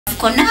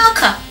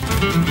konaka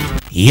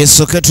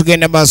yeso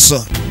ketugenda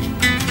maso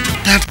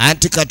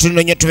anti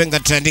katono nnyo tubenga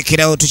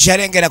tutandikirawo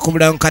tukyalengera ku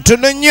bulamu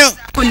katono nnyo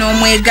kuno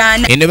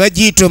omwegana ene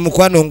bagiyita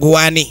omukwano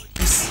nguwani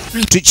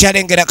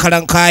tukyalengera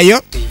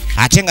kalankaayo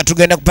ate nga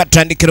tugenda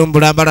kupatandikira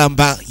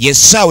omubulambalamba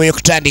yessaawa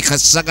ey'okutandika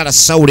sagala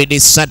sawulire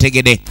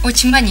sategede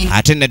okimanyi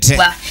ate nete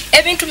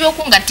ebintu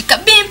by'okungatika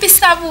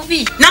bimpisa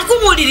bubi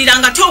nakubuulirira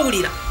nga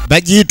towulira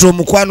bagiyita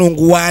omukwano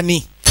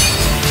nguwani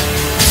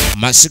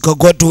Masiko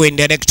Godwin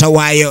director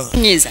waayo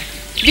nyiza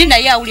Linda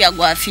ya uli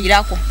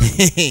agwafiirako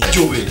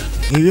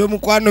ebyo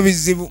mukwano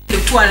bizibu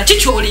twala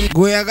kikyoli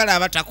gweyagala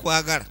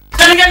abatakwagala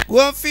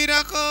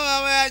gwofiirako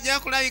aba ajja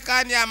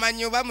kulabikani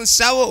amanyi oba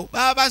musawo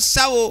baba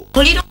sawo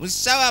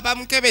musawo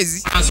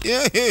abamukebezi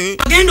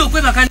agenda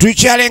okwebaka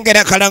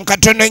tukyalengera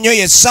kalankatono nnyo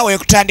yessawa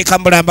ekutandika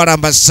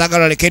mulambalamba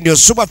sagala lekendi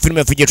osuba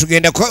filime fuje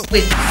tugendako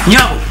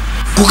nyabo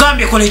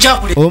kugambye kola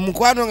ekyakule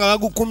omukwano nga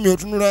bagukumye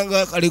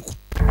otunulanga kaliku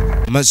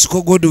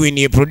Masiko Godwin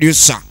ye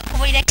producer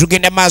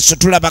tugenda maaso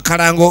tulaba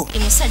kalango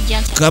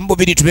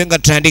kambubiri tubenga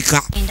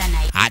tutandika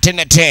ate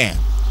nate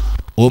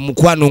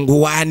omukwano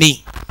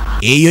nguwani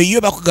eyo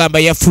yo bakugamba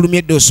yafulumye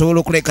edde osobola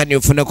okulekani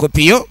ofuna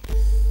kopiyo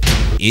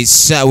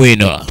essaawa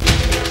eno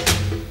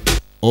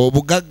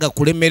obugagga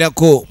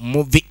kulemerako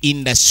movie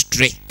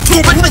industry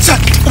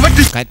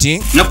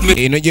kati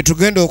eno gye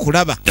tugenda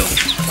okulaba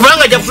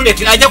kubanga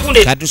ajja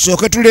kundeeta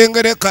katusooke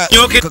tulengere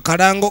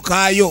kalango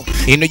kaayo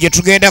eno gye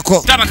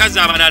tugendako abakazi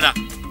abalala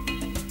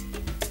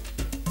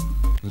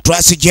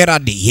Ntwasi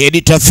Gerard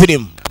yedita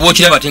film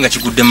wokiraba ate nga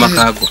kigudde mu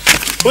makaago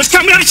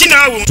ositambula biki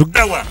naawe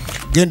tugawa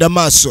genda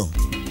maaso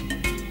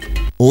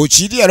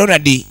okiri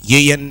Ronald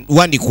ye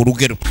wandika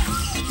olugero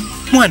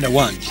mwana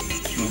wange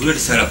mubulyo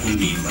lisala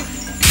kundimba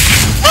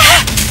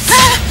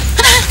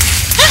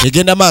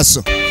egenda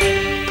maaso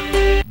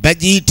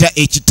bagiyita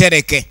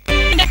ekitereke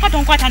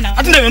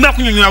ate nabenda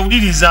kunyonyola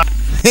wuliriza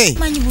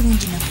manyi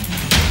bulungi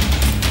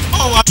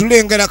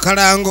tulengera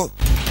kalango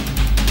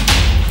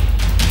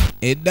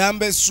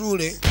eddamba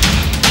essuule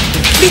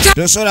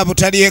tosobola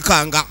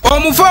butalyekanga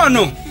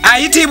omufono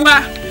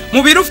ayitibwa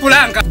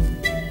mubirufulanga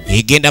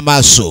egenda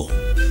maaso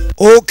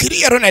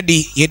okiriya Ronald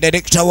ye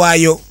director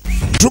waayo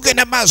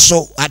tugenda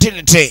maaso ate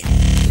nete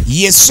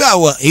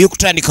yessaawa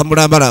ey'okutandika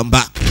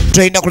mulambalamba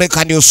tulina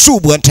kulekani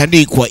osuubwa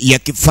ntandikwa ya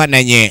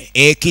kifaananye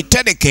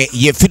ekitereke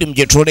ye firimu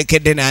gye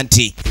twolekedde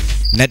nanti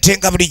nate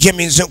nga buli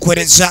gyeminza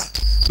okuweereza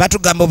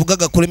batugamba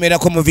obugagga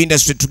kulemerako mu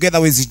industry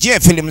together with J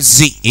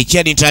Films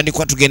ekyali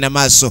ntandikwa tugenda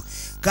maaso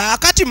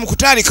kaakati mu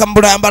kutandika mu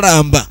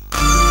bulambalamba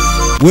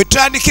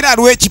wetandikira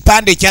aliwo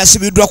ekipande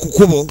ekyasibiddwa ku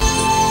kubo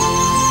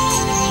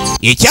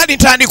ekyali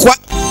ntandikwa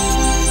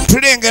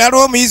tulengera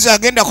lwo omuyizi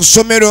agenda ku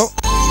ssomero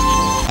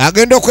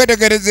agenda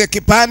okwetegereza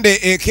ekipande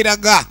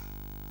ekiraga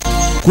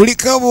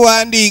kuliko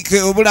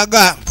obuwandiike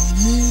obulaga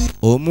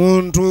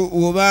omuntu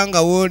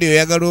obanga wooli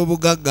oyagala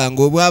obugagga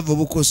ng'obwavu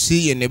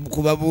bukusiiye ne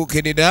bukuba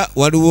buukirira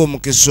waliwo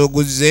omukisa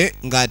oguzze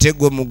ng'ate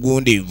gwe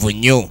mugundiivu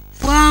nnyo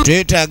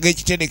twetaaga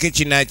ekitereke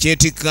kino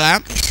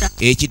akyetika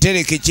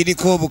ekitereke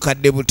kiriko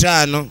obukadde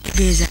 5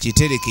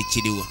 kitereke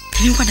kiriwa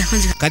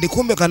kati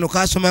kumbe kano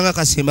kasoma nga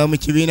kasimba mu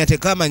kibiina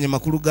tekamanya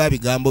makulu ga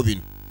bigambo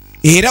bino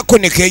era ko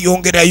ne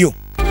keeyongerayo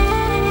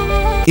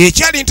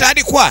ekyali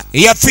ntandikwa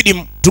eya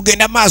firimu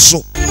tugenda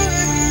maaso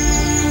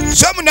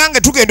so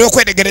munange tugenda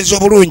okwetegereza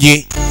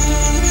obulungi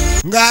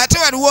ng'ate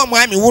waliwo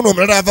omwami wuno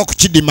omulala ava ku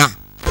kidima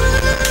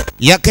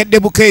yakedde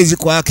bukeezi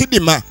kwa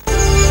kidima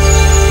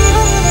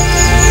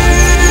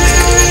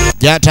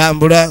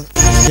gyatambula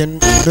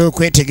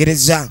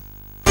okwetegereza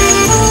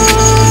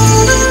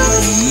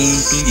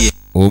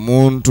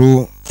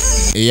omuntu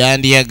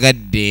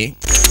eyandiyagadde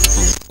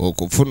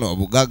okufuna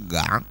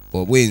obugagga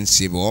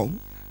obw'ensibo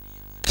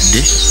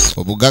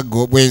obugagga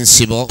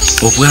obw'ensibo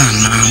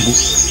obwamangu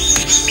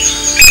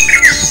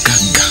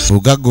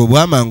obugagga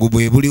obwamangu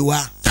bwe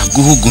buliwa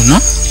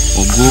guno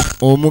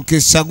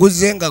omukisa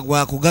guzze nga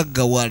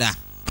gwakugaggawala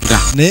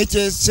naye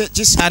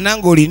kisaana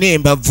ng'olina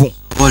embavu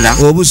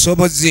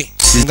obusobozi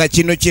nga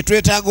kino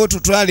kyetwetaaga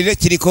otutwalire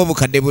kiriko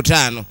obukadde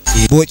 5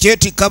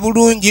 bw'okyetikka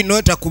bulungi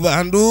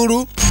n'otakuba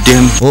nduulu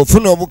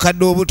ofuna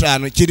obukadde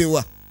 5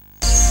 kiriwa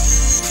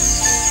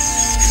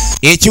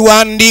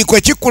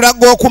ekiwandiiko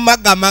kikulaga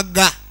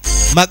okumagamaga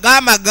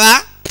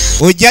magamaga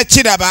ojja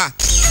kiraba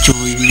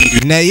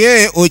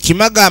naye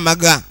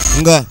okimagamaga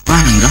nga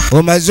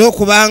omaze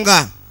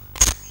okubanga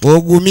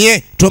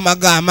ogumye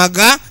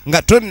tomagamaga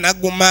nga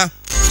tonnaguma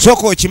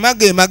soka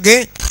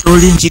okimagemage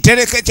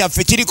kitereke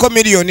kyaffe kiriko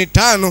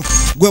 $5,000,000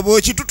 gwe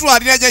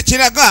bw'okitutwalira gye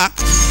kiraga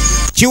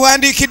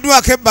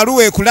kiwandiikiddwako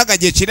ebbaluwa ekulaga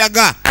gye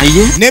kiraga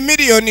ne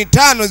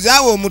 $5,000,000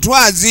 zaawa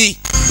omutwazi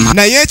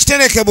naye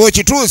ekitereke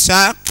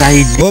bw'okituusa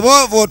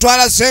oba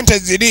otwala sente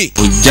ziri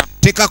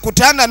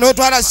tekakutanda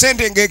n'otwala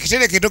sente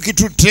ng'ekitereke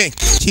tokitutte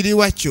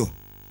kiriwa kyo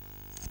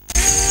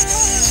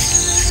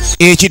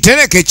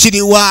ekitereke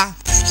kiriwa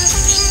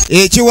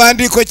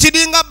ekiwandiiko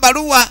kiringa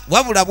bbaluwa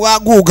wabula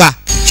bwaguuga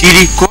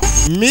kiriko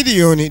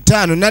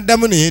 $5,000,000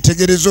 naddamu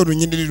neyetegereza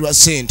olunyiriri lwa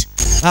sente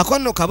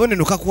akono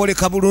kabonero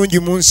kakwoleka bulungi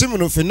mu nsi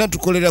muno ffenna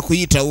tukolera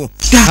kuyitawo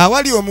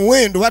awali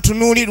omuwendo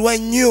watunuulirwa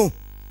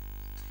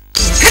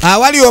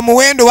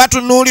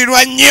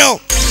nnyo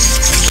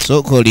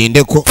sooka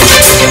olindeko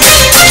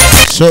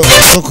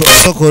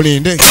sooka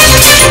olinde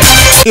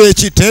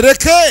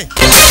ekitereke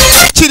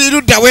kiri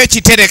luddawo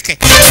ekitereke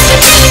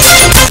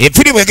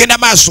efirimu egenda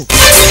maaso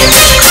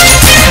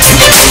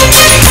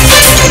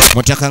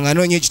mutaka nga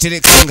anoonya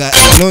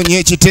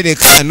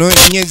ekitereke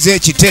anoonyeza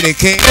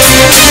ekitereke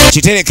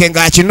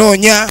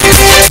ng'akinoonya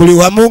buli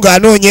wamu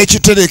ng'anoonya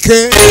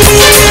ekitereke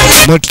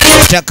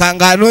mutaka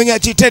nga anoonya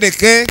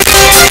kitereke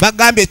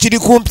bagambye kiri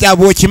kumpi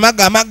abo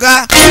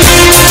okimagamaga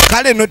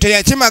kale no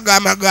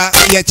teyakimagamaga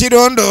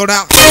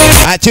yakirondoola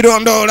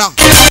akirondoola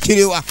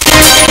kiriwa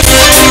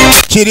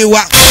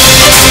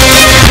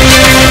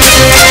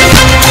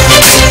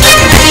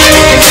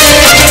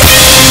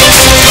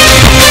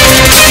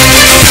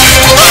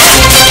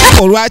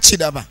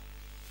olwakiraba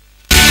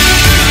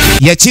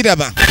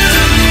yakiraba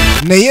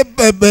naye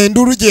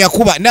enduru gye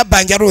yakuba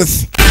nabbanja Ruth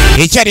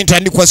ekyali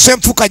ntandikwa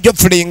Senfuka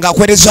Geoffrey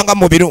ng'akwerezanga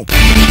mu biro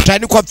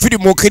ntandikwa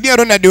firimu Okiria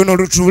Ronald ono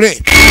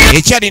lutuule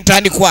ekyali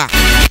ntandikwa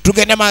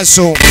tugenda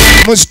maaso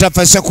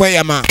Mustafa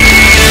Sekweyama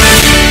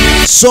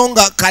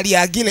Songa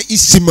Kalyagire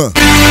Isima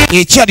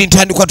ekyali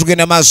ntandikwa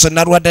tugenda maaso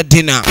Narwada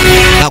Dina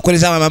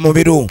ng'akwereza mama mu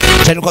biro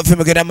ntandikwa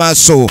firimu genda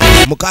maaso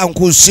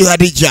Mukankusi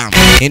Hadija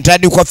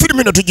entandikwa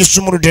firimu ino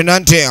tugisumuludde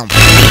nante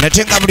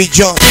natenga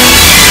bulijjo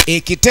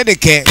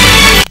EKITEREKE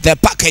The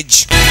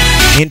Package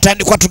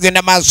entandikwa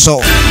tugenda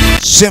maaso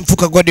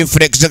Senfuka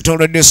Godfrey Executive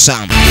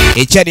Producer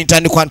ekyali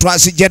ntandikwa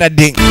Ntwasi Gerard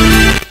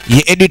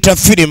ye editor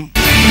film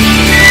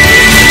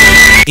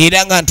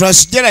era nga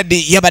Ntwasi Gerard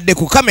yabadde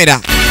ku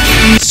kamera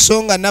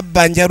Songa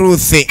nabbanja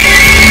Ruth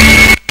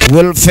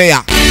Welfare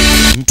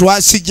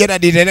Ntwasi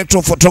Gerard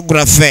director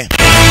photography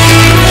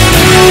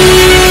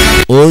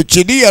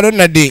Okiria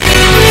Ronald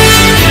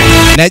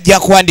najja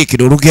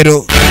kuwandiikira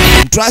olugero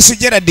Ntwasi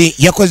Gerard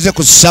yakoze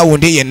ku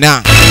sound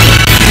yenna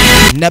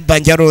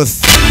nabbanja Ruth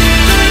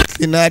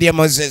Inaria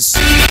Moses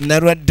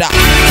Narwada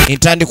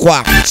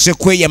entandikwa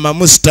Sekweyama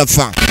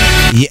Mustafa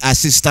ye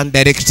assistant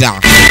director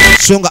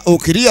Songa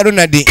Okiria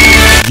Ronald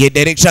ye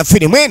director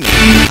film eno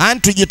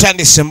antu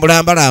gitandise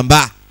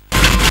mbulambalamba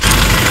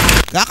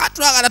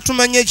kakatwagala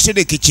tumanye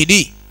ekitereke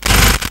kiri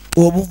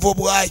obuvo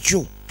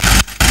bwakyo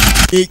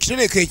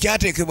ekitereke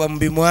ekyateekebwa mu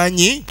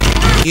bimwanyi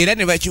era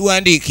ne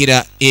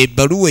bakiwandiikira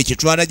ebbaluwa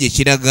ekitwala gye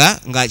kiraga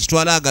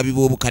ng'akitwala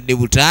agabibwa obukadde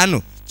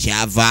 5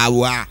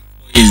 kyavaawa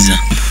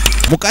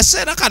mu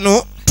kaseera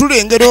kano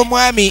tulengera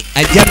omwami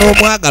ajja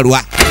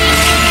n'omwagalwa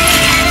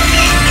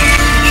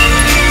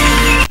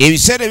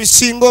ebiseera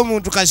ebisinga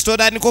omuntu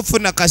kasitotandika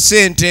okufuna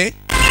kasente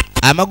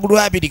amagulu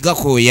 2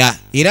 gakooya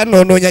era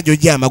noonoonya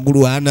gy'ojja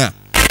amagulu 4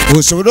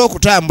 osobole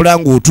okutambula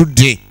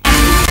ng'otudde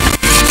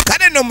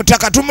kale no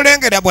mutaka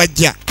tumulengera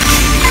bwajja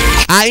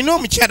alina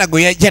omukyala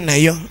gwe yajja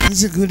nayo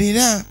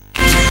nzigulira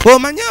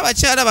omanye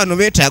abakyala bano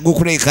beetaaga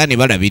okuleeka ne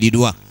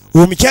balabirirwa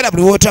omukyala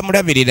buli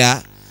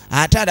wootamulabirira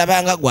ate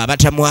alabanga gwe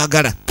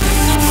abatamwagala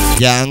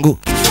jangu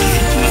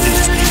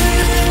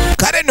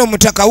kale no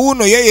mutaka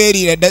wuuno ye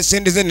yeeriira dda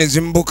sente ze ne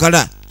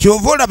zimbukala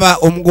kyova olaba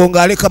omugongo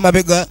aleka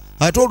mabega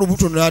ate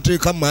olubuto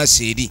n'ateeka mu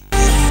maaso eri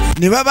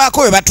ne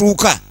babaako we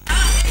batuuka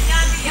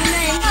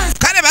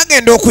kale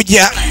bagenda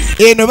okujja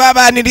eno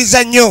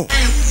babaaniriza nnyo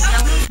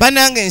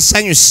banange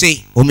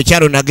nsanyuse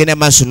omukyalo nagenda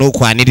maaso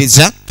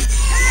n'okwaniriza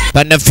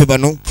bannaffe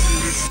bano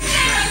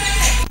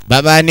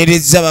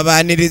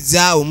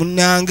babaaniriza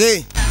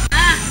omunnange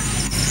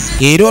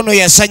era ono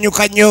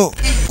yasanyuka nnyo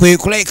kwe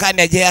kulayika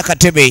nti ajjayo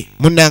akatebe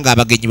munnange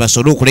abagenyi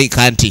basobole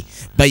okulayika nti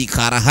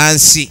bayikaara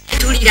hansi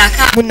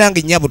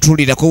munnange nnyabo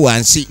tuulirako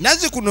wansi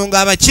naze kuno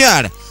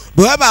ng'abakyala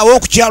bwe babaawo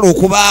okukyala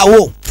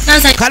okubaawo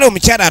kale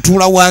omukyala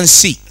atuula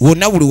wansi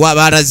wonna buli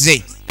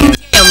wabaalaze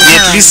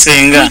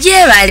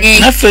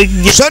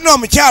so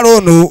n'omukyala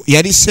ono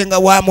yali senga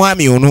wa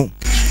mwami ono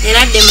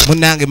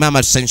munnange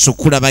maama tusanyusa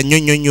okulaba nnyo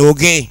nnyo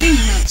nnyoge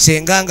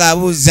senga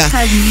ng'abuuza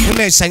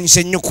muneesanyusa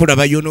ennyo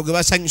okulaba yonoge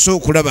basanyusa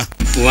okulaba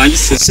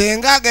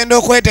senga agenda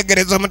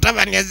okwetegereza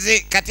omutabani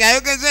azze kati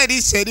ayogeza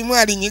eriisa erimu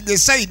alinyiga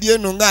esayidi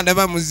eno nga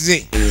ndaba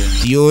muzze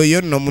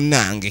yoyo nno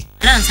munnange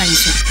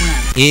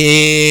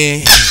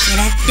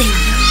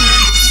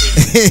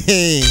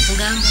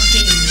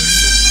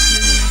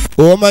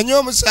omanyi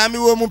omusambi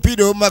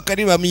w'omupiira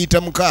omumakali bamuyita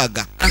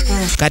 6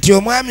 kati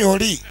omwami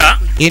oli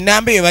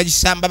enamba eyo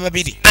bagisamba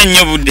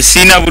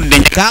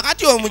 2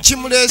 kakati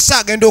omukimuleesa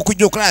agenda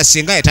okujja okulaba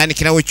senga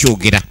yatandikirawo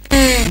kyogera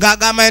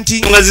ng'agamba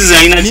nti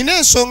nina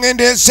ensonga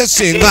endeese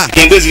senga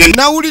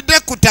nawulidde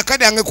ku ttaka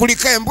lyange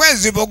kuliko embwa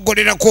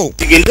eziboggolerako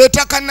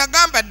ettaka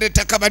nagamba dde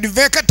ettaka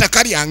baliveeko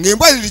ettaka lyange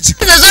embwa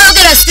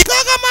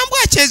ng'agamba mbwa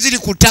ki eziri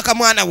ku ttaka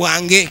mwana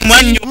wange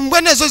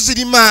mbwa nezo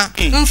zirima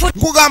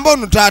nkugamba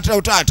ono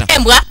taata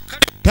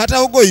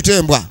tata ugoyita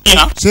embwa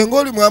senga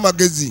oli mu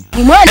amagezi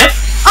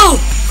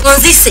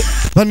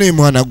bane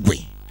mwana gwe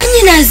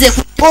Mwanyinaze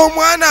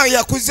omwana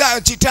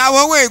yakuzaala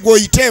kitaawe we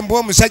gwoyitembwa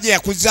omusajja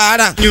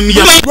yakuzaala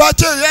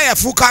lwaki era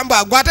yafuuka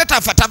mbagwa ate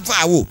tafa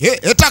tavaawo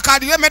ettaka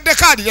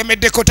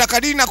aliremeddeko ttaka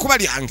lirina kuba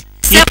lyange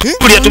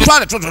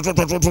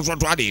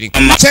twaliri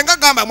senga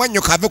gamba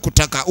mwanyo kave ku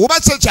ttaka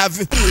oba se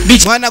kyave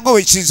mwana gwe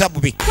wekiza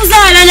bubi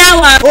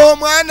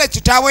omwana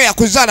kitaawe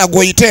yakuzaala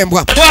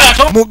gwoyitembwa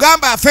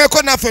mugamba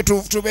afeeko naffe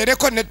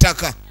tubeereko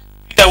n'ettaka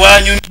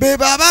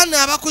bebo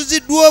abaana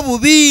abakuziddwa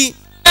obubi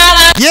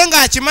ye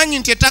ng'akimanyi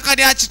nti ettaka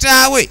lya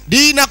kitaawe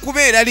lirina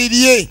kubeera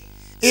lirye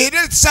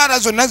era esaala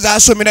zonna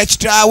zasomera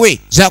kitaawe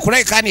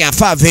zakulabika ni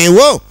afa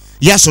aveewo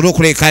yasobola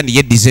okulabika ndi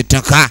yeddiza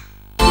ettaka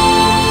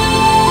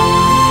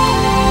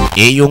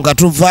eyo nga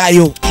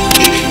tuvaayo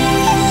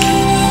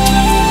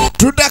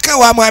tuddako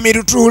wa mwami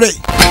Lutuule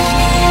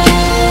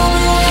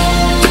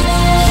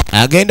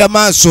agenda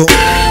maaso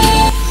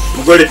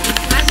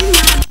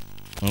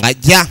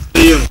ng'ajja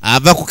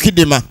ava ku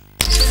kidima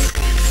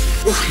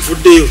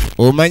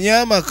omanye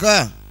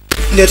amaka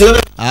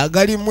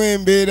agalimu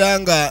embeera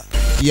nga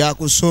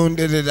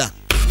yakusonderera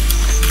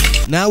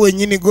naawe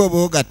nnyini gooba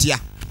ogatya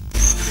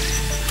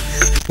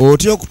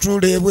otya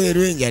okutuula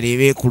ebweru enjala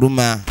eba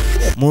ekuluma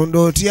munda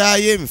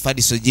otyayo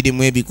emifaliso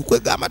girimu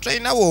ebikukwega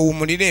amatalina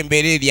woowumulira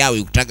embeera eri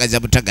awe kutagaza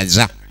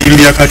butagaza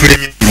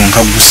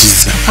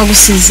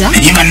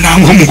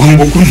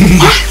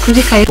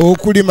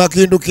okulima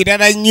kintu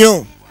kirala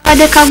nnyo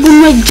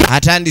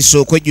atandise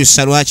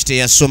okwejjusa lwaki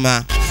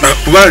teyasoma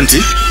kuba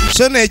nti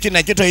so n'ekyo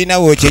nakyo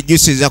tolinawo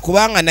okyejjusiza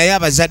kubanga naye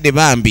abazadde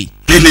bambi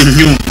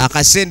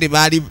akasente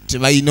baali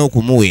tebalina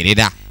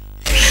okumuweerera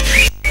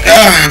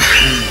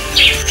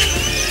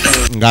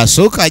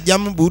ng'asooka ajja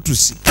mu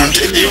buutusi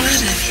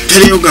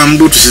teriyo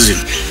gambuutusi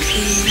zino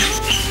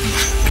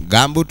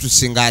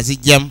gambuutusi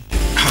ng'azijjamu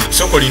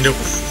sooka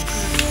olindeko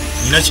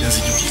nina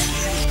kyenzijukira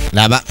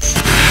laba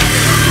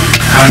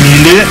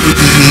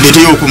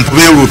ndeteyo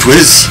okumpuba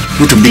olutwezi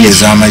lutubiri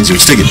ez'amazzi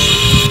okitegedde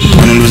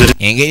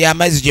engeri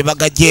amazzi gye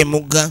bagajja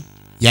emugga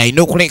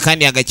yalina okuleka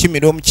ndi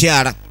agakimira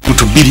omukyala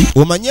lutubiri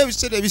omanye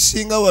ebiseera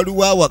ebisinga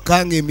waliwo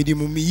awakanga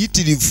emirimu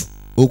miyitirivu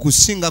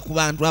okusinga ku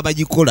bantu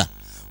abagikola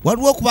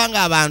waliwo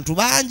okubanga abantu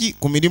bangi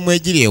ku mirimu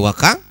egiri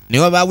ewaka ne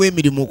wabaawo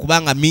emirimu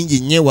okubanga mingi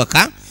nnyo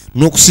ewaka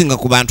n'okusinga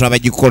ku bantu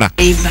abagikola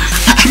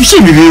biki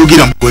ebyo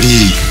byeyogera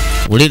mugoli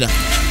wulira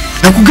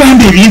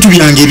nakugamba ebintu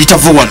byange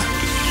ebitava wano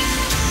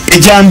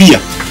ejambiya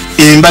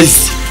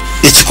embazi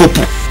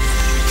ekikopo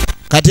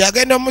kati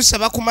agenda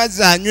omusaba ku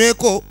mazzi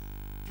anyweko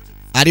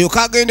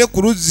alyoka agende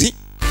ku luzzi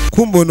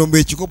kumbe ono mbu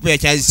ekikopo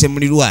yakyazise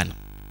mulirwana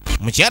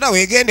mukyala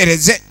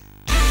weegendereze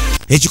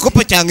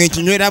ekikopo kyange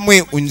nkinyweramu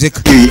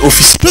nzeka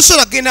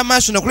tosobola kgenda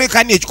maaso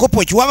nakulekani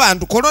ekikopo kiwa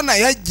bantu korona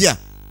yajja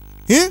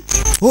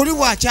oli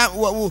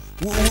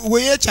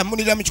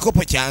weyekyamulira mu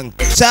kikopo kyange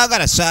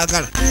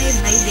saagala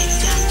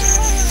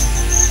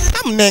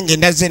amunenge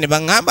ndaze ne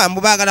baŋŋamba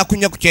mbu baagala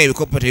kunywa ku kya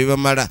ebikopo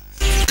tebibamala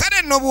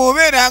kale nno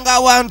bw'obeeranga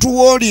awantu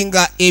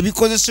w'olinga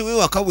ebikozesebwa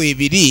ewaka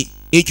weebiri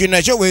ekyo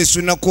nakyo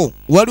weesunako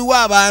waliwo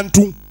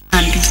abantu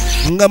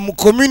nga mu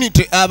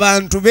community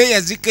abantu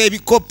beeyazika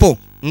ebikopo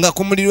nga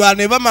ku mulirwano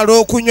ne bamala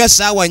okunywa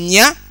saawa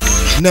 4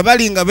 ne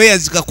bali nga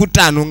beeyazika ku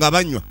 5 nga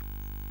banywa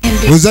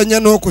ozannya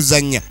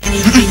n'okuzannya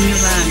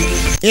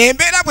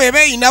embeera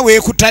bw'eba eyina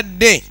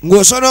weekutadde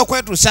ng'osobola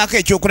okwetuusaako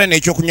ekyokulya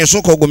n'ekyokunywa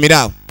sooka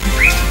ogumiraawo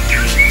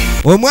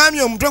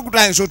omwami omutwe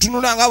gutandise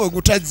otunula nga bwe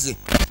gutazze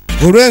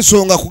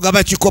olw'ensonga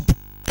kugaba kikopo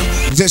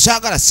nze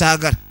saagala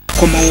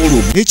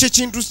ekyo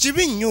kintu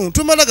kibi nnyo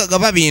tumala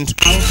gagaba bintu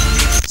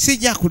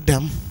sijja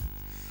kuddamu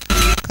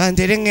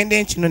kantere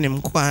ngende nkino ne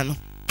mukwano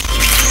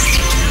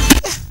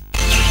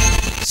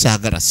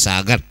saagala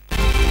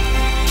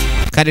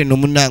kale no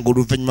munnange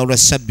oluvannyuma lwa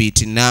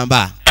sabbiiti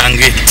namba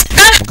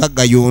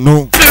mugagga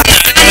y'ono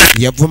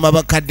yavuma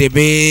bakadde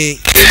be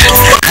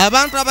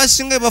abantu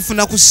abasinga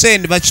bafuna ku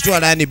sente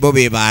bakitwalani bo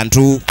be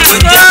bantu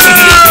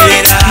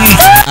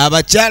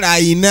abakyala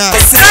ayina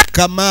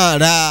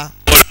kamaala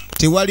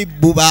tewali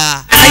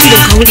bbuba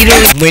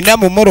mwena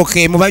mu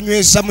moroke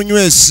mubanywesa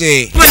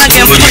munywese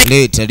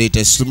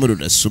leeta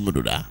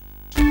sumulula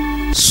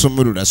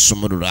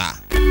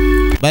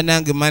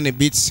banange mane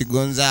beats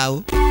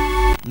gonzaawo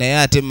naye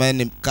ate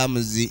mane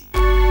kamuzi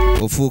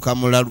ofuuka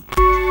mulalu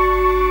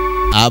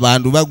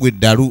abantu bagwa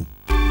eddalu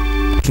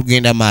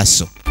tugenda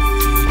maaso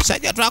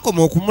sajja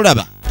twakoma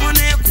okumulaba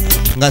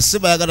nga si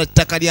bayagala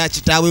ttaka lya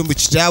kitaawe mbu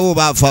kitaawe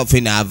oba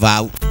afaafe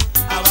n'avaawo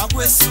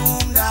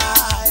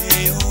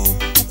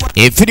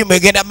efirimu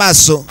egenda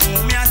maaso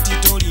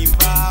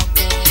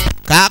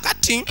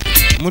kaakati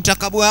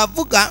mutaka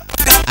bw'avuga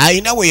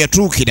ayina we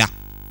yatuukira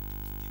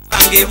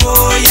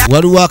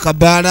waliwo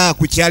akabaala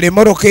ku kyalo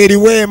emoroka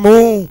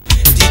eriweemu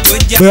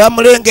bwe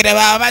bamulengera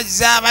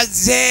babazze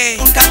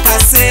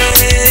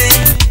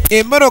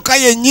emoroka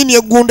yennyini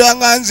eggunda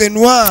nga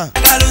nzenwa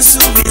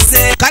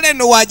kale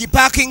no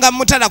wagipaakinga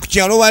mutala ku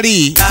kyalo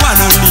wali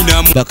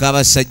baka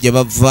abasajja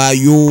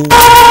bavaayo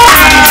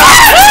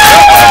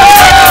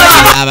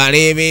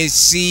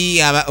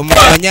abalebesi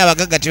omanya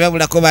abagagga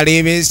tebabulako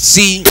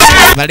balebesi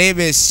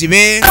balebesi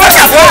be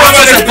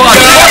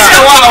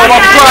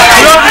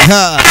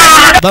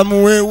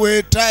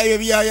bamuweweeta ebyo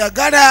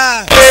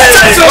byayagala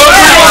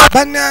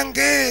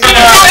bannange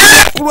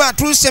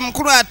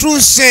mukulu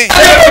atuuse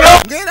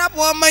ng'era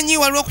bw'omanyi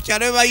waliwo ku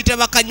kyalo bebayita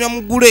bakanywa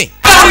mugule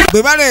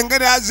bwe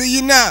balengera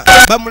aziyina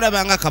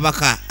bamulaba nga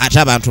kabaka ate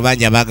abantu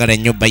bangi abaagala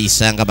nnyo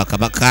bayisanga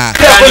bakabaka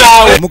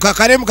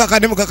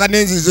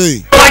mukakane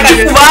nzize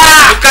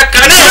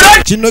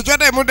kino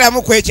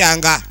kyotemuddamu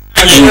kwekyanga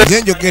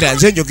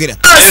nze njogera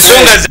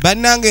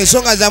bannange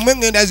ensonga zammwe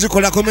ngenda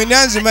zikolako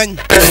mwena nzimanyi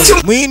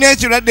muyina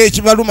ekirwadde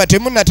ekibaluma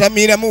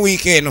temunatamiira mu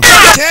wiiki eno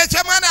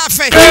kyekya mwana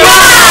affe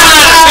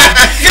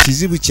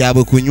kizibu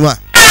kyabwe kunywa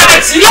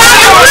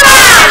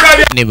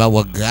ne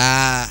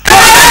bawaga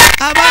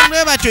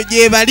abantu batyo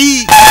gye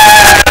bali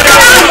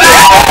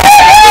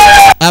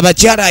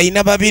abakyala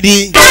ayina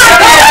babiri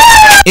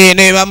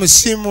ne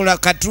bamusimula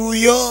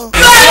katuuyo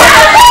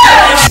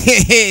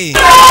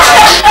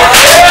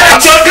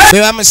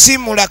bwe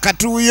bamusimula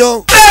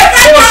katuuyo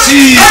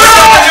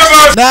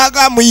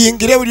naaga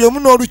muyingire buli omu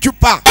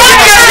n'olucupa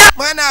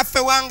mwana affe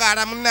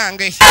wangaala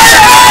munnange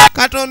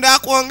katonda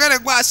akwongere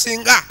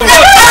gwasinga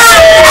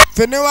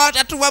ffe ne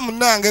watatuwa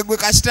munnange gwe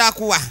kasita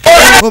akuwa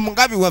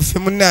omugabi waffe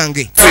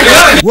munnange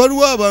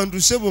waliwo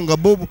abantu sebo nga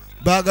bo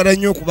baagala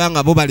nnyo okuba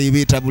nga bo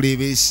baleebeeta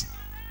buleebeesi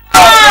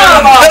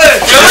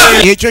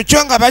ekyo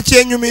kyo nga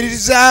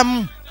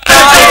bakyenyumiririzaamu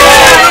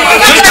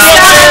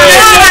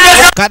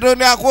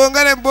katonda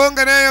akwongere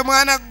bongereyo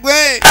mwana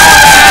gwe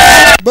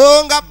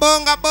bonga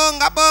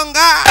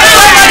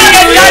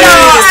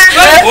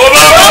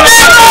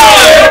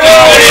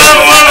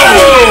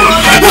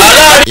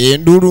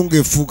endulu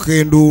ng'efuuka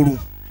endulu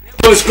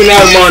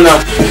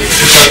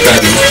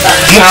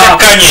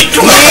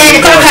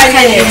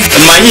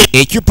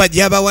ecupa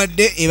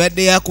gy'abawadde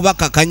ebadde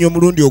yakubakakanya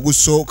omulundi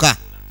ogusooka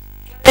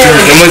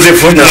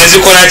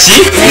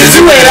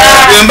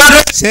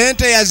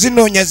sente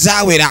yazinoonya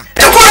zaawera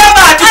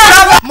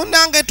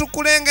munange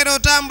tukulengera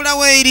otambula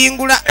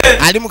weeyiringula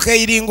ali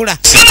mukeeyiringula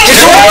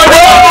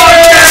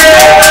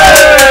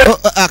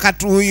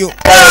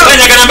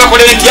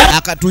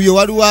akatuuyo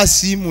waliwo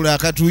asiimula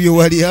akatuuyo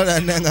wali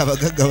alana nga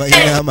abagagga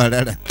balina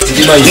amalala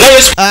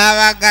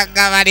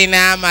abagagga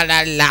balina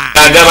amalala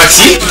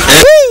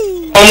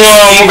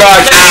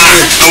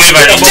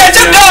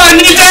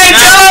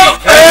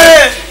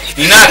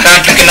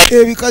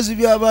ebikazi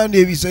by'abandi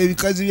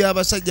ebikazi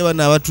by'abasajja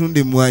bano abatunda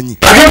emmwanyi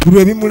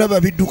buli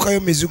ebimulaba biddukayo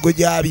mizigo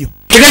gyabyo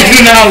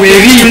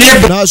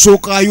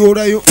n'asooka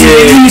ayoolayo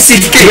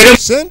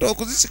sente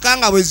okuzisika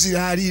nga bwe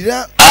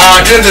ziraalira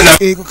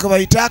eko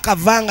kebayita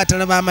akavanga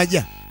talaba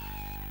amajja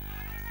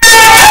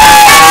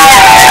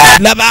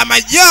laba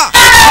amajja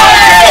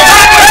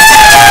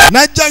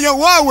najjayo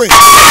waawe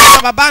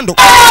ababando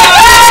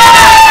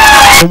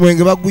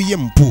omwenge bagwiye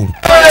mupuulu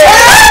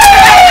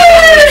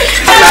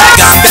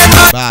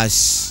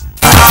basi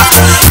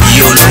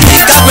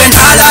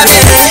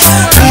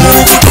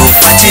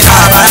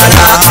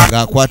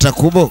ng'akwata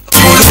kubo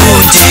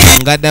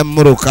ngada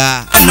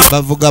mmuruka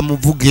bavuga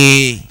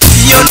muvuge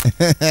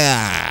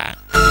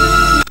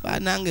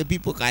banange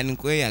people can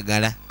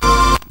kweyagala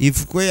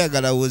if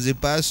kweyagala was a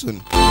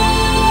person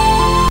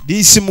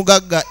this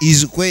mugagga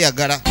is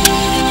kweyagala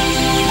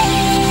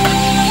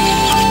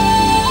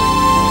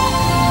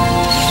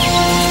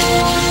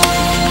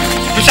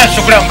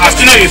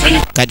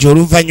kati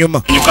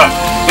oluvannyuma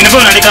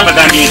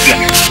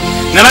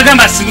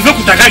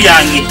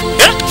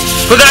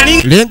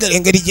lengera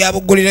engeri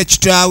gy'abogolera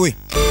kitaawe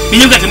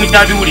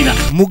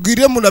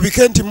mugire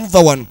mulabike nti muva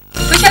wano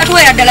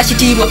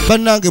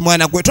bannange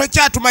mwana gwe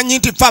tokyatumanyi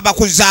nti ffe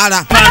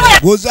abakuzaala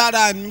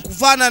gwozaala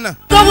nkufaanana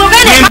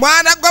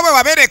mwana gwe bwe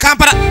wabeera e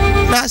Kampala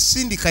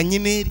n'asindika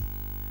nyineeri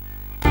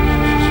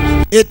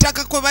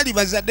ettaka kwe bali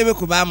bazadde be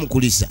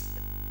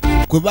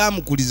kwe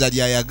baamukuliza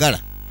lyayagala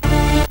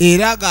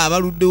era nga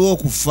abaluddewo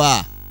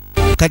okufa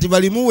kati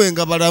balimuwe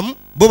nga balamu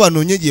bo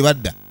banoonye gye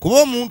badda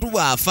kuba omuntu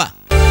bw'afa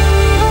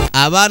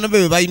abaana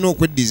be balina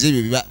okweddiza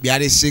ebyo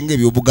byalesenga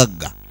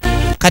ebyobugagga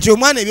kati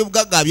omwana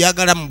ebyobugagga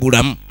abyagala mu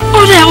bulamu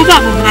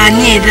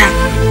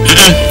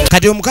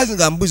kati omukazi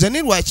nga mbuuza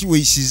ne lwaki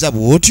weeyisiza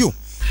bw'otyo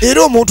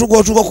era omuntu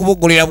gw'otuuka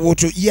kubogolera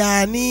bw'otyo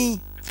yaani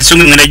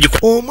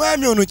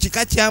omwami ono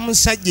kika kya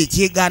musajja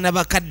ekyegaana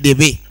bakadde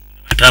be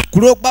ku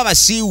lw'okuba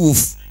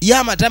basiiwuufu ye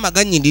amatama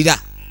gannyirira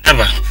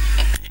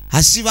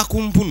asiba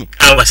ku mpunu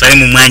abasabe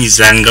mu mwanyi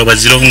zanga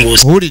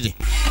bazirongoosa owulire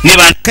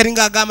kati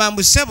ng'agamba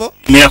mbu ssebo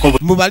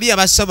mu bali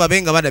abassebo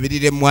babe nga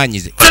badabirira emmwanyi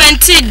ze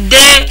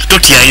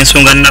totyayo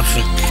ensonga nnafu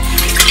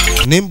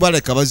naye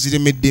mbaleka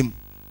baziremeddemu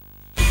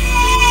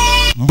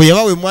mbu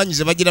yabawa emmwanyi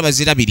ze bagira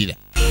bazirabirira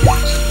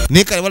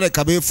naye kale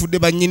baleka beefudde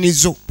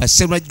bannyinizo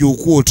basse lwajja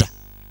okwota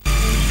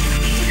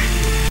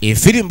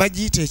efirimu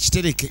bagiyita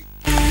ekitereke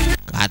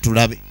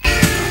katulabe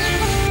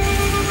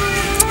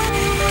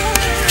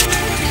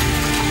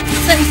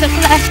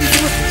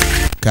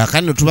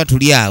kaakano tuba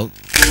tuli awo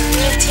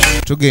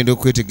tugenda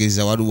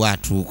okwetegereza waliwo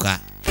atuuka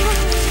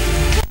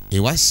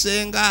ewa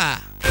senga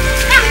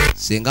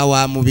senga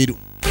wa mubiru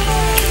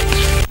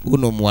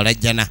uno muwala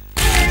jana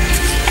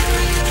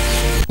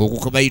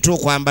okukabayita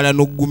okwambala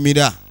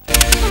n'oggumira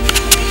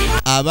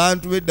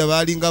abantu bedda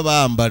balinga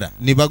bambala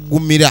ne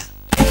baggumira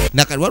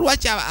nakati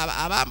waliwaki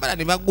abambala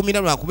ne baggumira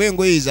lwakuba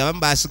engoye ezo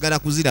abamu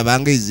basigala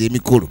kuzirabanga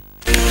ez'emikolo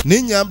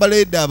n'ennyambala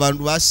edda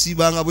abantu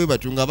basiibanga bwe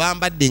batyo nga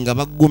bambadde nga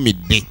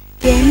baggumidde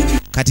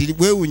kati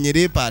bwewunye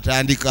leepa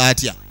atandika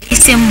atya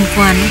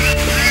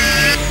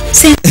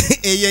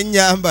eyo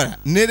ennyambala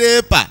ne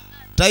leepa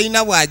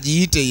talina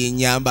bwagiyita eyo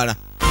ennyambala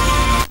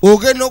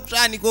ogenda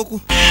okutandika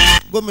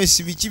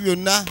gomesi biki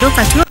byonna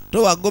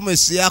towa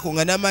gomesi yako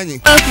nga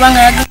namanyi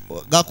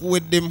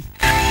gakuweddemu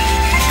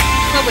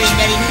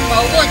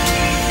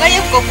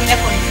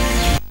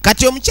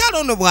kati omukyalo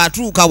ono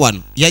bw'atuuka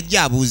wano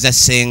yajja abuuza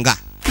senga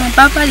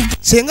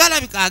senga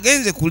alabika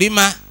agenze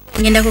kulima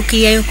ngenda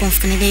kukiyayo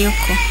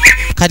konfunireyoko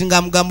kati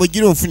nga mugambo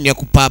gira onfunira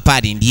ku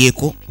paapaali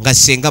ndyeko nga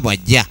senga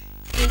bw'ajja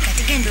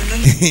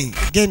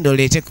genda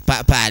oleete ku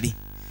paapaali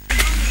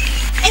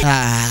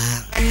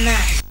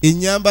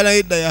ennyambala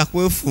yedda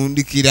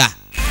yakwefundikira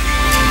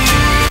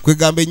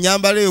kwegamba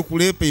ennyambala eyo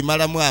kuleepa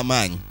emalamu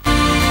amaanyi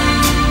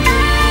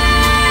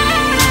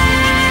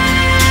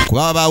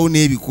kuba wabaawo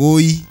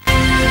n'ebikooyi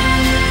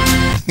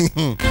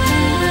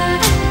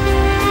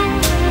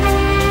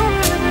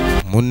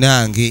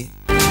munnange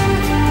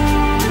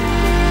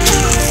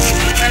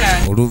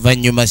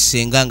oluvannyuma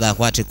senga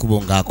ng'akwata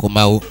ekkubo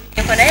ng'akomawo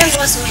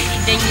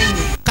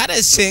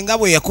kale senga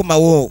bwe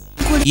yakomawo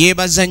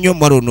yeebaza nnyo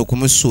omuwala ono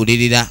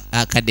okumusuulirira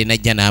akadde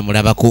najja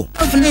n'amulabako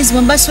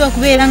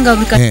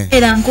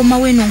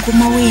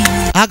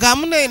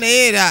agamunene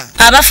naye era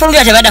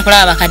abafumbira tebadda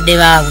kulaba bakadde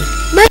baabwe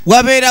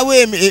wabeerawo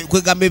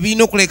kwegamba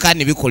ebiina okuleka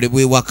ne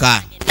bikolebwa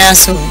ewaka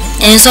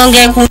ensonga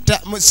enkulu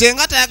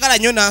senga tayagala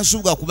nnyo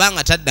n'ansuuga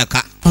kubanga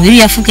taddaka obiru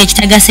yafuuka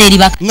ekitagasa eri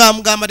baka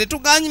ng'amugamba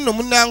tetuganyi nno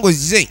munnange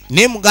ozze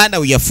naye muganda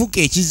we yafuuka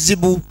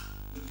ekizibu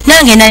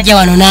nange najja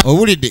wano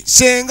owulidde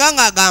senga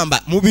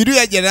ng'agamba mubiru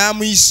yajja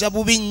n'amuyisa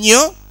bubi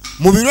nnyo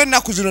mubiru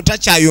ennaku zino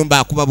takyayomba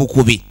akuba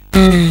bukubi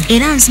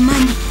era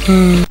nzimanyi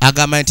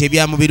agamba nti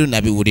ebya mubiru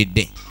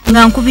nabiwulidde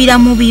nga nkubira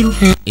mubiru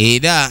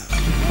era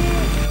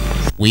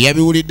we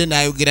yabiwulidde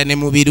n'ayogera ne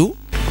mubiru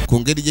ku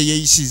ngeri gye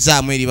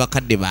yeeyisizaamu eri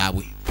bakadde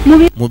baabwe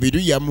mubiru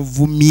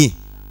yamuvumye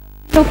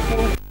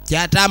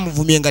kyata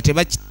amuvumye nga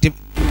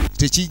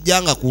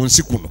tekijjanga ku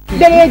nsi kuno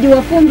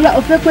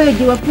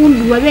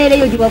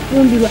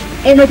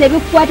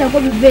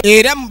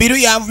era mubiru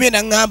yanvumye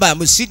naŋŋamba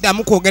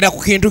musiddamu kwogera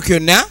ku kintu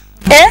kyonna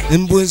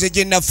mbunze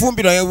gye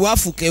nafumbirwa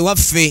ewafuuka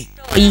ewaffe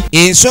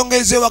ensonga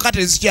ez'ewaka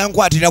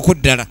tezikyankwatirako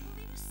ddala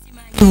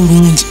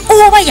bulungi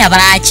oba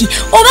yabaaki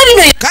oba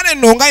bino kale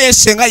nno nga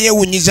yesenga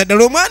yeewunyiza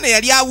ddala omwana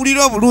yali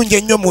awulira obulungi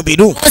ennyo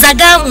mubiru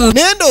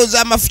naye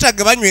ndowooza amafuta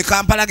ge banywa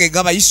ekampala ge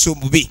gabayisa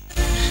obubi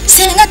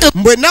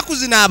mbwe ennaku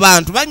zino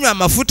abantu banywa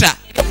amafuta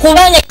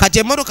kati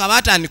emmotoka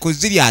baatandika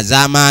ozirya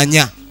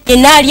az'amaanya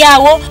enaali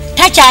awo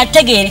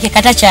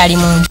takyategeerekeka takyali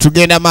muntu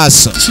tugenda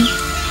maaso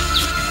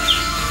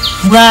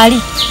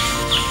bwali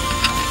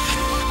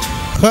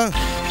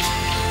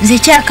nze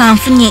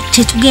kyakanfunye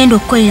kyetugenda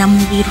okukolera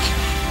mu biro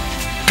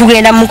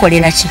tugenda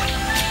mukolera ki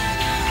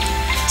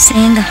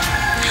senga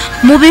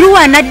mubiru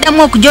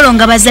wanaddamu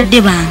okujolonga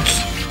bazadde bange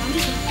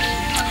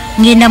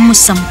ngenda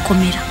mussa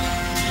mukomera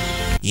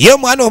ye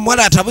omwana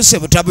omuwala atabuse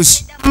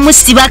butabuse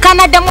musiba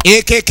kanaddamu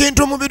eko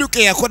ekintu mubiru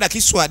ke yakola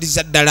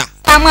kiswaliza ddala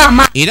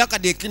era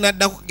kati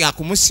ekinaddako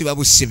yakumusiba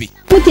busibi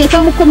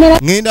muteeka mukomera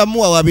ngenda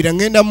muwawabira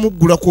ngenda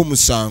muggulako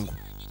omusango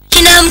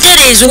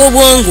kinamutereeza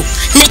obwongo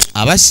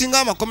abasinga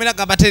amakomera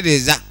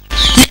gabatereeza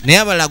naye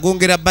abalala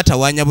gongera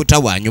batawaanya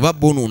butawaanyi oba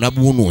bunuuna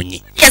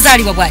bunuunyi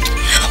yazaalibwa bwati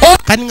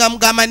kati nga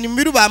mugamba ni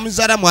mubiru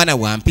bamuzaala mwana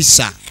wa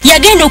mpisa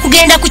yagenda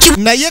okugenda ku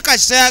naye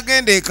kasita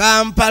yagenda e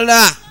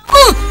Kampala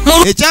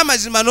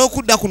ekyamazima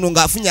n'okudda kuno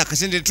ng'afunye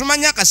akasente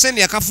tetumanyi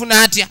akasente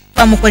yakafuna atya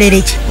bamukolera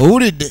eki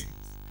owulidde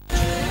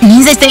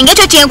nze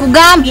sengetyo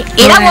kyenkugambye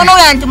era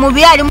bwonoya nti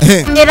mubiri ali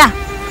mukomera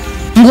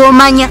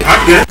ng'omanya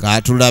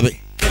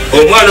katulabe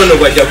omwana ono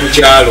gwajja ku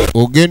kyalo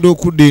ogenda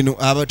okudda eno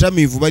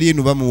abatamiivu bali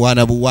eno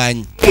bamuwaana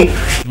buwaanyi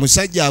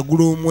musajja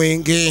agula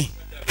omwenge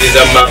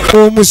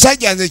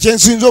omusajja nze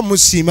kyensinza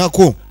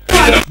omusiimako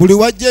buli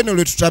wajja eno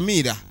lwe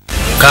tutamiira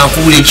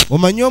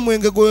omanyi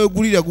omwenge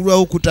gwewegulira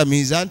gulwawo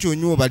okutamiiza nti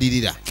onywa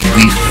obalirira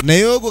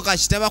naye ogwo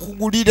kasita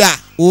bakugulira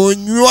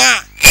onywa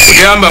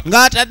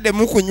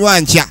ng'ataddemu kunywa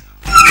nkya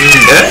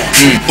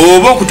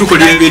oba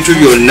okutukolera ebintu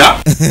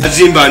byonna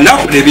azimba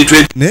nakola ebintu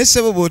naye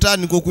sebo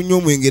bw'otandika okunywa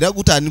omwenge era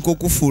gutandika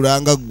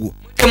okufuula nga ggwo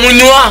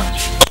temunywa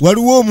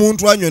waliwo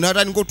omuntu anywa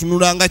n'atandika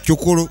otunula nga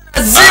kyokolo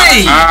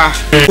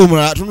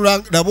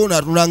omulala nabo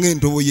n'atunula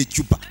ng'entobo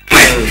y'eccupa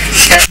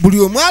buli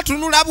omu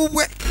atunula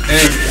bubwe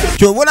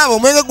kyoba olaba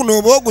omwenge guno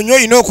oba ogunywa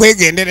olina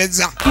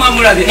okwegendereza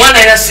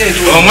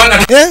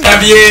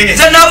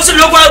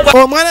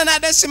omwana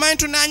nadde simanyi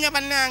tunanywa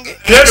bannange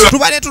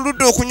tubale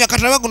tuludde okunywa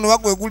kataba guno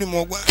bagwe guli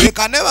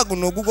leka neba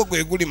guno ogugo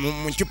gwe guli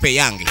mu cupa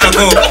eyange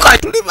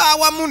tuli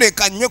bawamu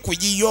leka nnyo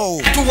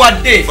kugiyo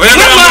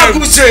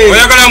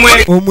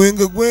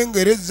omwenge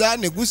gwengereza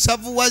ne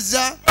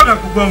gusavuwaza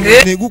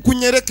ne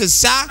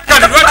gukunyerekesa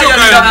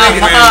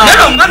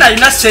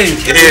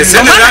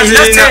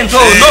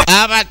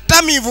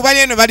abatamiivu bali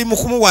eno bali mu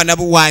kumuwaana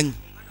buwanyi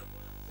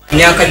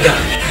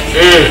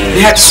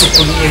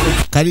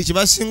kali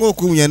kibasinga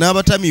okuwunya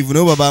n'abatamiivu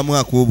nabo babaamu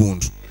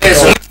ak'obuntu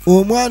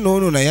omwana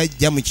ono naye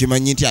ajja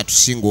mukimanyi nti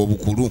atusinga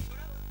obukulu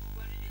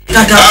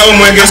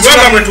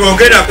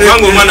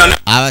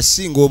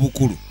abasinga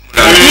obukulu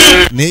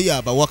naye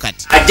abawa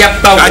kati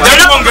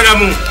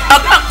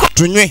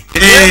tunywe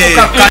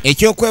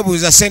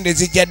ekyokwebuuza sente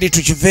zijja ddi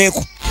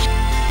tukiveeko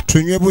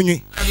tunywe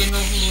bunywe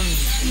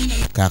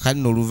kaakati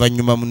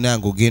n'oluvannyuma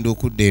munnange ogenda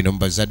okudda eno mu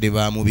bazadde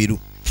ba mubiru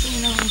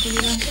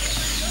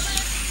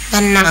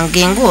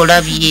bannange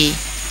ng'olabye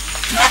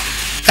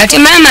kati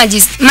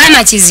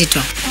maama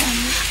Kizito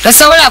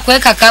tosobola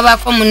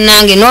kwekakabako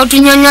munnange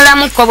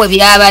n'otunyonyolamukko bwe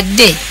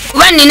byabadde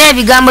kuba nina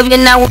ebigambo bye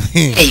nawo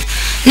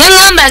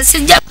neŋŋamba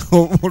sijja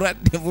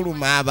obulwadde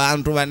buluma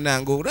abantu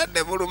bannange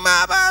obulwadde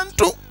buluma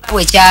abantu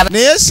bwekyaba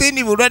naye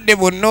sindi bulwadde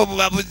bwonna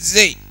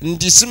obubabuze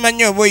nti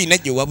simanyi oba oyina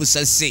gye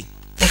wabusase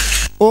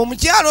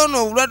omukyalo ono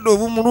obulwadde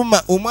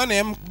obumuluma omwana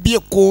yamubye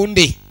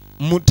konde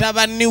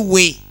mutabani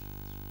we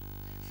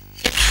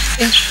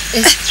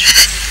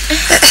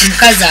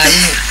mukazi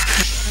aliwo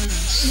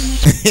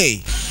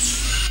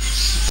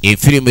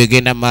efirimu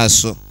egenda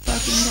maaso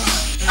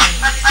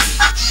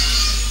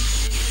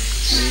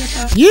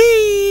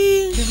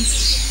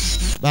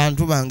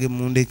bantu bange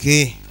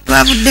mundeke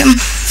babuddemu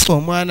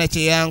omwana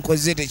kye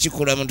yankoze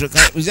tekikola mutwe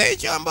muzeyi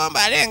kyombombo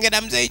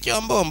alengera muzeyi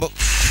kyombombo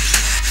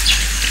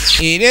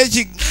era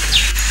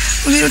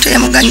mubiru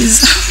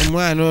teyamuganyiza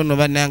omwana ono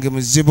bannange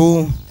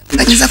muzibu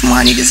muganyiza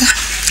kumwaniriza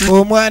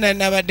omwana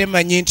nabadde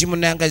manyi nti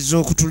munange azze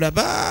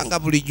okutulaba nga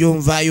bulijjo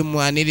nvaayo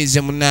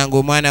mwanirize munange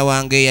omwana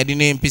wange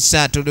yalina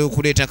empisa atole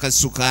okuleeta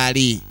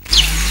kasukaali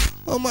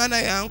omwana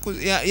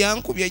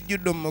yankubya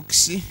ejjuddo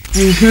mumokisi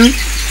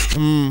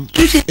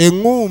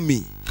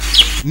eŋŋuumi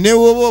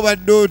newoba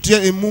obadde otya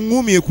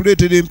emuŋŋuumi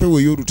ekuleetera empewo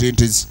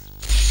ey'olutentezi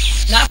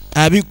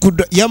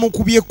abikudda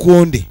yamukubye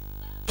konde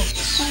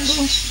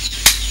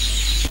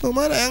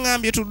omwana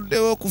yaŋambye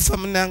tuluddewo okufa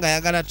munange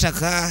ayagala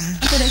ttaka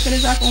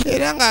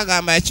era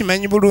ng'agamba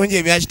yakimanyi bulungi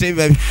ebyakitebi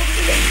babi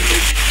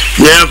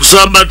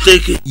yakusamba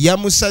teke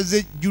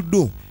yamusaze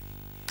judo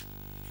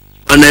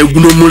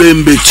anaiguno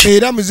mulembe ki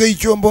era muzeyi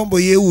kyombombo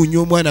yeewuunya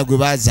omwana gwe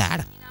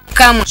bazaala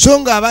so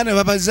nga abaana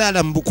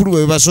babazaala mu bukulu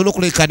bwe basobola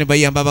okuleka ne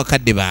bayamba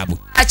bakadde baabwe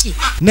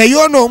naye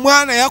ono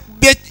omwana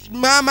yakubye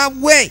maama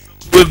we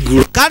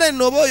kale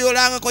nno oba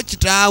oyoolangako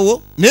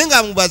kitaawo naye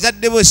nga mu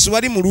bazadde bwe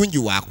siwali mulungi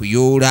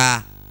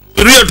wakuyoola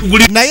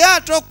naye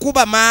ate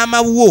okuba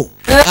maama wo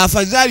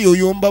afazaali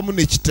oyombamu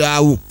ne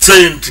kitaawo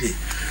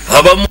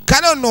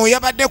kale ono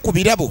oyabadde ku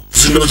birabo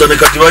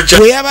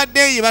bwe yabadde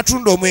ye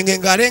batunda omwenge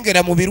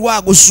ng'alengera mu birwa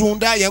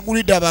agusunda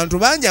yagulidde abantu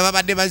bangi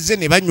ababadde bazze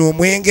ne banywa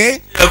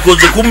omwenge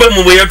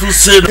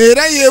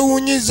era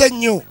yeewuunyiza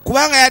nnyo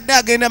kubanga yadde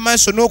agenda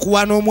maaso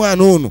n'okuwaana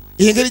omwana ono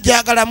engeri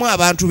gyagalamu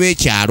abantu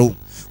b'ekyalo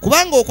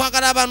kubanga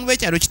okwagala abantu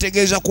b'ekyalo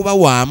kitegeeza kuba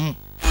waamu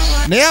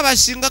naye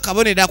abasinga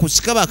kabonera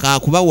kusika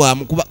bakakuba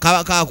waamu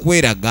kaba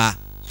kakweraga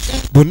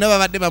bonna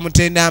babadde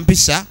bamutenda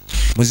mpisa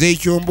muzeyi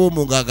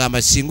kyombombo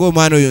ng'agamba singa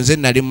omwana oyo nze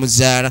nali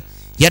muzaala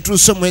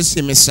yatuuse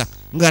omwesemesa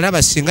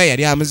ng'alaba singa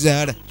yali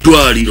amuzaala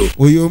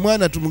oyo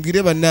omwana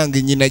tumugire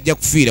bannange nnyina ajja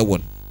kufiira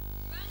wano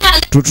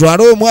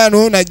tutwale omwana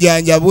ono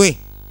ajjanjabwe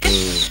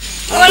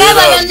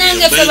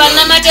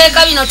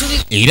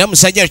era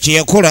musajja kye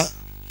yakola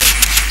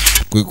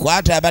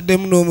kwekwata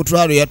abaddemu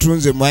n'omutwalo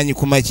yatunze mwanyi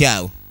ku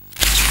makyawo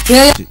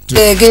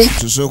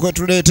tusooke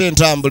tuleete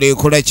entambula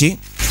ekola ki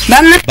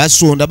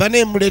basonda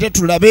banemuleete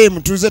tulabe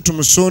mutuze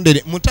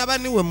tumusondere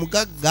mutabani we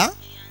mugagga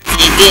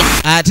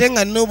ate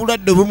nga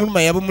n'obulwadde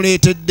obumuluma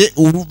yabumuleetedde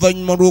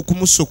oluvannyuma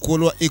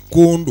lw'okumusokolwa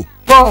ekkondo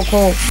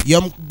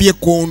yamukubye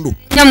ekkondo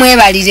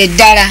namwebalire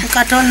ddala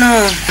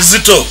katono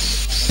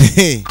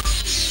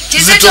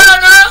Kizito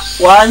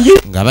wangi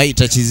nga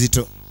bayita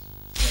Kizito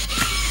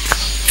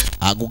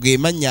ago ge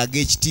mannya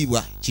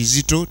ag'ekitiibwa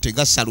Kizito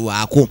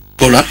tegasalwako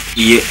kola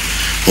ye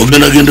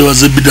ogendagende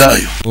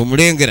wazebidaayo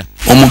omulengera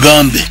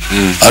omugambe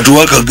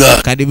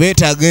atuwakaga kadi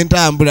beetaaga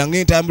entambula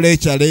ng'entambula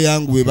ekyalo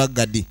eyangu bwe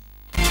baggadi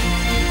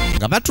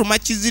nga batuma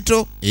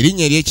Kizito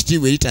erinnya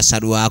ery'ekitiibwa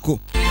eritasalwako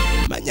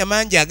mannya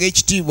mangi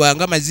ag'ekitiibwa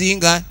nga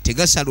mazinga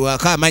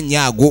tegasalwako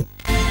amannya ago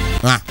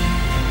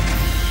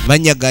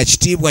mannya ga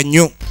kitiibwa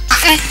nnyo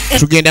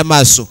tugenda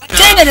maaso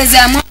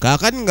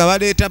kaakati nga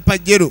baleeta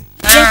Pajero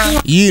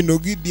yino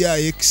gidi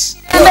ax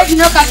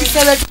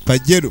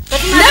Pajero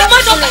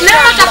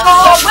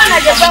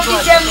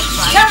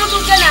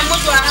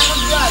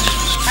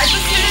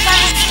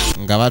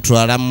nga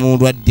batwala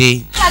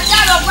mulwadde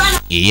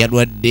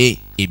eyalwadde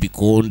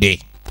ebikonde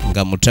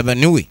nga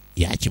mutabani we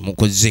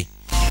yakimukoze.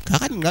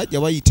 Kakati ng'ajja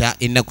wayita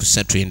ennaku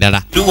 3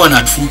 endala. Luwana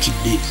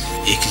atufuukidde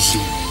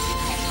ekizibu.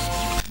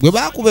 Bwe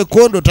baakuba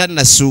ekkondo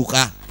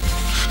tannasuuka.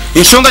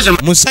 Ensonga ze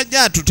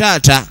musajja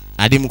atutaata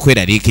ali mu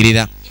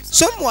kweraliikirira.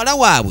 So muwala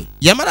waabwe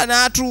yamala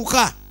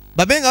n'atuuka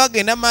babe nga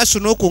bagenda maaso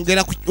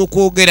n'okwongera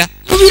okwogera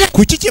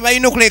ku ki kye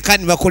balina okuleka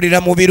ne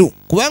bakolera mu biru,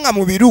 kubanga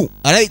mu biru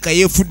alabika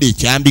yeefudde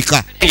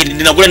ekyambika.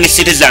 Nagula ne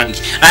ssente zange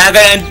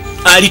ayagala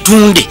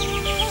alitunde.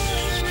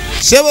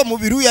 Sebo mu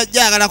biru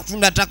yajja agala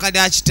kutunda ttaka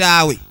lya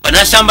kitaawe.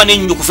 Banasamba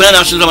n'ennyo kufuna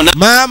n'abasunza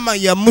maama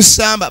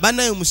yamusamba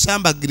banaye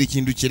musamba gira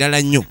kintu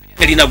kirala nnyo.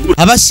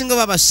 Abasinga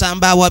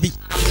babasamba awabi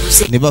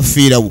ne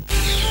bafiirawo.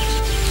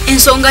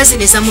 Ensonga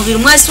zino ez'omubiri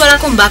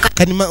mwazitwalako mbaka.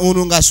 Kati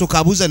ono ng'asooka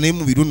abuuza naye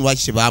mu biru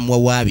lwaki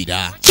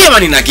tebamuwawaabira.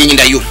 Chairman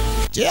nagendayo.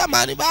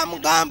 Chairman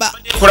baamugamba.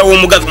 Kola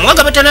w'omugagga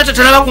mwagamba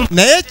tanaba.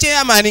 Naye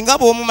chairman nga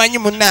bw'omumanyi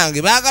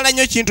munnange baagala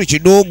nnyo kintu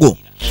kidoogo.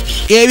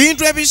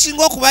 Ebintu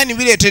ebisinga okuba ni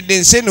bireetedde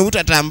ensi eno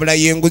obutatambula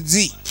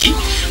y'enguzi.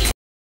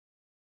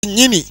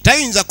 Nnyini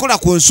tayinza kukola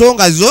ku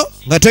nsonga zo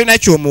nga tolina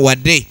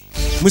ky'omuwadde.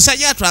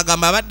 Musajja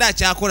atwagamba abadde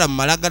akyakola mu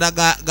malagala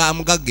ga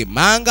mugagga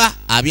emmanga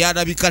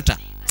abyala bikata.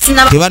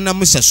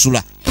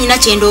 Tebannamusasula. Nina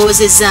kye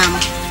ndowoozezaamu.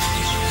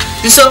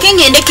 Nsooke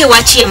ngendeko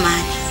ewa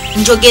chairman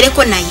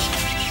njogereko naye.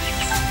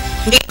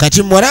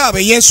 Kati muwala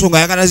waabwe y'ensonga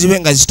ayagala zibe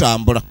nga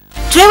zitambula.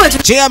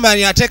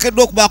 Chairman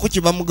ateekeddwa okubaako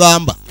kye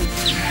bamugamba.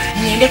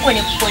 Ngendeko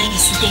ne ku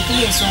poliisi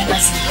teekeyo ensonga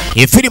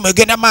zino. Efirimu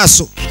egenda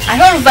maaso.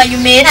 Ate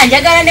oluvannyuma era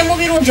njagala ne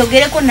mubiru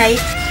njogereko naye.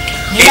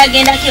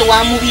 Ninagendako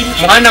ewa mubiru.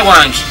 Mwana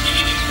wange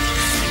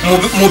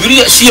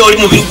mubiru si oli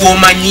mubiru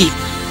gw'omanyi.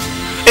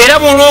 Era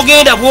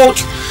bw'onoogenda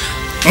bw'otyo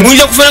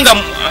muyinza kufuna nga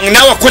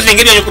naawe wakoze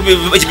engeri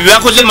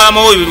byakoze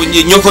maama we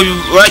nnyoko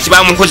lwaki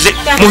bamukoze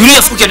mubiru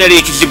yafuuka ddala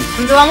ekizibu.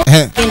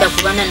 Genda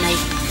kubana naye.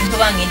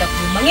 Ngenda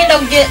kuluma. Ngenda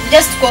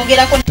just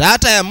kwogerako.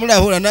 Taata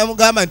yamulabula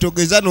n'amugamba nti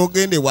ogeza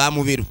n'ogende wa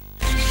mubiru.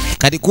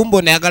 Kati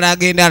kumbo nayagala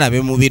agende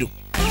alabe mubiru.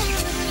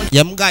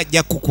 Yamuga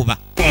ajja kukuba.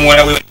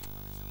 Muwala we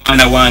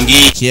mwana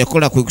wange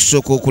kyekola kwe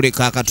kusooka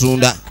okuleka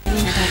akatunda.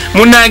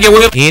 Munnange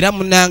we Era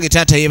munnange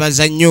taata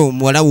yebaza nnyo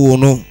muwala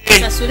wono.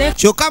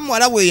 Kyokka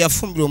muwala we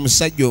yafumbira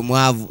omusajja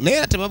omwavu naye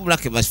era tebabula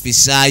ke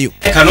bafisaayo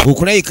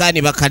okulayika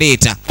ne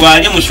bakaleeta.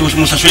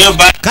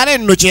 Kale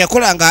nno kye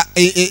yakolanga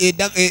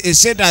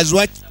esente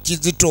aziwa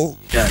Kizito.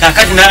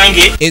 Kakati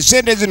nange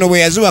esente zino bwe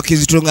yaziwa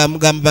Kizito nga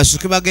mugamba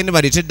basuke bagende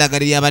baleete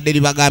eddagala lyabadde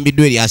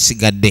libagambiddwa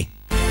eryasigadde.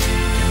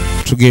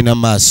 Tugenda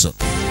maaso.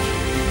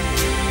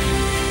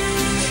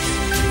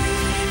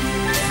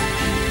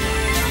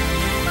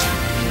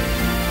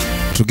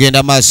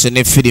 Tugenda maaso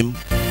ne firimu.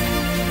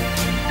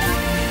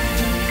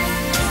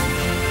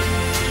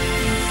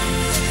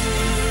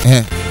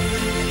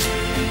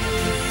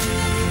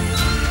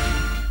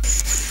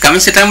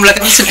 Kamisetambula.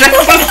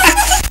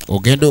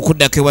 Ogenda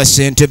okuddako ewa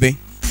ssentebe.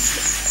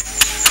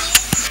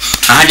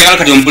 Njagala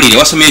kati ompulire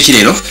wasomyeyo ki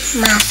leero?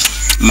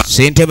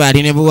 Ssentebe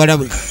ali ne buwala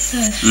bwe.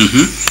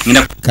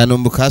 Kano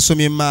mbu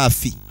kasomye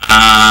maafi.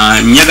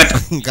 Nyagata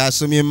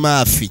kasomye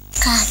maafi.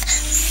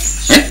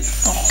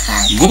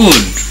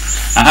 Good.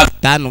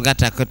 5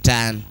 gattako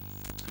 5.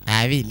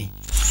 2.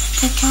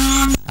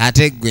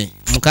 Ate gwe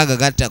 6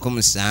 gattako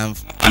 7.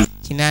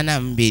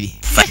 82.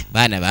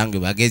 Baana bange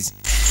bagezi.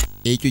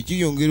 Ekyo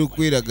kiyongera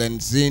okweraga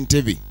nti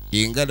ssentebe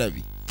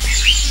engalabi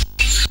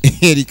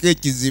eriko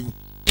ekizibu.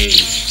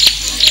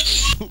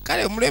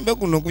 Kale omulembe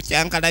guno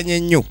gukyankalanye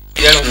nnyo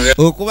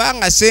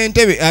okubanga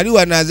ssentebe ali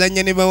wano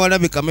azannya ne bawala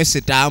be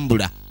kamese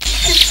tambula.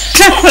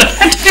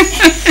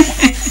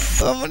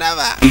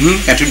 Omulaba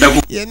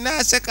yenna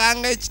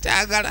asekanga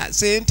ekitaagala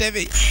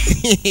ssentebe.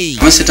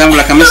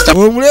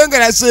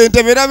 Omulengera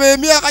ssentebe raba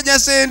emyaka gya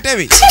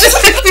ssentebe.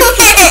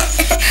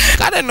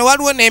 Kale no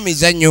waliwo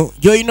n'emizannyo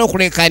gy'olina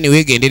okuleka ne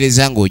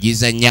weegendereza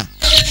ng'ogizannya.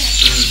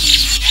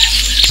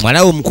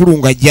 Mwalawo omukulu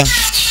ng'ajja.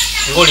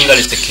 Ng'olinga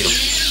leste kiro.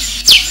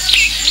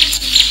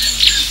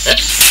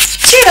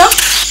 Kiro?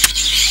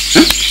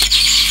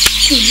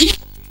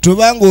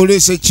 Tubanga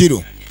oleese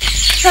kiro.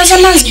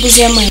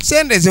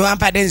 Sente ze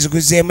wampadde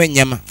nziguzeemu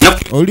ennyama.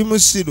 Oli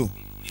musiru.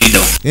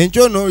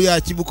 Enkyo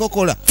n'olya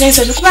kibukokola.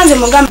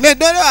 Ne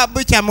ddole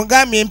wabwe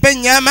kyamugambye mpa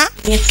ennyama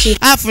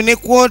afune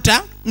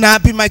kwota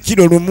n'apima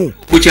kiro lumu.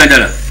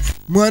 Kukyandala.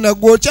 Mwana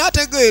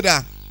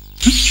gw'okyategeera.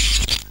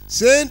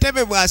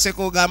 Ssentebe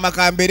bw'aseka ogamba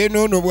kambere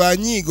n'ono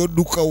bw'anyiiga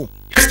oddukawo.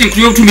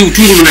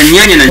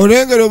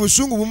 Olengera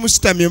obusungu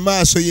bumusitamye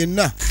maaso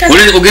yenna.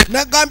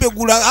 Nagambye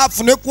gula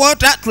afune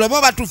kwota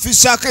tulabe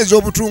batufisaako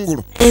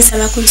ez'obutungulu.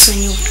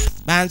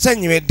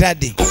 Bansonyiwe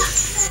ddadde.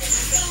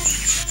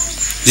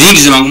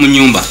 Ziyingize mangu mu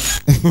nnyumba.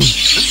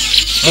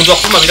 Muntu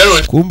akuma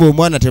biralo. Kumbe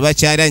omwana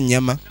tebakyalya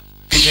nnyama.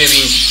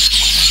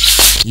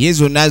 Ye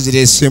zonna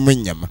azireeseemu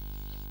ennyama.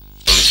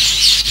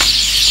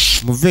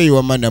 Muveeyo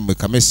wamana mwe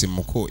kamese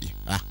mukooye.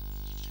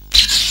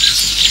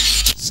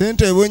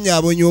 Sente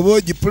ebonyaabonya oba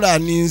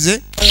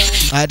ogipulaninze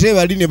ate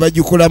bali ne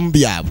bagikolamu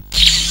byabwe.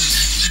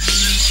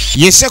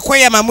 Ye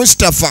Sekweyama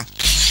Mustafa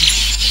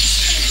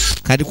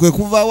kati kwe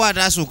kuvaawo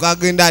ate asooka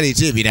agenda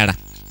aleeta ebirala.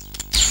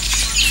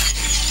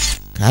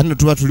 Kano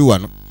tuba tuli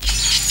wano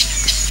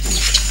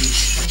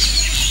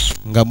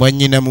nga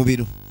mwannyina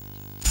mubiru.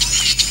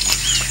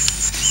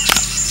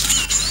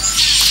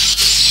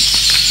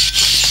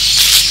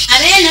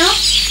 Abeno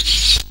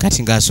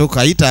Kati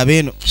ng'asooka ayita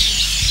abeeno.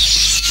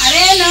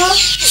 Abeno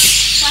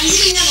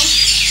wanjiri nyabo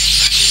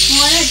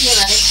mwana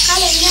jebale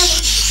kale nyabo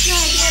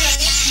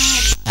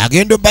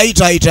Agenda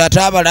bayita ayita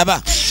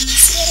atabalaba.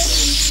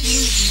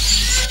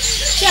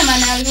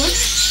 Chamanalo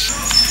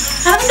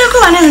Abendeko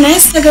wanene naye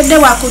sitegedde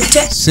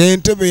wakutte.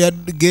 Ssentebe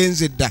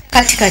yagenze dda.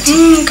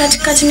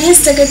 Kati naye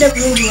sitegedde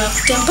bulungi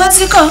wakutte.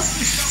 Mpoziko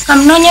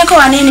kamunoonyeko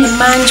wanene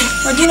emmanju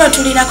ogira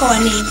otulirako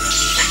wanene.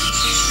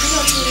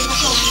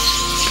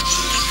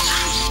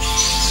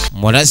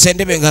 Mwana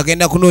ssentebe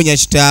ng'agenda kunoonya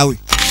kitaawe.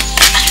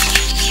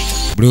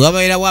 Buli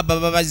wabairawo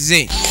ababa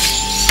bazze.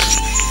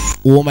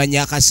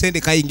 Omanya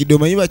akasente kayingidde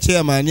omanyi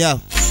bakyeyamaani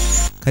abo.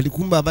 Kati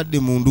kumba abadde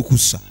mu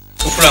ndukusa.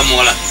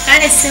 Okulamuola.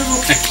 Kale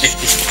ssebo.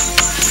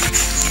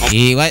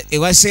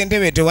 Ewa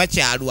ssentebe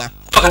tewakyalwa.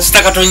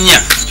 Akasita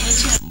katonya.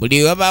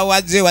 Buli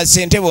wabawazze wa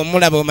ssentebe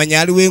omulaba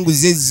omanya aliwo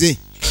enguzi ezze.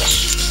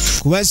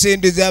 Kuba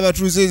ssente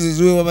z'abatuuze ezo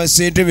ziweebwa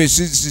bassentebe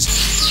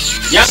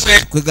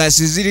kwe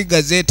gasi ziri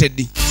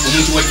gazeetedi.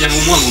 Omuntu wajja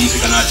n'omwangu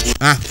omukeeka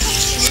n'atula.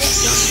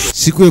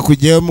 Si kwe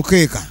kujjayo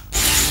mukeeka.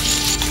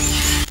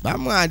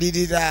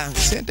 Bamwalirira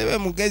ssentebe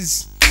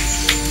mugezi.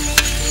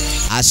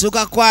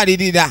 Asooka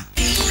kwalirira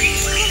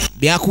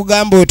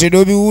byakugamba otera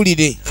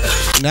obiwulire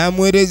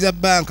n'amuweereza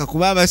banka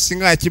kuba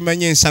abasinga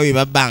akimanya ensawo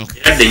eba banka.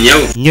 Eradde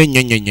nnyawo.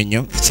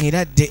 Nnyo.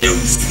 Eradde.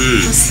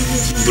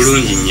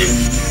 Bulungi nnyo.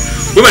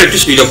 Bwe bali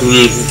tusuubira ku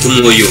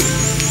mwoyo.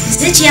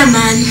 Nze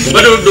kyamaani.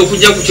 Obadde oludde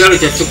okujja ku kyalo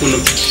kyaffe kuno.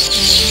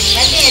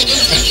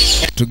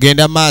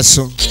 Tugenda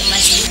maaso.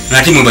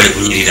 Ate mwe bali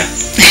kunyirira.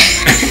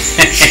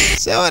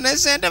 Sewo ne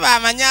ssentebe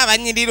amanyi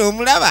abanyirira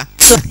omulaba.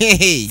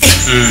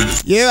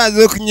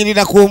 Yeebaza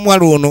okunyirira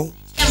kw'omuwala ono.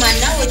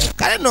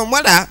 Kale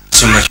n'omuwala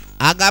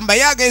agamba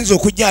ye agenza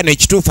okujja wano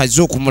ekituufu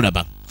azze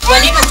okumulaba.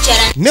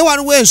 Ne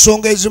waliwo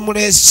ensonga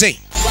ezimuleese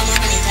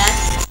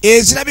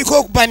ezirabika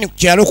okuba ni ku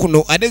kyalo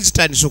kuno ate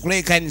zitandise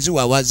okulabika ni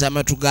ziwawaza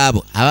amatu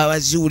gaabo aba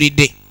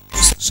baziwulidde.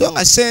 So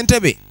nga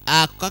ssentebe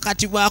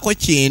akakatibwako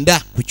 9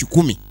 ku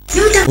 10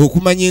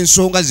 okumanya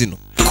ensonga zino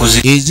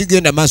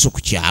ezigenda maaso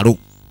ku kyalo.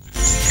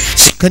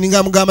 Kani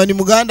nga mugamba ni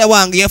muganda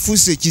wange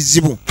yafuuse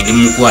ekizibu.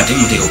 Mukwate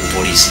muteeka ku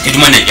poliisi.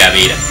 Tetumanyi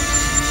gy'abeera.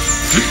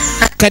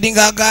 Kani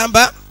nga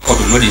agamba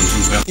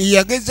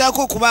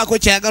yagezaako okubaako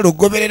kyagala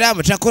okugoberera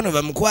amutakono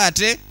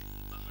bamukwate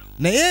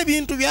naye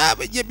ebintu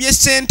bye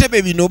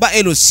ssentebe bino oba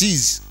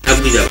LCs.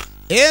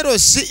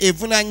 LC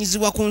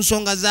evunaanyizibwa ku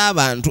nsonga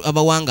z'abantu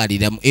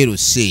abawangalira mu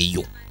LC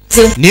eyo.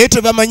 Naye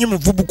tebamanyi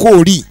muvubuka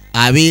oli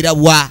abeera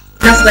wa.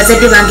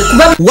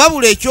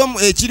 Wabula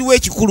ekiriwo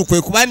ekikulu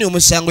kwe kubani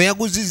omusango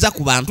yaguzizza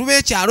ku bantu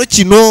b'ekyalo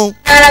kino.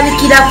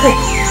 Alabikirako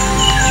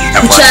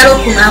ku kyalo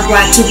kuno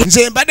akwatibwa.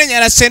 Nze mbadde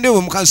nyala ssente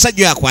bwe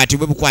musajja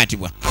yakwatibwe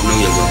bukwatibwa.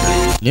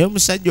 Naye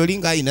omusajja oli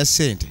ng'ayina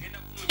ssente.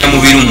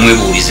 Mubiru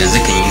mwebuulize nze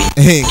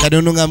kenyini. Kati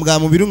ono nga mugamba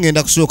mubiru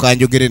ngenda kusooka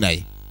njogere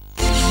naye.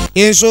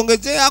 Ensonga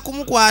ze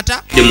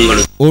yakumukwata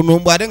ono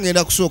mbw ate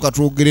ngenda kusooka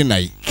twogere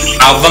naye.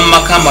 Ava mu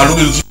maka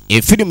amalungi.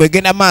 Efirimu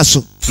egenda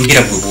maaso.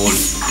 Ngira bwe bwoli.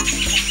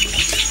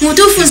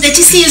 Mutuufu nze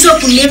kisinza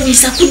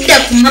okunebuusa kudda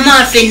ku mama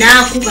waffe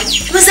n'akuba.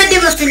 Abazadde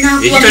baffe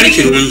n'akuba.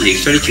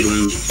 Ekitali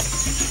kirungi.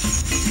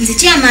 Nze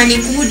kyamaani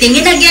nkubudde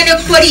ngenda gende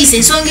ku poliisi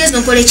ensonga ezo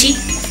nkole ki?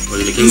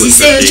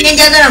 Nziseeyo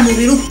kyenjagala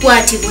mubiru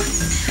kukwatibwa.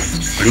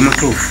 Oli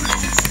mutuufu.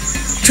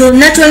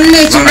 Kyonna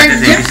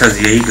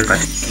ekibajja.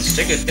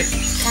 Nzitegedde.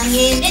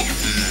 Kangende.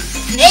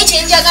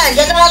 Naye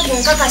njagala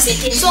kunkakasa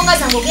eti ensonga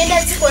zange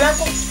ogenda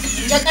zikolako.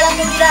 Njagala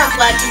mubiru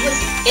akwatibwe.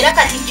 Era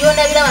kati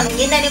gy'ondabira wano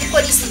ngenda ne ku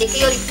poliisi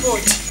ndekeyo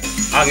lipooti.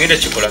 Ngenda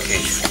kikolako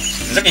ekyo.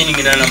 Nze kenyini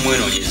ngenda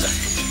namwenoonyeza.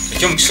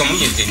 Ekyomukisa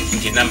omungi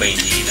nti enamba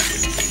yindirira.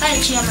 Kale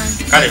kyamaani.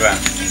 Kale ba.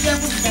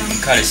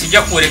 Kale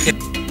sijja kuwerekera.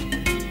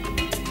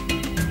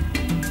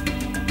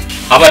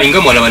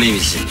 Abalinga mwalaba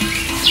n'ebizibu.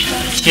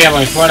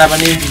 Kyaba twalaba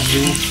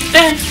n'ebizibu.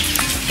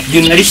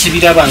 Byo nali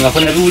sibirabangako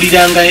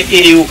nabiwuliranga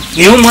eyo.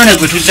 Naye omwana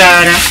gwe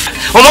tuzaala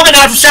omwana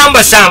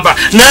n'atusambasamba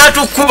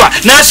n'atukuba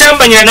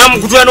n'asambanyira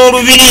n'amukutula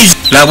n'olubirizi.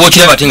 Laba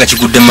okiraba ate nga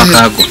kigudde mu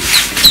makaago.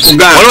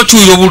 Waliwo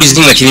okiwulira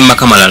obuwulizi nga kiri mu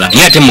maka malala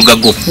naye ate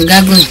mugago.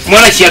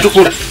 Omwana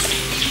kyeyatukula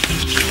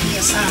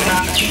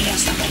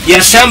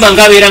yasamba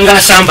ng'abeera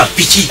ng'asamba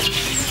piki.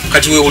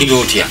 Kati weewulira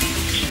otya?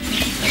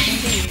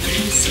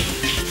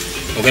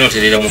 Ogenda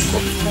oterera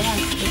mukko.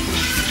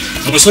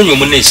 Mumusonyi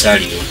omunne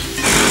esaaliyo.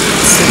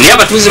 Naye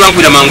abatuuze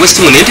bagwira mangu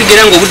essimu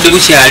nentegeera ng'obudde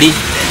bukyali.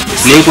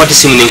 Nenkwata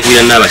essimu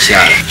nenkubira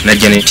n'abakyala.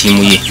 Najja ne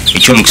ttiimu ye.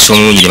 Ekyomukisa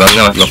omulungi ne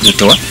bagamba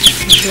bakututewa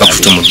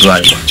bakufute mu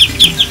ddwaliro.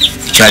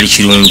 Kyali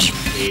kirungi.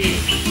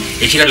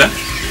 Ekirala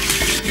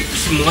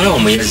muwala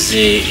wamwe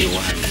yazze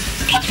ewange.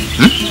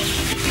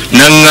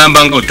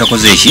 Naŋŋamba nga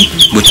otakoze eki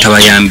bwe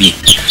tutabayambye.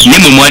 Ne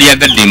mwe mwali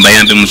yagadde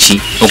mbayambe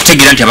muki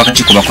okutegeera nti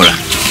abakatiko bakola.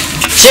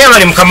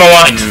 kyebale mukama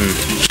wange.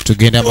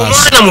 Tugenda maaso.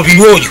 Omwana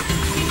mubiru oyo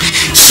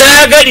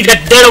saagalira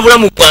ddala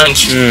obulamu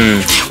bwange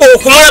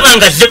okumulaba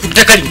nga azze ku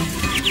ttaka lino.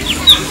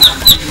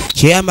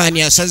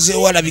 chairman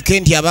asazeewo alabike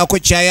nti abaako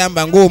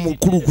kyayamba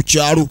ng'omukulu ku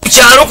kyalo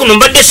kuno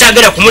mbadde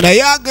saagala kumu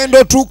naye agenda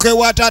otuuka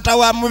ewa taata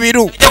wa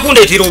Mubiru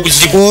yakundeetera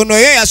obuzibu ono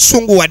ye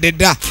yasunguwadde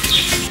dda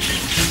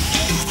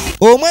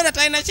omwana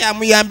talina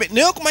kyamuyambe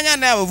naye okumanya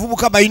naye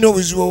abavubuka balina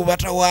obuzibu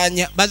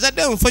obubatawaanya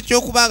bazadde mu kifo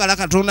ky'okubaagala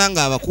Katonda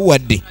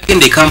ng'abakuwadde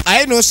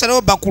aye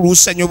n'osalawo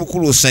bakuluusanya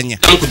obukuluusanya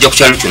kujja ku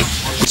kyalo kino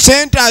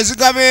sente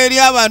azigaba eri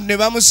abantu ne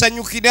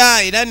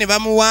bamusanyukira era ne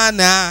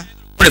bamuwaana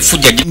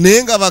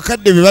naye nga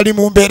bakadde be bali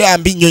mu mbeera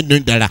mbi nnyo nnyo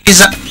ddala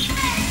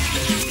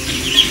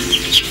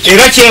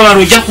era kyewala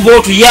ojja kuba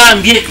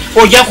otuyambye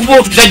ojja kuba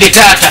otuzadde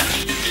taata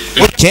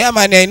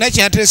chairman alina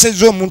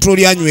kyateesezza omuntu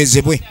oli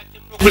anywezebwe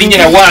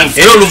kulinyira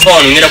wange era oluva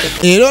wano ngenda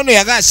era ono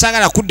yagala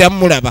saagala kuddamu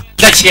mulaba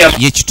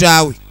ye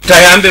kitaawe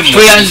tayambe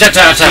tweyanza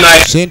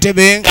taata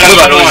ssentebe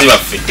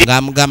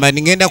ng'amugamba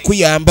ningenda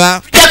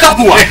kuyamba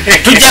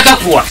tujja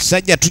kakuwa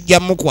sajja tujja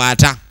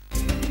mukwata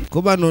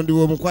kuba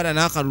nondiwe omukwata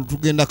n'akalulu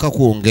tugenda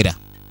kakwongera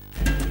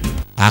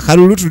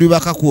akalulu tuli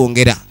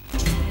bakakwongera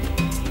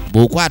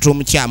bw'okwata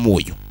omukyamu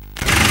oyo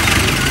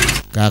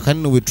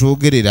kaakano bwe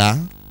twogerera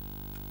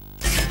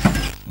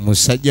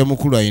musajja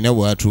mukulu alina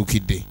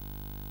bw'atuukidde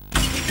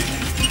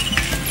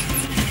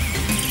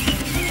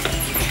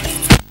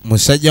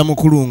musajja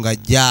mukulu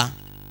ng'ajja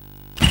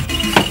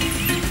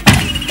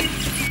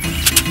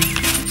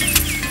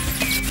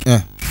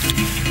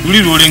luli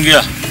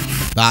lwolengera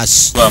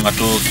baasi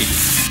lw'amatooke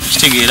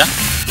kitegeera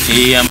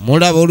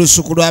mulaba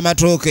olusuku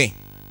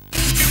lw'amatooke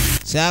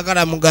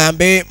saagala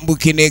mugambe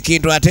mbukino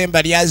ekintu ate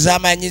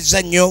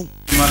mbalyazaamanyizza nnyo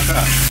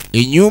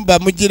ennyumba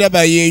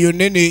mugiraba yeeyo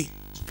nene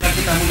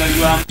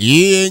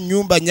ye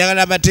ennyumba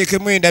nyagala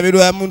bateekemu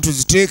endabirwamu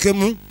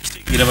ntuziteekemu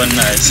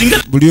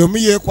buli omu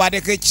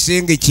yeekwateko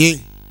ekisenge kye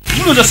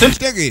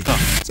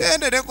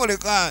sente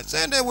tekoleka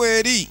sente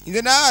bweri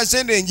nze naawe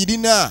sente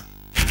njirina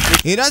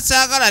era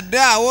saagala dde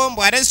awo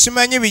mbw ate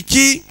simanyi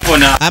biki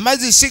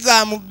amazzi si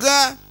ga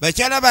mugga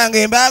bakyala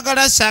bange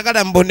mbaagala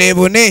saagala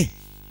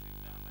mboneebone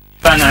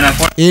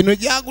eno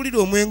gyagulira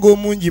omwenge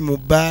omungi mu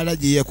bbaala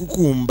gye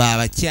yakukumba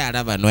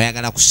abakyala bano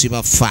ayagala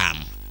kusiba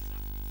faamu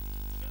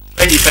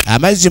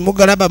amazzi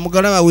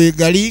mugalaba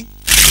weegali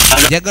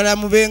njagala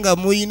mube nga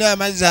muyina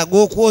amazzi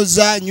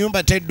ag'okwoza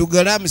nyumba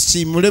teddugala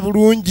musiimule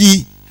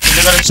bulungi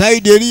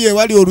saidi eri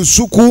ewali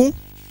olusuku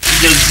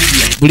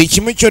buli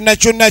kimu kyonna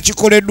kyonna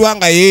kikoleddwa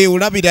nga ye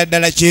olabira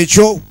ddala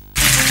kyekyo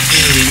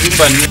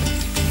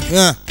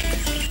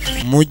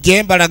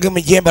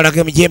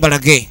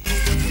mujembalage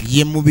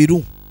ye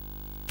Mubiru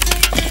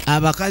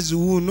abakazi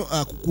wuuno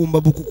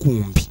akukumba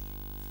bukukumbi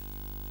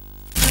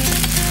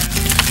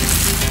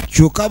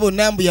kyokka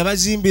bonna mbu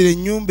yabazimbira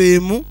ennyumba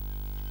emu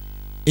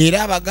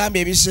era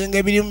abagambye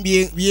ebisenge birimu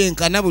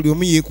byenkana buli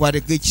omu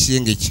yeekwateko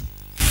ekisenge kye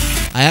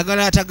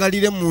ayagala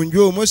atagalire mu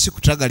nju omwo si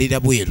kutagalira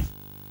bweru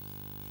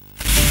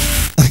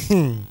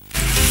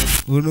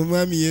ono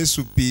mwami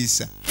Yesu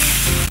piisa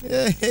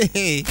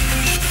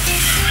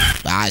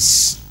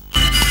baasi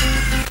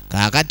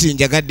kaakati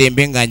njagadde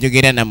mbe nga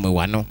njogera nammwe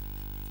wano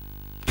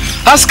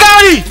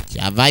askari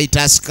kyava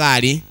ayita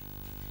askaali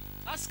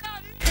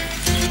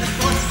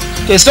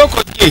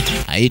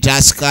ayita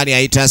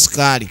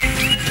askaali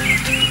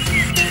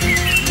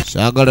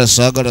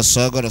saagala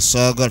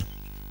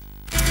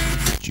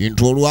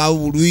kintu olwawo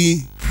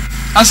bulwi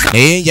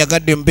naye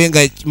njagadde mbe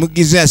nga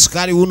mugize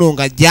askaali wuno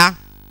nga jja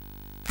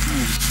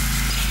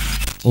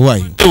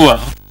owayo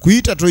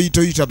kuyita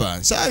toyita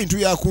bansa bintu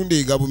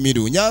byakundeega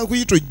bumiru nyanga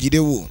kuyita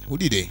oggirewo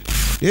wulire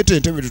leeta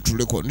entebe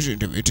tutuleko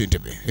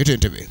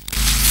entebe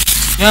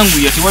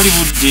yanguya tewali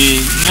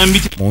budde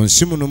mu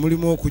nsi muno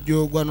mulimu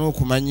okujoogwa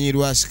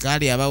n'okumanyirwa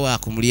asikaali abawa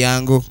ku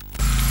mulyango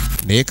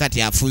naye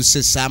kati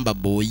afuuse samba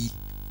booyi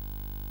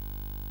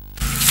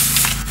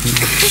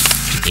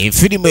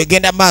enfirimu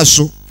egenda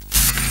maaso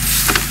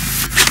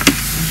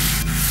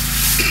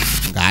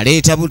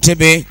ng'aleeta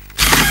butebe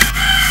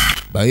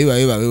bawe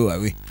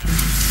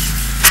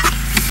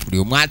buli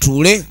omu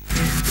atuule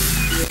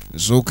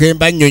nsooka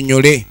emba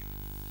nnyonnyole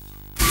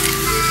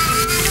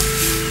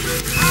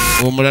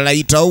omulala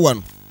yitawo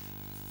wano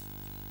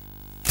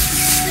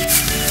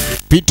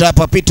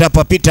pitapo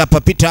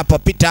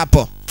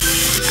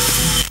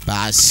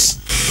baasi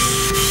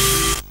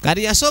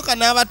kati yasooka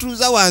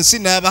n'abatuuza wansi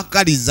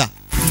n'abakaliza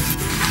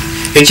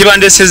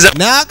ekibandeseza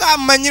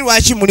n'akamumanyi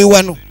lwaki muli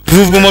wano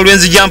vuvuguma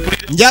olw'enzija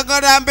mpulira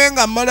njagala mbe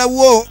nga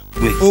mmalawo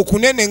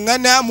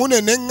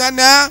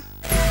munenengana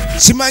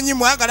simanyi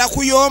mwagala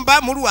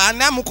kuyomba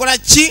mulwana mukola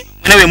ki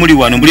nawe muli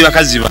wano muli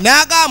bakazi ba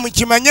naga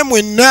mukimanye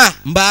mwenna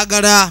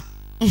mbagala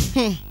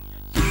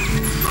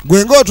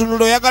gwenga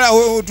otunula oyagala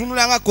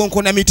otunula nga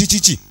konkona miti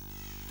kiki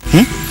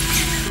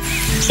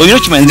oyino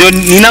kimanye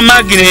nina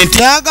magnet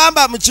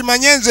nagamba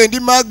mukimanye nze ndi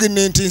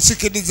magnet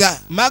nsikiriza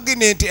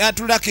magnet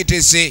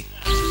atulakitese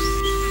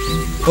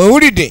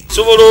owulidde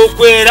sobola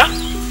okwera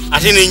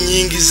ate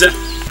nenyingiza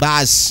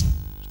basi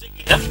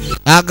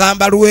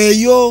agamba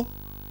lweyo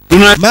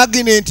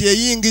magnet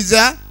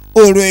eyingiza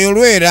olweyo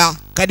lwera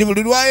kati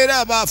buli lwayera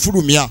aba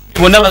afulumya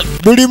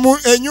buli mu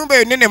enyumba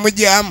yonna ne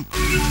mugyamu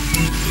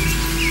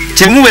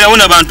Temuberawo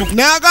n'abantu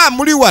naga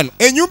muli wano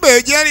ennyumba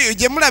eyo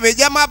gye mulaba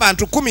ejyamu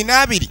abantu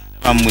 12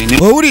 bamwe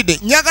owulidde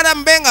njagala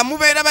mbenga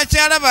mubeera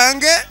bakyala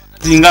bange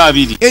zinga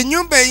 2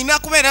 ennyumba erina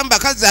kubeera mu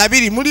bakazi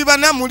 2 muli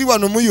bana muli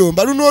wano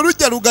muyomba luno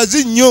olujja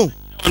lugazi nnyo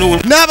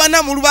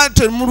n'abana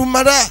mulubate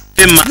mulumala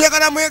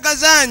njagala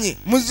mwegazaanye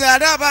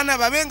muzaale abaana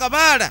babenga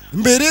baala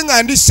mbeere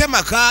nga ndi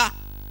semaka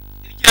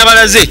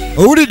abalaze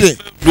owulidde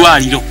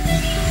dwaliro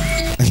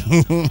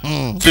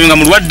nga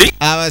mulwadde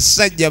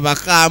abasajja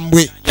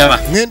bakambwe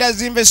ngenda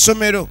zimba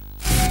essomero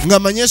nga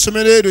manye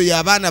essomero eryo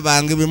y'abaana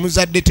bange be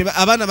muzadde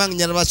abaana bange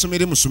nyala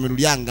basomere mu ssomero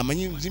lyange nga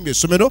manye zimba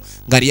essomero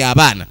nga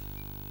ly'abaana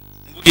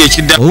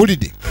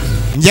owulidde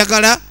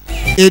njagala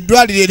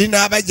eddwaliro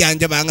erina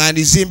abajjanjaba nga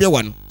ndizimbye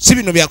wano si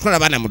bino byakukola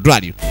abaana mu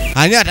ddwaliro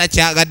ani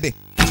atakyagadde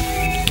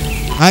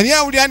ani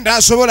awulira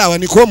ndasobola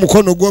awanika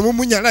omukono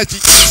gw'omumunyalaki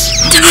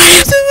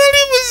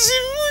tebali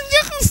buzibu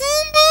nja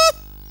kufumba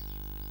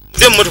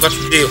nze mmotoka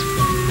tuddeyo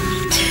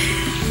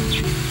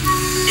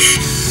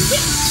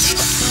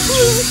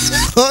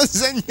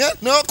ozanya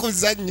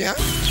n'okuzanya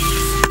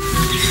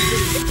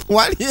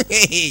waliwo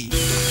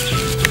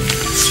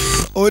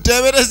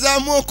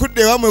oteberezaamu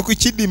okudda ewamwe ku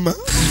kidima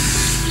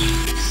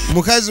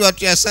mukazi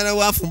wattu yasana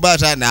wafumba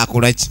ate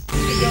anaakolaki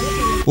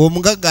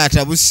omugagga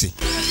atabuse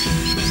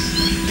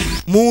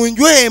mu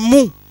nju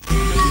emu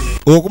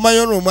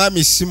okumanya ono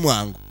omwami si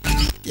mwangu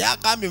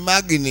yakambye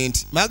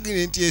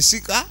maginenti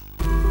esika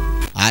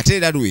ate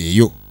era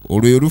lweyo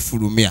olweyo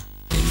lufulumya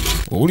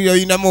owulira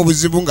oyinamu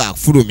obuzibu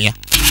ng'akufulumya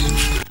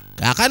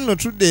kaakati no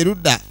tudde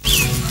erudda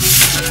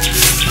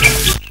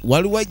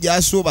waliwo ajja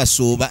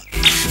asoobasooba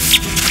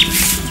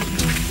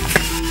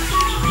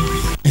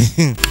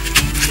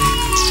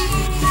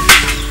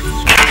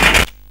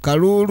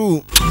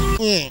kaluulu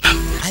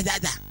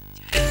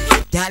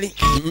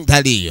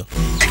taliyo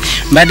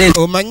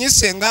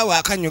omanyise ngaawe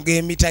akanyuga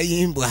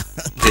emitayimbwa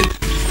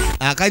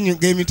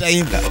akanyuga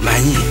emitayimbwa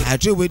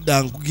ate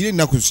obwedda nkugire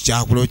ennaku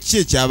zikyakula ki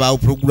ekyabaawo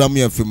puroguramu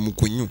yaffe mu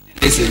kunyu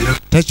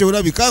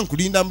takyolabika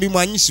nkulinda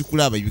mubimwanyi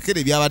sikulaba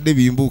ebikere byabadde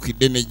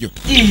bimbuukidde nejjo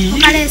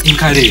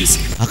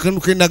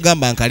akantu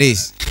kendagamba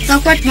nkaleesi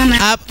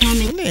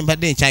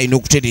mbadde nkyalina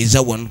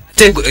okutereeza wano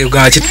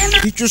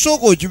ekyo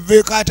sooka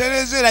okiveeko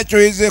atereeza era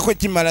kyoyezeeko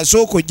kimala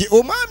sooka ogye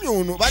omwami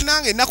ono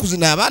bannange ennaku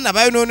zino abaana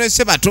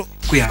bayonoonese bato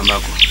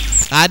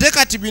ate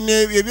kati bino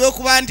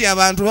ebyokuba nti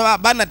abantu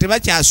baana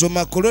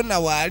tebakyasoma korona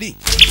waali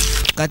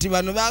kati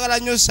bano baagala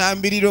nnyo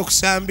osambirira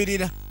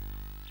okusambirira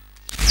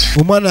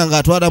omwana nga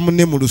atwala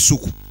munne mu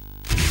lusuku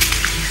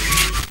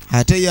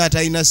ate ye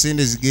atalina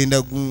sente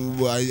zigenda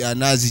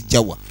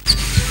anaazijjawa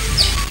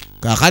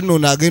kaakati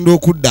noono agenda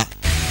okudda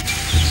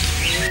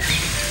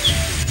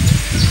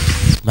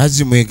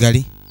mazzi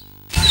mwegali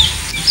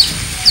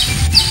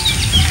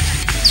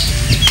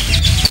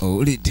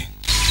owulidde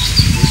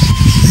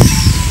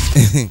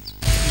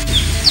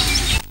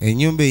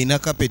ennyumba erina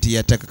kapeti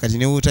yattaka kati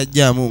ne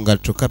wotajjaamu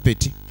ngatto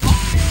kapeti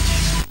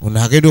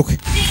ono agenda okwe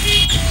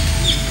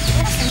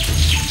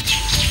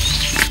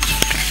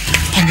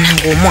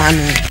ennanga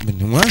omwana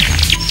mwana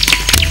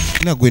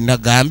nagwe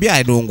nagambye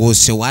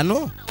alongoose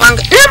wano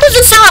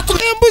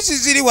embuzi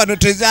ziri wano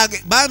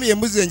tezage bambi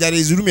embuzi enjala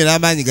ezirumye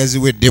n'amaanyi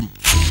gaziweddemu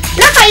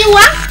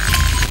nakayiwa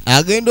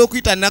agenda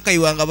okuyita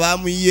nakayiwa nga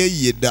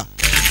bamuyiyeyiye dda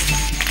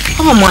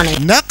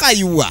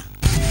nakayiwa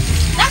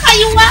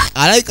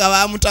alayika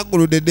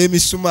bamutagolodedde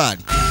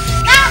emisumaali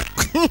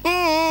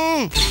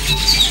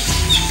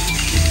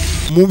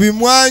mu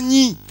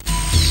bimwanyi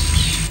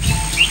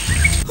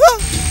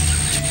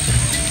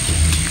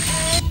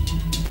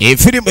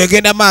efirimu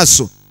egenda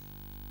maaso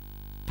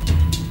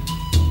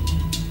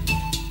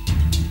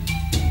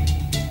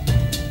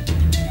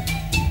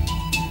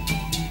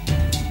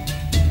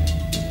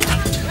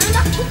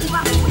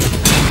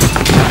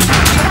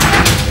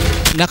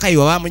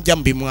nakayiwa bamujja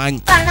mu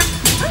bimwanyi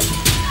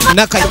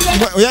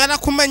oyagala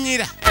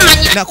kumanyira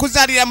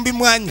nakuzaalira mu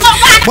bimwanyi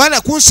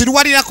mwana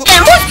kunsiriwalirako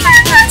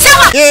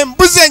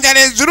embuzi enjala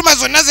eziruma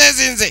zonna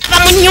zezinze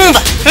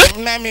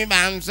mami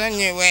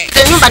bansonyiwe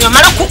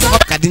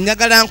kati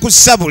njagala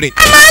nkusabule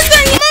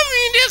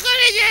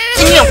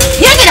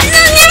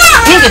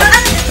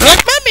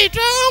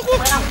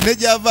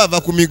nejava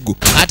ava ku miggo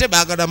ate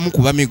baagala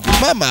mukuba miggo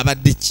maama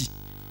abadde ki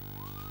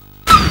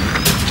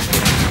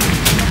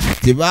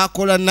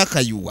tebakola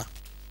nakayiwa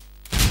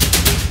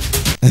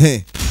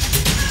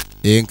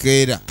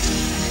enkeera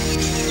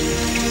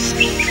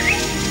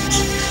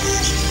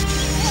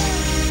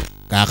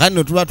kaakati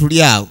no tuba tuli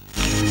awo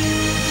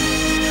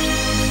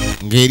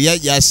ng'erya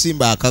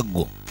gyasimba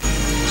akaggo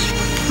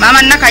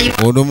mama nakayiwa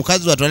ono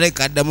omukazi watwala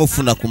kaddamu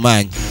ofuna ku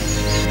maanyi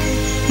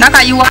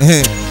nakayiwa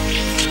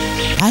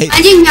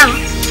ajinya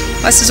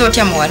wasiza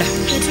otya muwala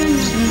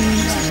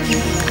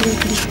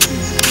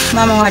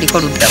mama waliko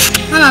luddawo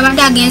mama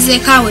abadde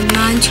agenzeeko awo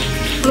emmanju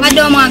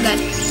obadde omwagala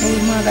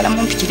mwagala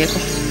mumpikireko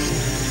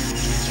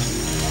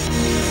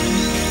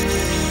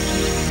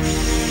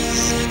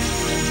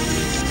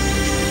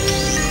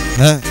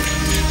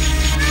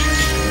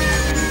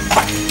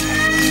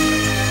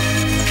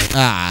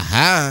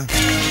aha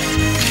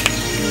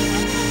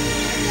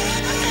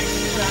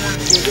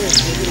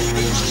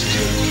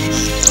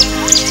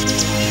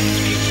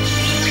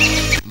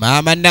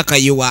Mama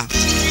Nakayiwa.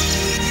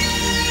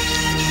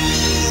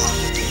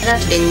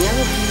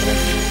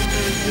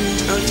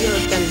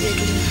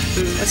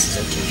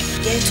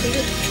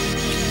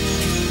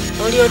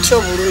 Oli otyo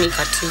obulumi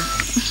kati.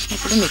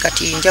 Obulumi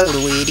kati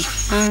njawulo weeri.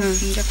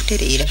 Nja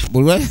kutereera.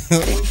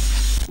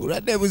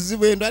 Bulwadde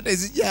buzibu endwadde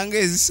zijjanga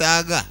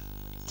ezisaaga.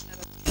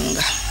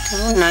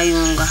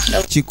 Nayunga.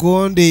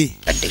 Kikonde.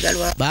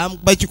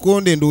 Bamukuba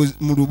kikonde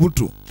mu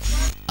lubuto.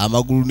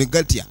 Amagulu ne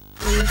gatya.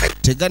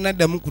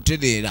 Teganaddamu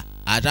kutereera.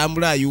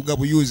 Atambula ayuga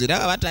buyuzi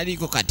era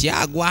bataliiko kati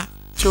agwa.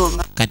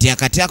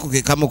 Kati ako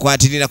ke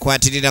kamukwatirira.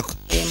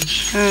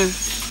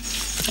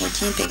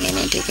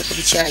 Okimpegene nteeke ku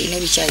bicaayi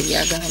n'ebicaayi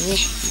byagamye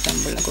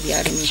ntambula ku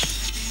byalemye.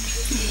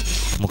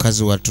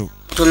 Mukazi watu.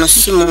 Tono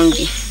si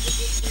mungi.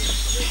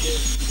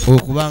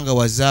 Okubanga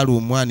wazaala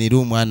omwana era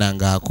omwana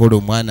ng'akola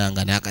omwana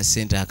nga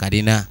n'akasente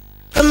akalina.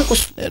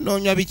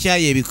 Noonya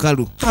bicaayi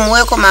ebikalu.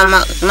 Muweeko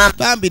mama.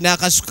 Bambi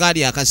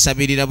n'akasukaali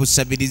akasabirira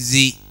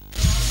busabirizi.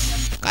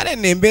 Kale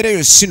n'embeera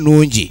eyo si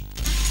nnungi.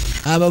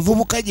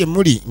 Abavubuka gye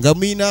muli nga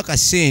muyina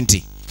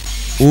akasente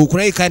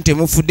okulabika nti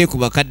mufudde ku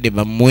bakadde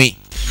bammwe.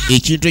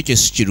 Ekintu ekyo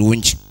si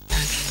kirungi.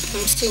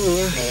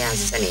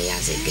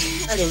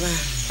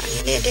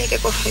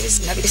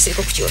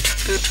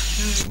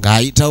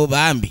 Ng'ayitawo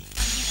bambi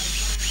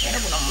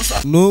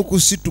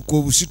n'okusituka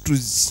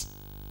obusituzi.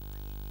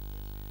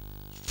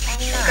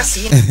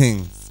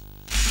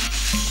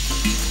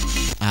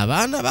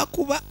 Abaana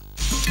bakuba.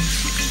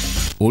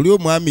 Oli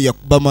omwami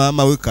yakuba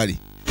maama we kale.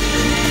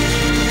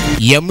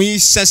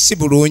 Yamuyisa si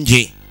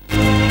bulungi.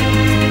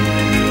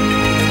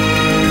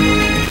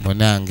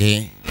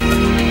 Munange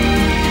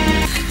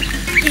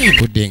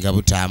budde nga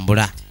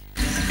butambula.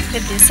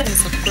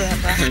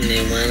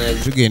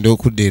 Tugenda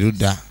okudda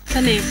erudda.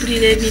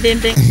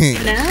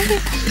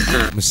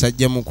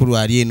 Musajja mukulu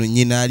ali eno,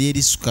 nnyina ali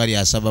eri sukaali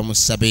asaba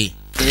musabe.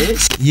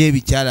 Ye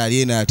ebikyala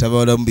ali eno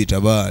atabala mu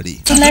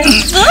bitabaali.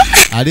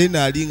 Ali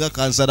eno alinga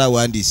kansala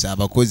awandiisa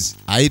abakozi.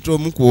 Ayita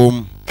omu ku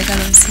omu.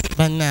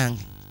 Bannange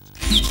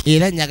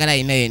era njagala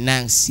ina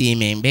yenna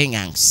nsiime mbe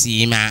nga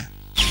nsiima.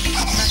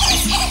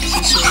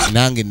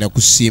 Nange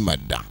nakusiima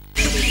dda.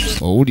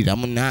 Owulira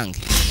munnange.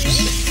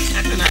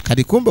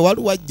 Kati kumbe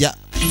wali wajja.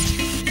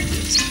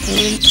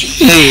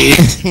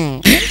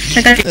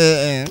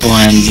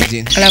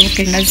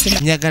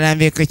 Njagala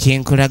mbeeko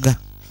kyenkulaga.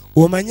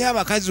 Omanyi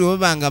abakazi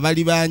obanga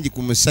bali bangi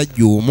ku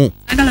musajja omu.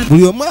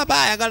 Buli omu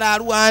aba ayagala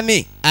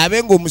alwane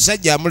abe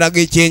ng'omusajja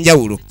amulaga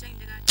ekyenjawulo.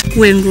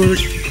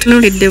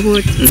 Tunulidde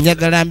bwoti.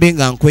 Njagala mbe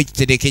nga nkwa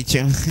ekitereke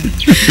kyo.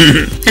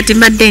 Kati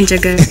mbadde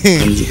njagala.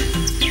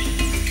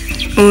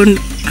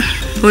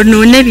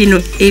 Onoone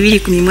bino ebiri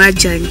ku mimwa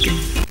gyange.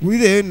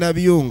 Wulirayo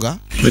nabiyonga.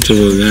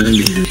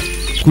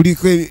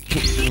 Kuliko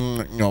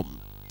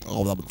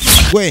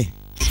gwe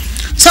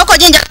soko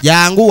jinja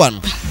jangu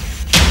wano.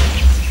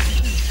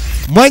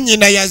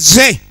 Mwanyina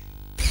yazze.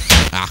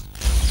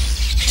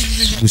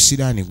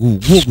 Gusirani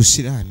gwo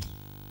gusirani.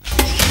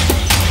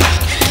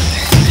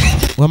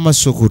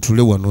 Wamasoko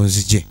tule wano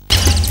nzije.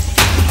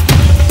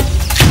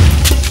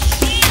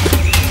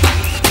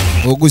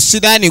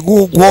 Ogusirani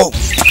gugwo.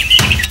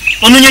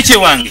 Ononye kye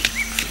wange.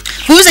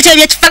 Buuza kye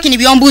byekifaki ni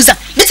byombuuza.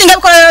 Bisinga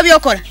bikola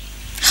byokola.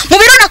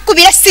 Mubiro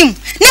nakubira essimu.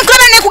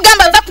 Nekulaba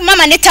nekugamba va ku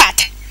mama ne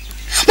taata.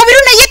 Mubiro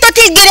na yeto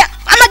tegera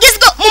amagezi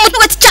go mu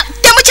mutwe ticha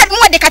temucha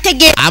muwade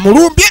kategera.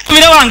 Amulumbye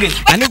kubira wange.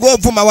 Ani go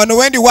vuma wano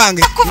wendi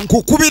wange.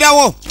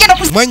 Nkukubirawo.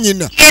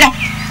 Mwanyina.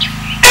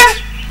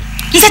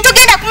 Nze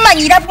tugenda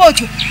kumanyira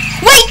bwotyo.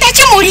 Wayita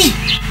ki muri?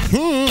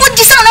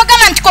 Kujisa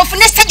onogama nti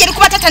kofune sajeri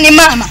kuba tata ne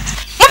mama.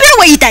 Mubiro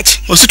wayita ki?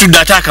 Ositudde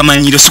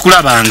atakamanyiro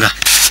sikulabanga.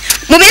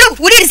 Mubiro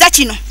wuliriza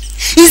kino.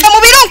 Nze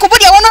mubiro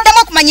nkubulya wonoddamu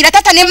okumanyira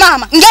tata ne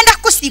mama ngenda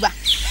kusiba.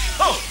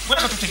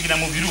 Bwaka tutegira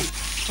mubiru.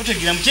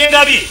 Tutegira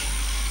mukyengabi.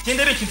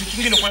 Kyendebe kintu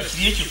kingino kwa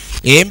kiri ekyo.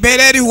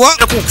 Embeera eriwo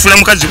okufula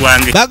mukazi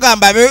wange.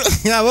 Bagamba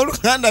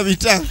aboluganda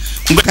bita.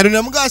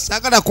 Kalina mugasa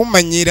akala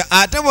kumanyira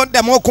ate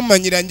boddamu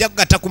okumanyira nja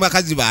kugata ku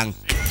bakazi bange.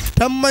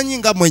 Tamanyi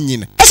nga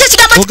mwenyina.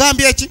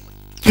 Ogambye eki?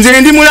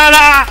 Nze ndi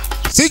mulala.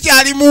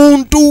 Sikyali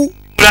muntu.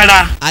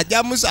 Mulala.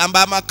 Ajja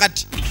musamba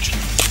amakati.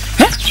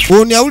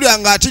 Oni awulira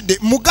nga atidde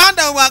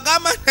muganda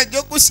wagamba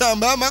najja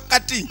kusamba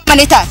amakati.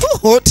 Maneta.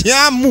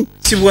 Otyamu.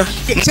 Sibwa.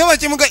 Sewa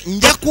kimuga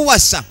nja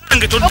kuwasa.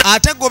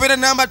 Ate gobera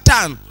namba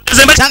 5.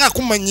 Taka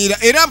kumanyira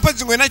era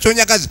mpozi ngwena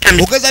kyonyagaza.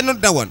 Ogeza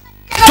nodda wano.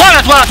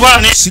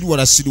 Twala ne.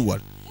 Siriwala.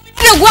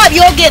 Ne gwa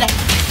byogera.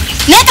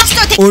 Neka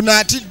sitote.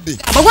 Onatidde.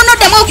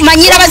 Bagonoddamu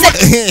okumanyira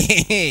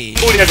bazadde.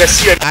 Uli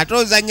agasiya.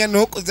 Atozanya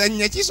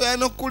n'okuzanya kisoya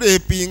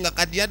n'okulepinga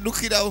kati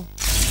yaddukirawo.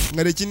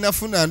 Nga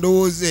tekinnafuna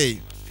ndowooza eyo.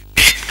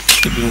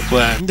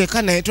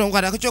 Ndeka naye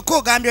tongwala kyokka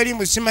ogambye oli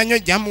musimanyo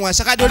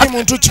jamuwasa kati oli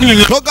muntu ki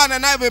togana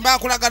nawe bwe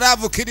bakulagala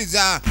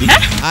avukiriza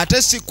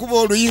ate sikuba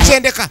oluyinza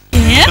endeka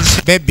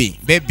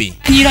baby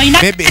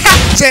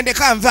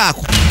sendeka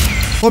nvaako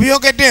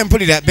obyogedde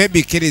mpulira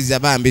baby kiriza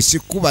bambi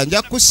sikuba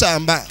nja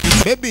kusamba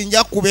baby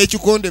nja kuba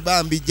ekikonde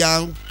bambi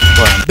jangu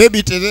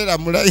baby terera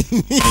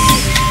mulayini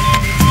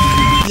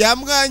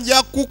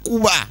yamganja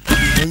kukuba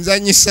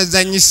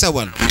nzanyisa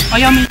wano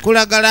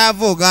kulagala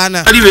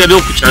avogaana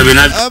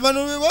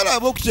abano bebala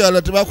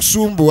abokukyala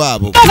tebakusumbuwa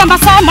abo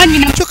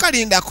kyo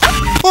kalindako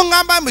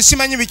ongamba mbu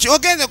simanyi biki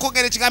ogenze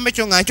kwogera ekigambo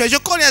ekyo nga nkyo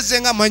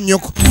kyokolazenga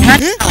mannyoko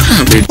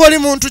oli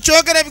muntu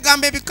kyogera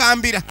ebigambo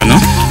ebikambira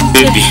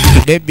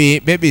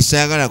bebi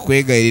saagala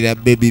kwegayirira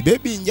bebi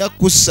nja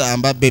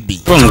kusamba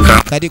bebi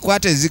kati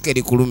kwata ezike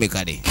likulume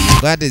kale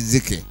kwata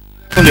ezike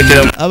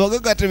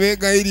abagagga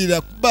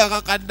tebegayirira kuba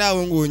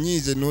kakaddeawo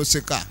ng'onyiize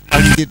n'oseka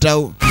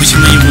kitawo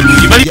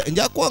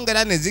nja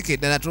kwongera nezike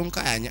eddala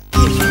tonkayanya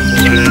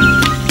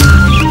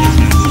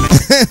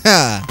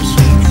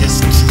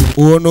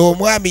ono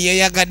omwami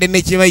yeyagadde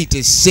ne kye bayita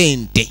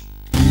essente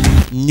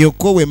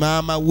nnyoko we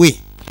maama we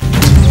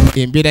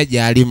embeera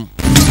gy'alimu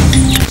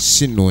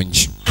si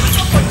nnungi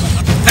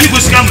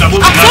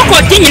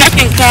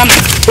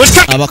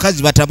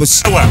abakazi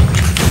batabuse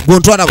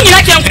gontwala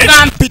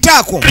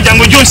pitako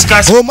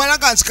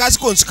omalaga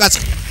nsikasiko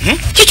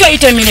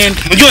kikyoyita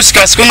emirembe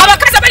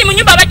abakazi abali mu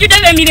nyumba abajjudde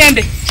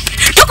b'emirembe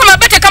tokoma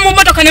bateka mu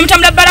mmotoka ne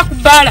mutambula bbala ku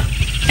bbaala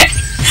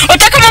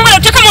otekamu omwana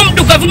otekamu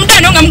omuddugavu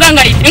mudaano nga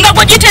mugangayite nga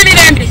gwogiyita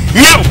emirembe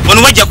nyabo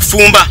ono wajja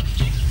kufumba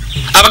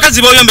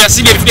abakazi b'oyombe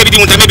asibye ebifuga ebiri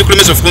mu ntama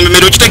ebikulemesa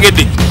ofukumbemere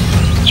okitegedde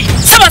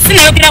saba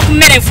sinayogera ku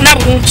mmere nfuna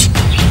bulungi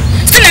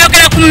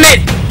sinayogera ku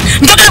mmere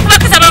njogera ku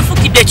bakazi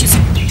abanfukidde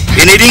ekizibu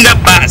eno eringa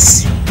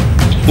baasi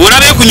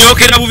olabe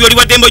kunyokera bubi oli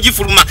wadde embogi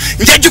fuluma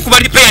nja gikuba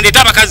lipeya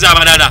ndeeta abakazi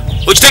abalala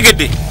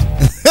okitegedde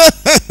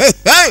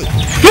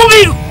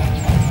mubiru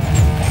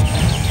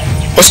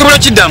osobola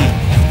kiddamu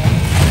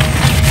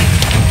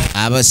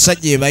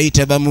abasajja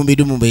bayita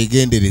bamubiru mu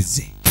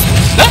begendereze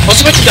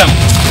osobola kiddamu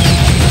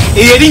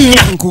eyo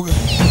erinnya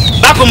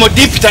bakomo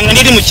dipita nga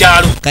ndiri mu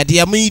kyalo kati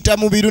yamuyita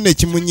mubiru ne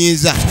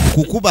kimunyiiza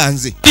kukuba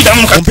nze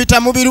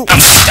ompita mubiru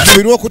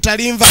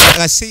okutalimva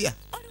gasiya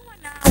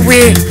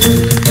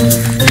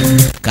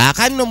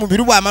kaakani no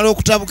mubiru bw'amala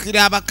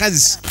okutabukira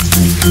abakazi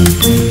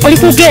oli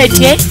ku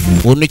geeti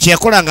ono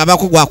kyekola nga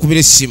bakugwa akubira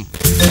essimu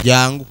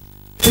jangu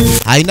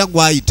alina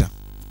gwayita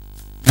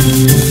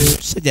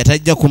sajja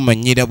tajja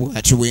kumanyira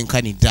bwati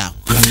bwenkanidde awo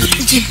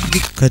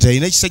kati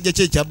alina kisajja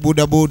kye ekya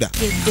bodaboda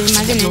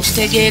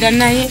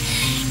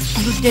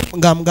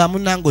nga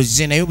munange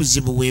ozze naye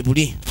obuzibu bwe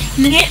buli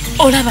naye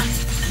olaba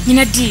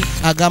nyina ddi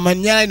agamba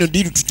nyala ino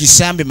ddiru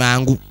tukisambe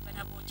mangu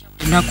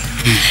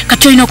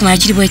kati olina okumanya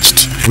kiri bwe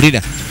kiti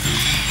wulira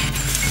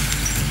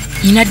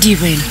nyina ddi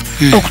bweno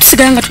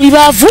okutusigala nga tuli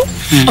baavu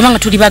oba nga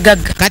tuli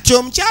bagagga kati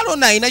omukyalo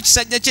ono alina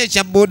kisajja kye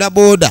ekya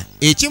bodaboda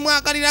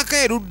ekimwagalirako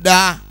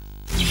erudda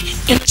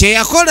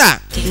kyeyakola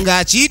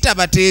ng'akiyita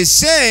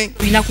bateese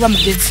olina kuba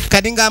mugezi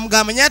kati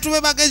ng'amugamba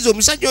nyatube bagezi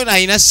omusajja ono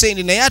alina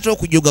sente naye ate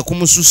okujoga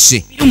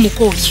kumususse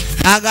mukoki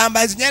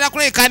agamba nzinyala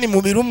kulekani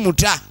mubiru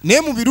muta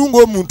naye mubiru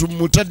ng'omuntu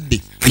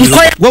mutadde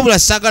wabula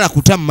saagala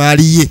kuta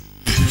maali ye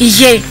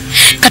ye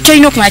kati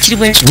olina okumanya kiri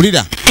bwe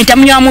wulira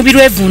entamu ya mubiru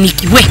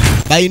evuunikibwe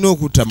balina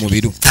okutta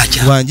mubiru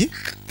wangi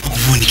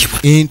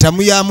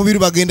entamu ya mubiru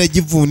bagenda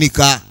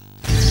givuunika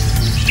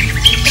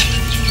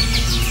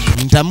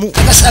ntamu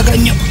agasaaga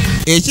nnyo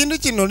ekintu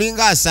kino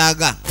olinga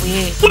asaaga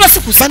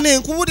bane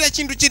nkubulira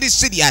ekintu kiri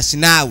siriasi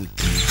naawe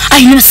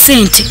ayina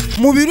sente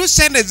mubiru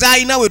sente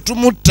zaalina we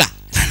tumutta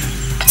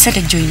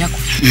sente gyoyinako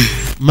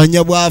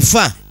manya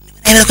bwafa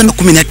ayagala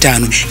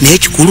 15 naye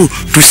kikulu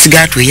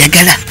tusigala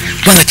tweyagala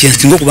kubanga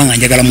kyensinga okuba nga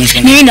njagala mu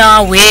nsonga naye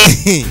naawe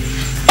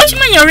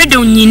okimanya olwedde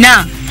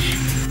onyina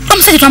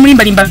omusajja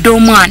twamulimbalimba dde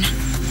omwana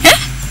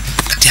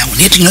kati awo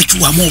naye tulina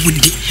kiwamu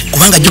obudde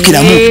kubanga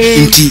jjukiramu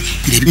nti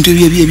ebintu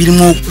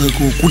ebirimu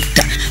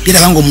okutta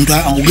biraba nga omuntu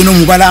ogenda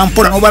omubala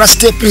mpola nobala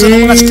steps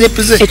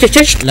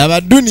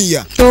laba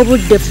duniya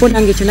obudde fo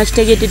nange ekyo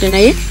nakitegeddede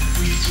naye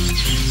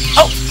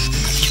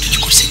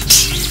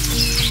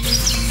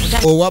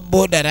owa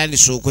boda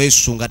alandisa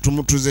okwesunga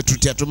tumutuze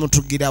tutya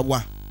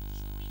tumutugirawa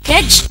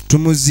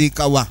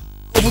tumuziikawa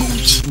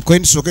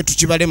nkwenisooke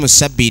tukibale mu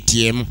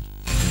sabbiiti emu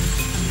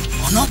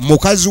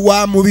mukazi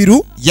wa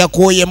mubiru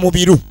yakooye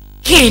mubiru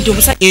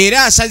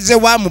era asaze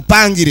wa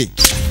mupangire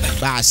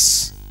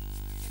baasi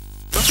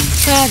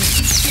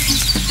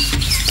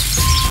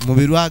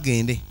mubiru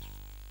agende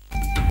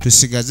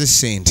tusigaze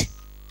sente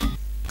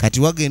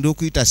kati wagenda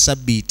okuyita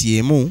sabbiiti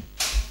emu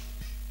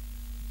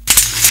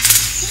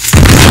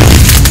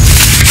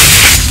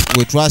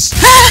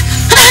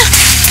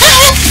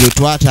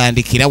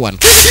wetwatandikira wano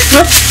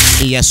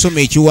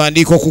eyasoma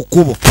ekiwandiiko ku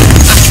kkubo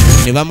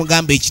ne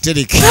bamugamba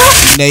ekitereke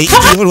naye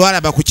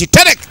olwalaba ku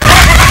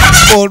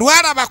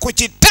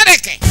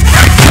kitereke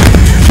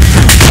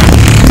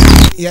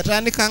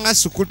yatandika nga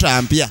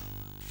sukuta mpya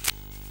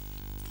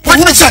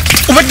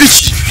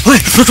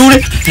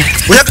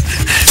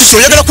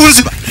oyagala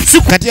kunziba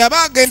kati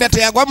aba agenda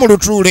teyagwa mu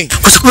lutuule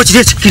kusikuba kiri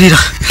ekikirira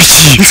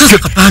nsaze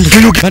kapande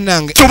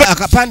banange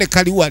akapande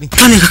kali wali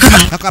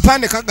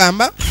akapande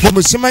kagamba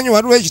musimanyi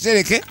waliwo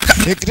ekitereke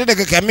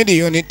kya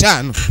miliyoni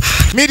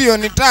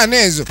 5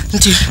 ezo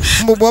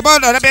bwoba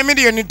olabye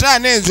miliyoni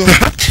 5 ezo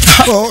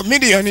Oh,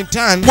 milioni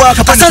 5.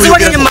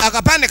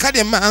 Akapande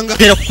kali manga.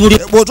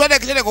 Bwotwala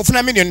ekitereke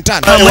ofuna milioni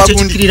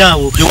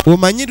 5.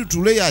 Omanyi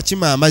tutule ya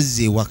kima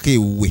amazzi ewaka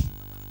ewuwe.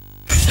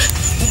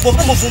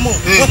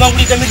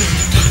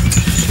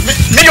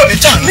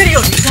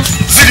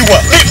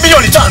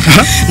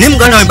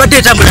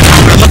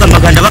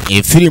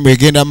 Efirimu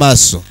egenda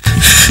maaso.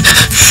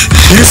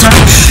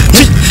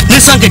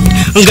 Nesange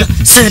nga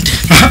sente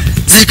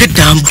ziriko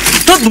edambo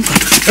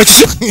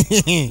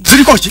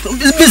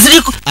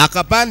ziriko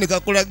akapande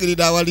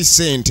kakulagirira awali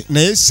sente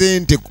naye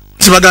sente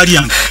kibagali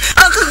yange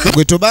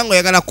gwe tobanga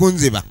oyagala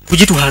kunziba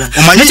kugitwala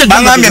omanyi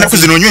bangambye enaku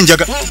zino onywa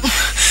enjaga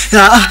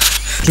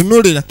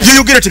tunulira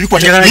yeyogera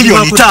tebikwata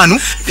milioni 5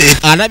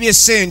 alabye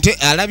sente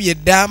alabye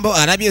eddambo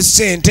alabye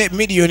sente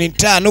milioni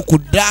 5 ku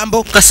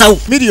ddambo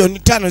kasawu milioni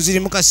 5 ziri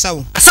mu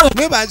kasawu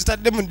mwe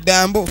bazitadde mu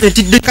ddambo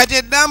kati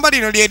eddambo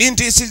lino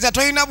lyerintiisiza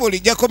tolina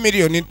bw'olijjako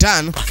milioni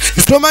 5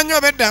 tomanyi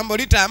oba eddambo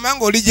litama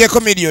ng'olijjeko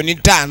milioni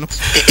 5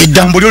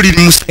 eddambo lyo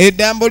liri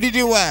eddambo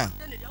liriwa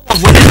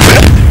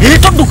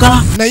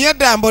todduka naye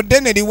eddambo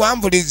ddene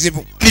liwanvu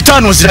lizibu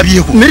 5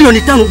 zirabyeko milioni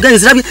 5 gani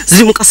zirabye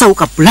ziri mu kasawu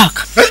ka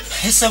black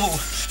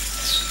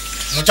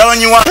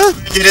mutabanyi wa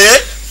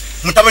ngere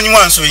mutabanyi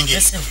wa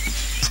nswenge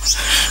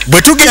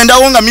bwe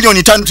tugendawo nga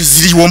milioni 5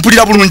 teziriwo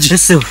mpulira bulungi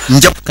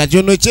kati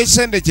ono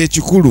kyesente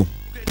kyekikulu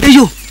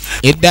eyo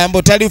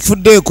eddambo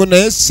talifuddeeko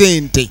naye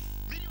sente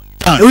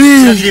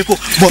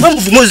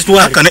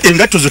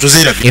engatto zo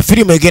tozeraga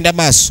efirimu egenda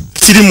maaso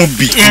kiri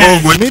mubbi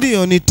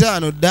milioni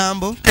 5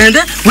 ddambo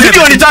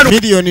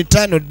milioni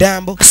 5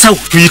 ddambo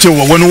tuyite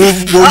wano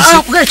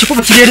kugala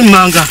ekikuba kiri eri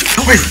manga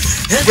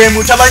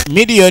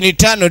milioni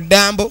 5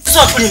 ddambo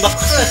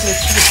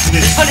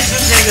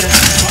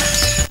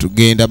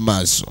tugenda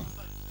maaso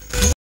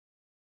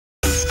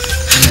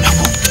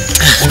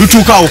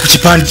olutuukaawo ku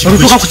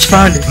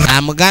kipande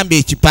amugambye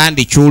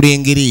ekipande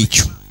kyolengera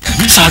ekyo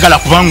saagala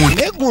kubanga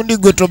naye gundi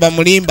gwe toba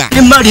mulimba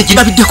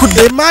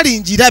emaali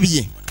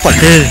njirabye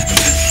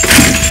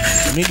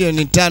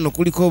milioni 5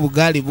 kuliko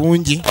obugaali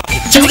bungi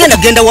kigenda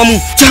genda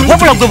wamu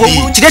wabula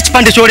gwe kiri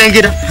ekipande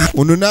kyolengera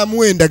ono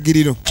n'amuwa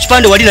endagiriro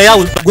kipande wali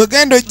nayawe gwe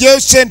genda ojjeyo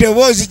sente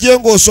oba ozigye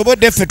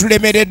ng'osobodde ffe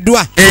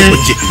tulemereddwa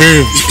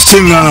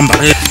kyeŋŋamba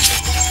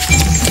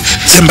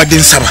kyembadde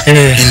nsaba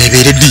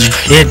enebeere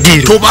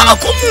eddiiro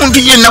tobaako muntu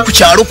yenna ku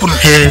kyalo kuno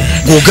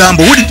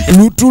ng'ogamba wuli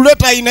lutule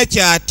talina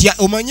kyatya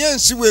omanye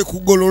ensi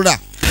bwekugolola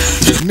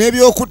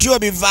n'ebyokutya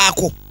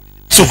obivaako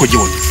soko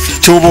gyewona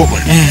kyoba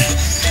okola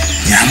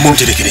nyamba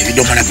oterekera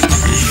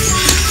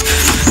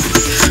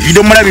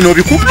ebidomola bino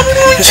obikuume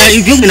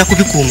ebyo ngena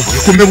kubikuuma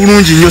obikuume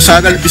bulungi nnyo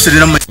saagala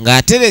biserera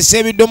ng'ateresa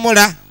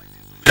ebidomola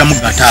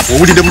mugataapa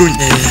owulidde bulungi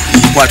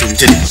kwata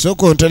obitere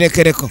sooka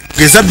ontolekereko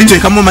geza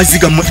biteekamu amazzi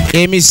gammwe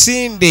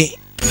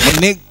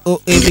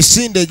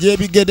emisinde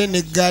gy'ebigere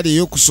n'eggaali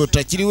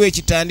ey'okusota kiriwo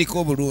ekitandika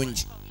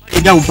obulungi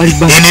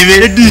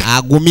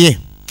agumye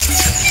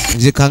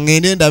nze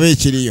kaŋŋende ndaba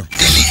ekiriyo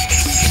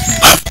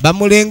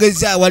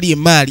bamulengeza awali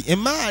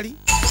emaali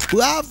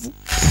bwavu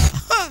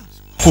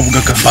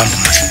ono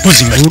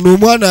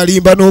omwana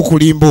alimba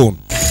n'okulimba ono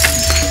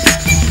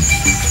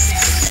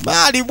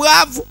maali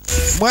bwavu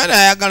mwana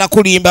ayagala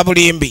kulimba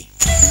bulimbi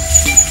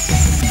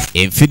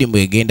enfirimu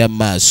egenda mu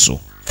maaso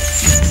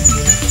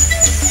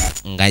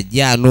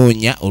ng'ajja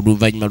anoonya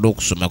oluvannyuma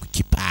lw'okusoma ku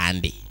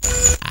kipande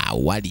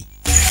awali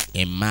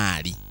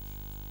emaali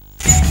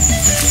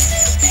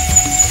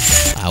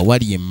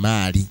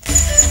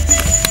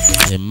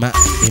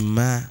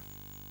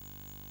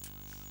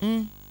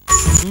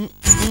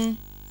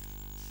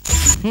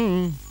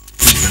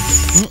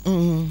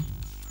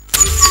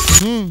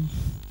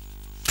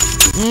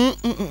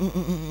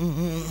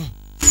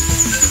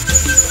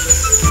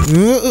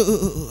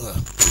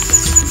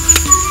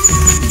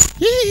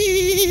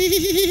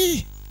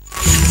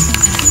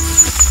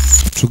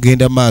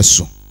tugenda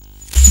maaso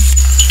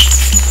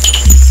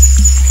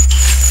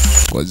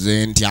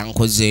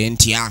nkoze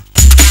ntya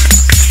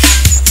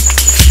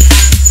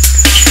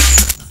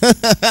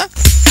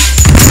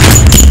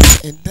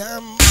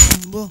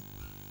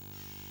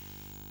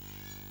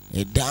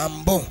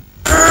edambo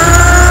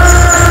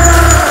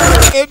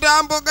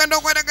genda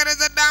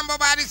okwetegereza eddambo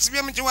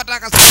balisibye mu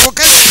kiwataka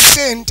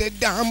sente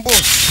eddambo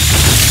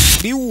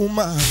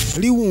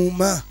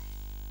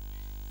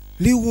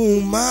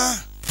liwuuma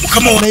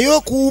naye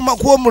okuwuuma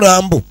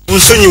kw'omulambo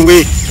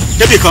onsonyiwe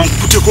ndabika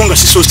nkuteko nga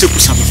sisoose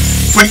kusaba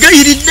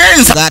kwegayiridde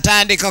nsa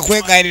ng'atandika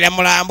kwegayirira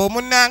mulambo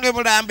munnange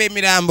mulambo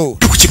emirambo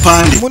ku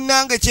kipande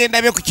munnange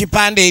kyendabye ku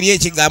kipande eri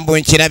ekigambo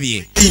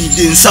nkirabye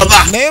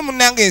nsaba naye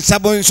munnange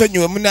nsaba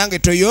onsonyiwe munnange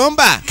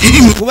toyomba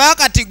kuba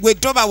kati gwe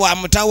toba wa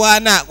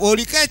mutawaana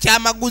oliko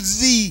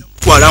ekyamaguzi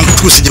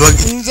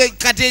nze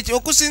kati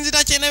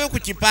okusinzira kyendabye ku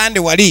kipande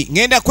wali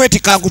ngenda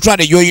kwetika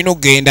nkutwale gy'olina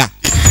okgenda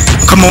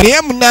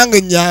naye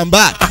munnange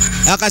nyamba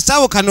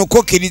akasawo kano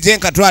kokkirize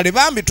nkatwale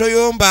bambi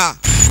toyomba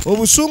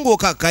obusungu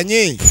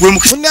okakkanye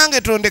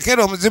munange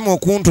tondekera omuzimu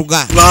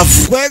okuntuga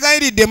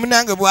kwegayiridde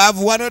munange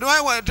bwavu wano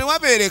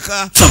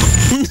tewabeereka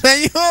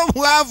naye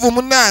obwavu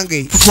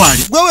munange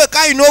gwe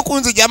weka alina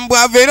okunzija mu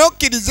bwavu era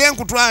okkirize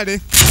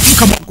nkutwale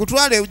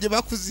kutwala ewe gye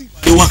bakuzi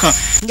ewaka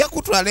nja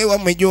kutwala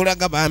ewammwe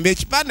gy'olaga bambi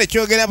ekipande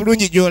kyogera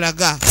bulungi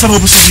gy'olaga saba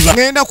obusiiba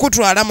ngenda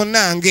kutwala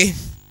munnange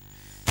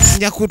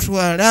nja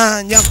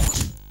kutwala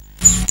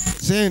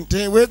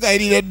sente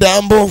weegayirira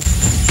eddambo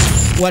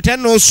wata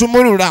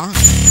n'osumulula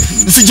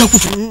sijja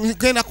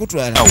genda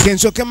kutwala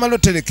gensooke mmala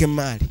otereka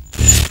emaali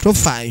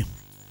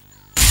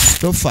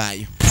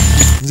tofaayo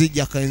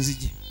nzijja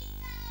kenzije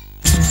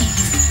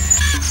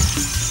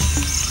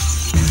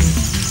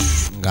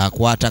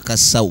ng'akwata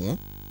kasawo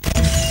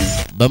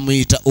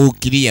bamuyita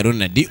Okiriya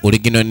Ronald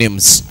original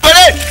names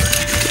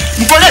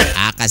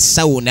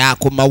akasawo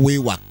n'akomawo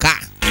ewaka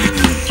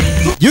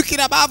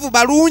jukira baavu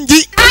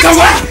balungi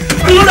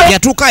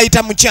yatuuka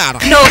ayita mukyala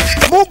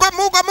mugo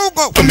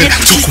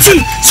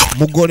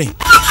mugole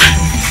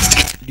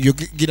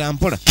gira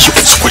mpola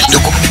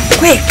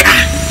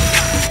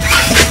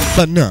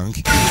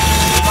bannange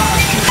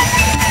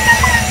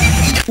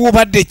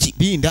obadde ki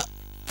linda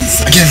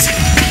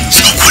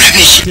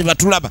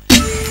tebatulaba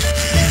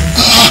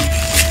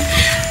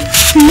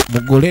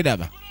mugole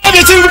laba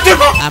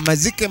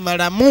amazike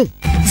malamu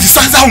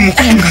zisazawo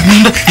mukunga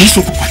minda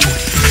yisoko kwacho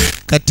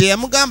kati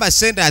yamugamba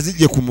sente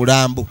azijje ku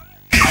mulambo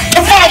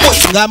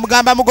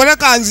ng'amugamba mugole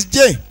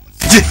kanzijje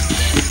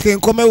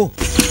kenkomewo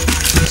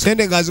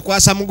sente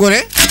ng'azikwasa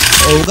mugole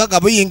obugaga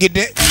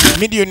buyingidde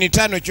miliyoni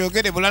 5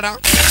 kyogere bulala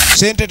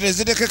sente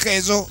tezirekeko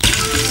ezo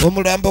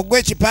omulambo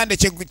gw'ekipande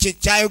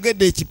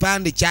kyayogedde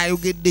ekipande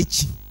kyayogedde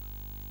ki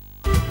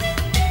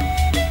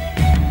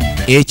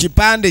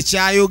ekipande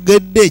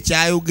kyayogedde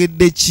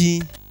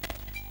ki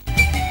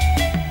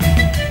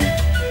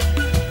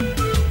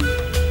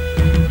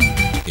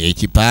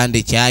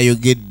ekipande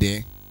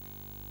kyayogedde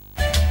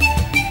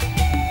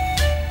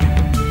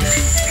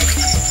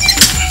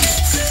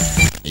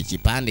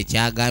ekipande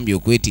kyagambye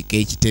okwetika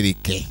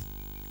ekitereke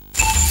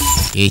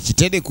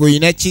ekitereke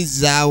oyina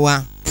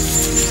kizaawa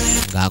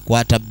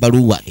ng'akwata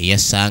bbaluwa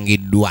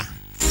eyasangiddwa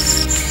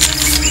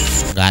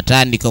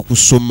ng'atandika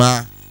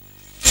kusoma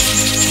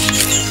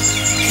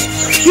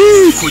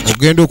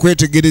ogenda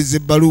okwetegereza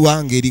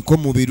ebbaluwa ng'eriko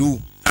mubiru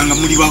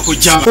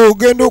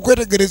ogenda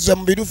okwetegereza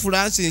mubiru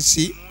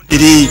Francis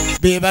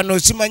be bano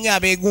simanyi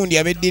abegundi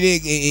abeddira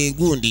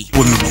egundi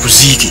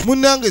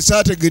munnange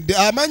saategedde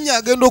amannya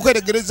agenda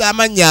okwetegereza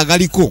amannya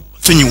agaliko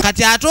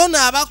kati ate ono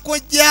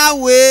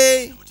abakojjaawe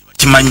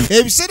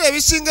ebiseera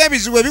ebisinga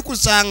ebizibu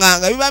ebikusanga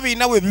nga biba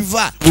birina we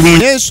biva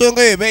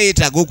n'ensonga eyo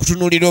beeyetaaga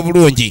okutunuulira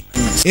obulungi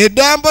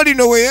eddambo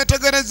lino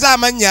weyeetegereza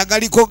amannya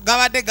agaliko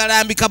gabadde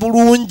galambika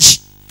bulungi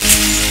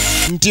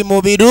nti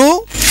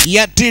mubiru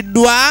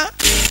yattiddwa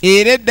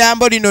era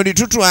eddambo lino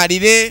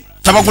litutwalire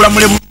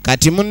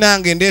kati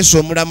munnange ndeesa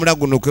omulamula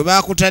guno kwe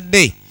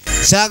baakutadde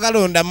saagala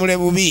ondamule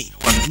bubi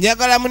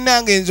njagala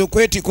munnange nze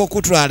okwetika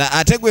okutwala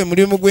ate gwe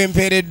mulimu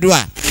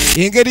gwempeereddwa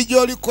engeri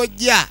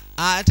gy'olikojja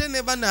ate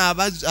ne bano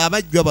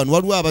abajjwa bano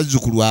waliwo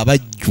abazzukulu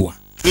abajjwa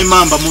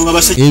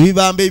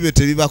ebibamba ebyo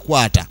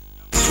tebibakwata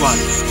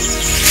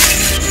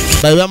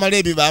babe bamala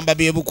ebibamba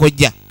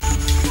byebukojja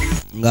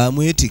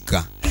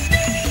ng'amwetika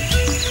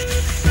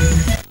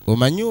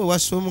omanyi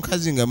owasa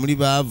omukazi nga muli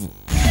baavu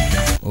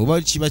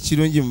oba kiba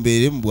kirungi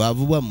mubeere mu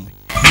bwavu bwammwe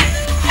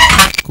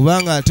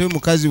kubanga ate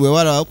omukazi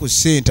bwewalawo ku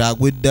ssente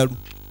agwa eddalu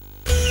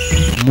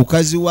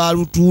mukazi wa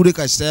lutuule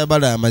kasita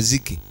yabala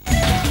amazike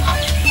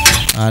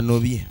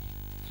anobye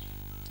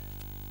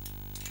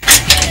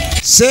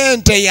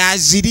sente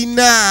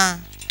yazirina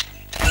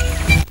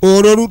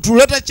olwo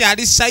lutuule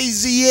takyali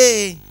sayizi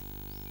ye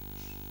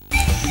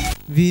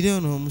viire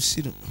ono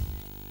omusiro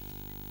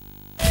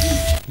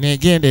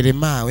negendere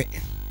maawe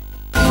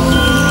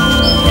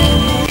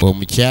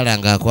omukyala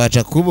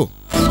ng'akwata kubo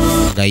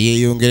nga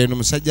yeeyongere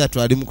n'omusajja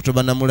atwali mu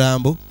kutoba na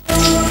mulambo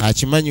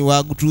akimanyi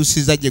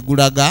waagutuusiza gye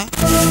gulaga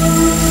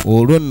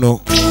olwo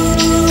nno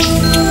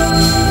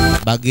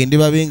bagende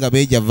babe nga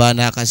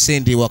beejavaana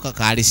akasente ewaka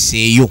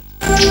kaaleseeyo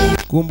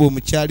kumba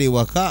omukyala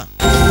ewaka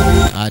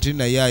ate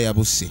naye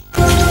ayabuse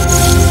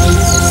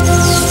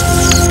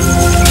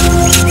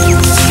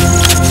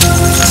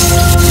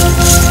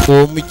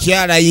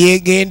omukyala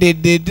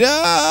yeegendedde dda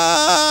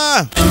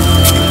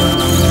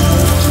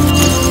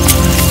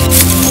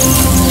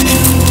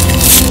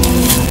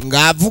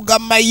ng'avuga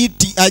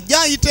mayiti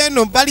ajja ayita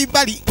eno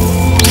balibali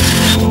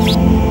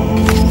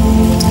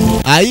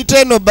ayita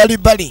eno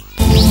balibali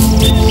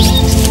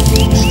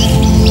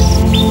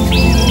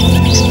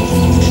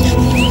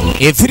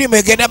efirimu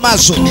egenda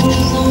maaso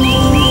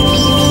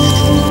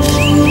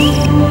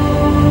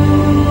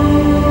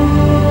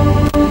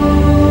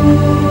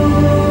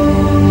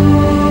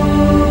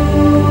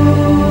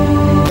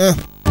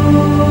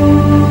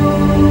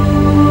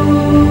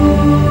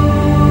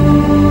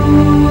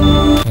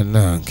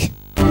nange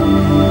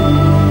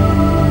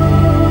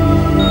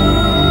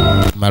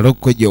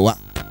maloko jowa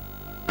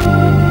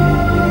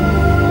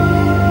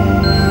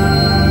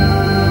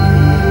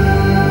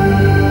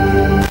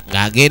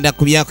ng'agenda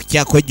ku byaku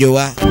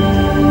kyakojowa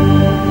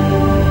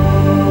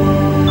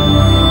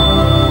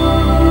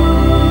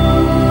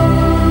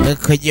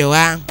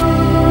kojowa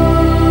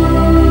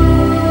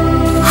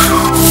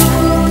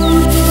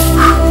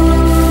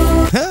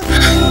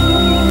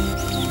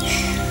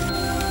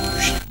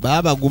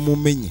laba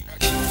gumumenye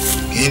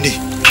gende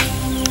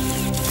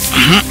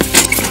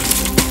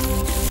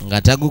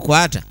nga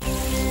tagukwata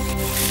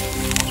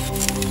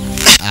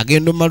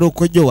agenda omala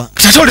okojowa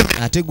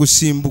ate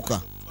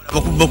gusimbuka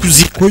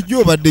kojja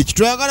obadde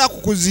kitwagala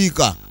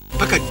kukuziika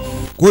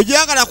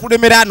kojjagala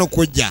kulemera ano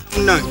kojja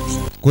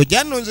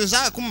kojja nno nze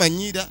saa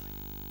kumanyira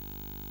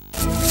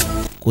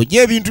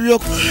kojja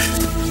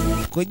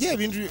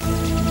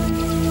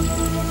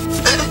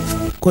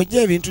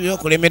ebintu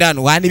byokulemera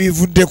ano wandi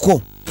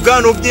bivuddeko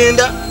gano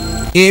ogenda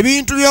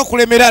ebintu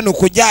byokulemera ano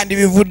kojja ndi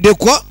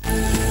bivuddeko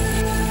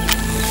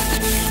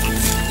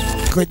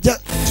kojja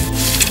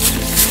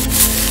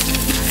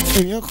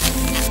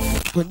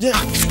kojja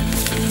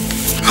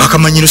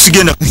akamanyiro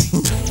sigenda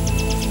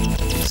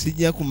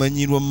sijja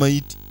kumanyirwa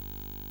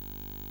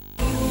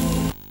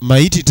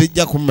mayiti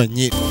tejja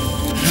kumanyira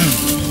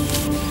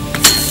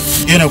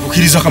yena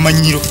kukiriza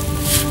akamanyiro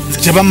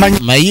tebamanyi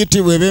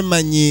mayiti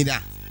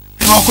bwebemanyira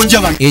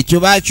ekyo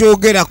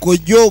bakyogera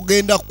kojja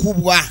ogenda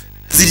kubwa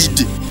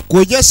ziridde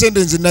kojja sente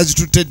nze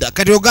nazitutedda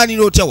kati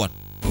oganira otya wano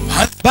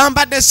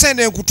bambadde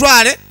sente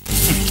nkutwale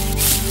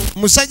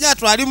musajja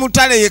atwali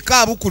mutale yeka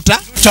abukuta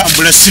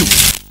tambula sibu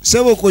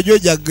sebo kojja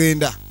ojja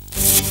genda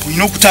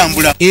olina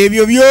okutambula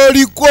ebyo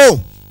byoliko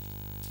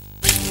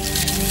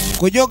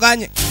kojja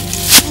oganye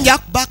nja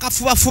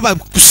bakafubafuba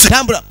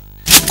tambula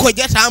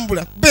kojja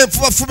tambula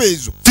benfubafuba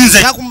ezo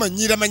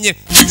nakumanyira manyira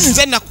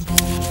nze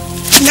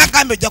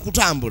nagambe ojja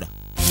kutambula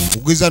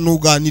ogeza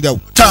n'oganirawo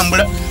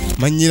tambula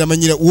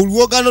manyira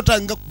olwogana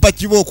otanga kuba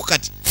kibooko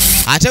kati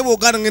ate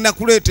bwogana ngenda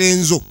kuleeta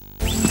enzo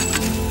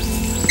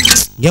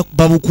nja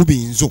kuba bukuba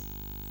enzo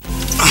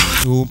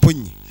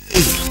omponye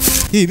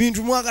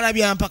ebintu mwagala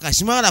byampaka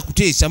simwagala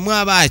kuteesa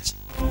mwabaaki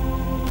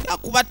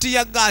yakuba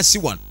tiya gaasi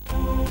wano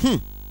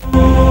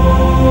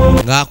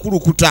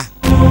ng'akulukuta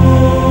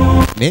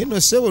naye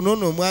no ssebo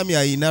noono omwami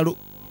ayinalo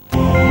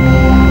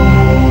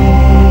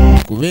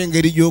kuba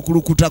engeri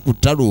gy'okulukuta ku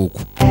ttalo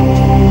okwo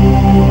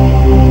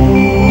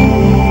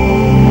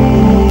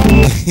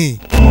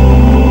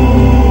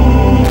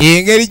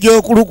engeri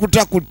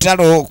gy'okulukuta ku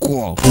ttalo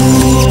okwo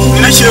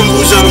nina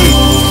kyembuuzamu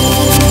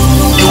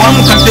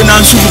ewamukadde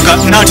nansubuka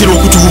naatera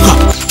okutubuka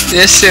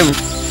yesebo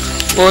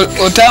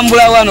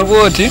otambula wano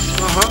bwoti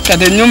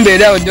kati ennyumba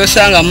eri awo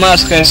gyosanga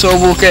maaso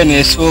kaesoobuuka eno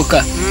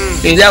esooka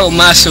eri awo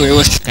maaso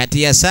wewo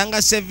kati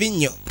yasanga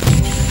sevinyo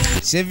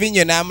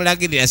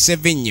n'amulagirira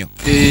sevinyo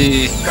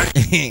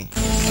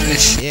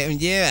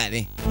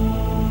njebale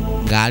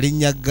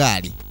ng'alinnya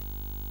gaali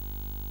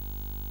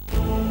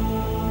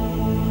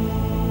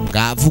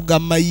ng'avuga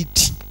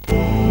mayiti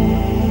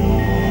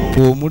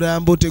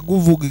omulambo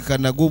teguvugika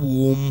nagwo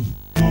bwomu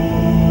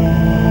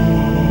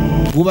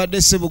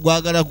gubadde ssebo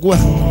gwagala gwa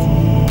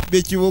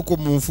bekibooko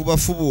mu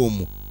nfubafuba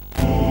omwo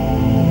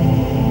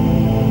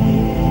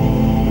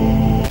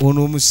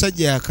ono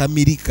omusajja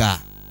yakamirika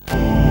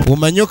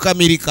omanyi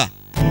okamirika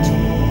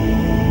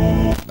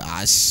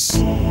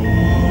basi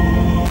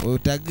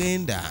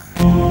otagenda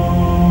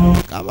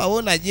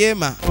kabawo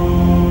najema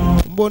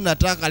mbona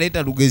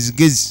takaleeta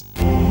lugezigezi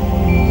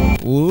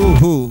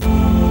oho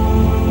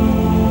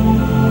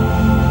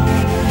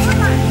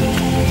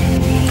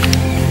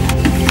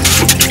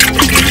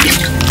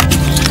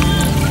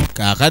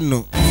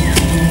kakano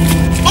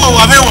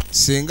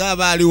senga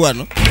aba ali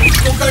wano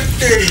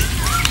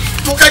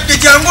mukadde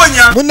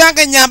jangonya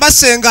munange nyamba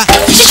senga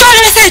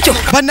kikyolesa ekyo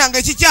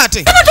bannange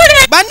kikyate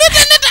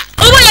bannetaneta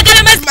oba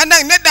oyagala mazzi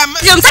bannange nedda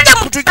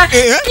omusajja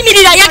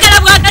imirira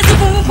ayagala bwagazi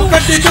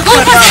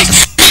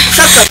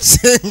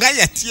senga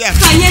yatya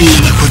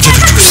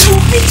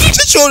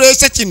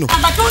kikyolesa kino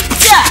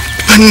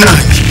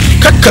bannange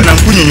kakkana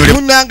nkunyonyole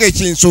munange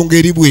ekyensonga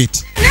eri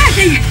bweti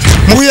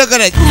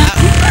muyagala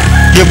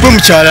yegwe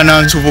mukyala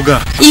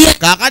nansubuga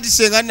kakati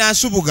senga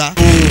nansubuga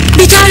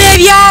bitalo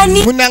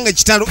ebyani munange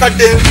kitalo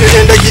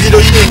endagiriro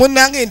yine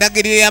munange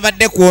endagiriro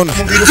yabadde kuono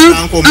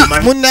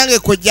munange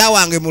kojja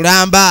wange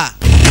mulamba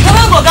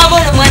obanga ogamba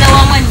ono mwana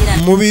wa mwanyira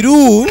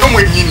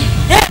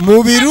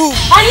mubiru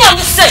ani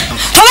amuse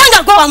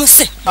obanga gwe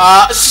wamuse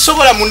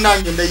sisobola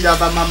munange ndayira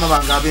bamama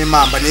bange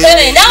ab'emamba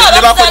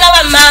nawe bakuzaala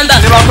bammamba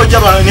ne bakojja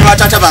ne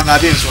batata bange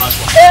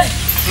ab'enswaswa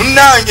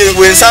munange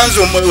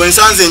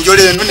wensanze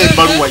enjole eno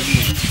n'ebbaluwa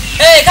yino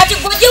kati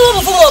gwejiwa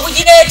obuvumu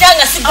obugireeta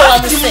nga sigwe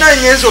wamuse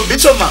munange ezo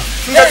bisoma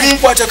nga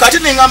binkwata kati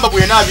neŋŋamba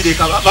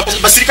bwenaabireka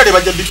basirikale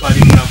bajja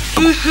bitwaliriramu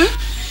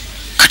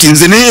kati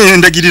nze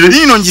n'endagiriro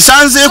liino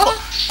ngisanzeeko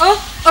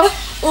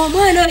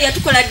omwana oyo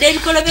yatukoladde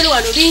ebikolobero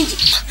wano bingi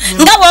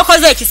nga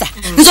bw'okoze ekisa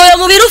nze oyo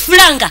mubiru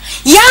fulanga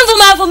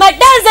yanvumaavuma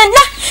dda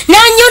nzenna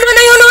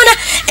nanyonoona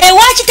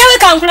ewakitawe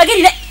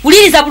kankulagirire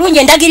wuliriza bulungi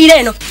endagiriro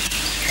eno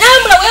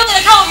tambula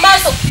weewolekawo mu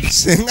maaso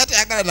senga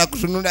tayagala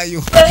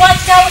nakutunulayo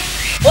ewakitawe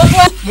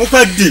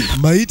mukadde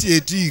mayiti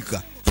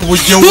etiika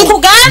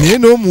nkugambye naye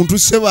n'omuntu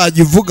ssebo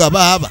agivuga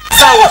baaba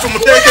saawa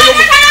tumuteekeyo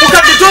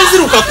mukadde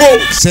tonzirukako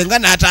senga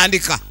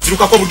n'atandika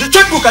zirukako budde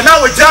kyodduka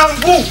naawe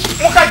jangu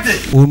mukadde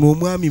ono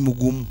omwami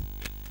mugumu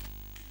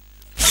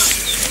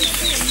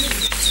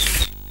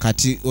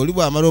kati oli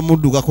bw'amala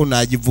omuddukako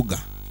n'agivuga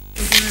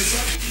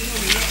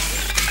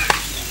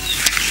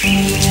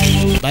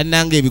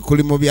bannange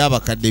ebikolimo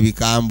by'abakadde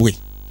bikambwe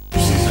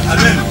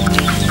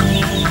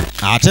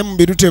ate mu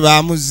biru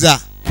tebamuzza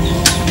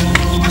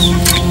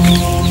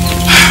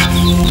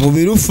mu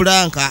biru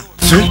Franka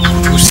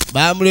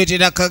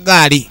bamuleetera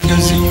kagaali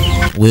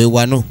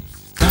weewano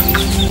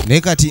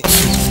naye kati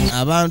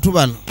abantu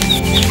bano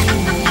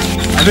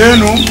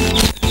abeeno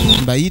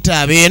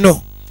mbayita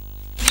abeeno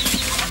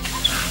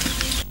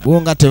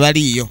bo nga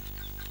tebaliiyo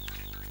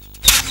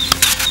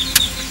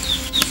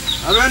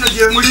abeeno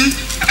gye muli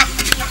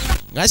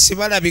nga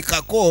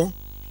sibalabikako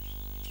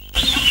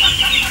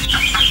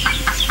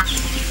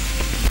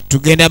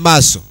tugenda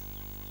maaso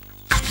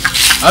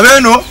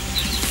abeeno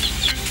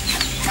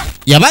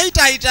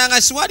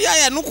yabayitaayitanga siwali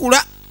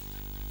ayanukula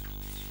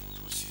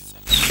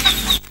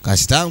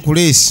kasita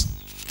nkuleesi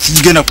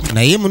sigenda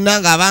naye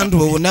munanga abantu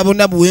bonna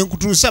bonna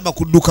buwenkutuusa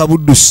bakudduka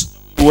buddusi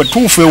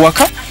watuufu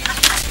ewaka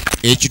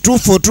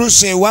ekituufu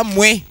otuuse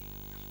ewammwe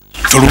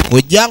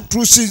ojja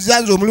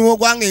nkutuusizza nze omulimu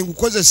gwange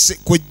ngukozese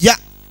kojja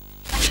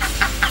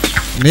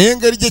naye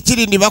engeri gye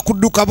kiri ndi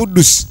bakudduka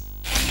buddusi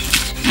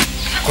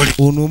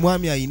ono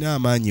omwami ayina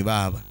amaanyi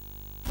baaba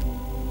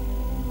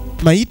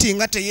mayiti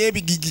nga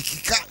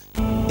teyeebigigikika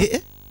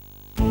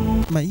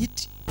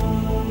mayiti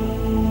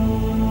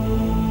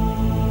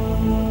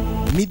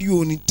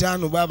miliyoni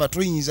 5 baaba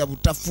toyinza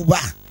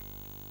butafuba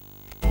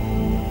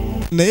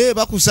naye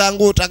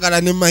bakusanga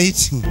otagala ne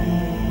mayiti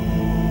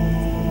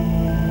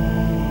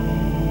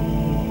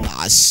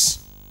basi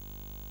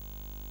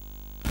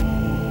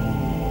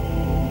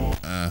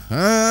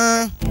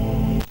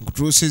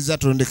nkutuusizza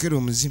tondekera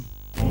omuzimu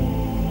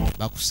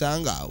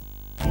bakusanga awo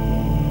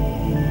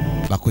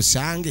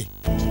bakusange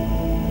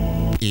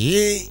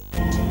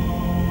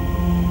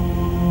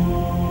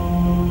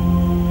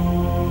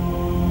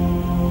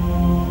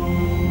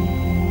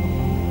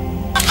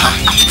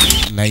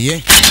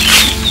naye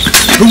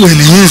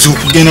luweneyinza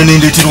okugenda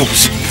nendeetera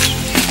obuzibu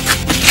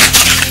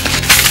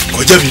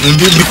koja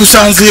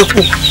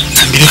mbikusanzeeko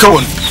mbireka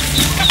wano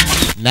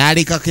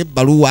n'alekako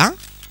ebbaluwa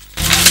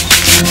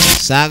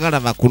saagala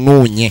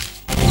bakunoonye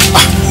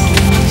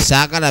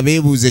saagala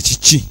beebuuze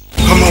kiki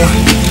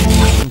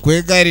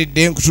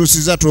nkwegayiridde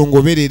nkutuusiza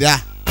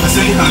tongoberera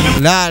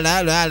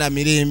laala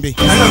mirembe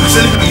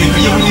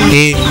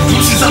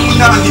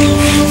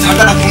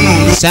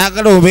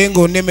saagala obe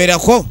nga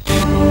onemerako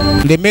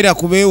lemera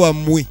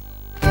kubeewammwe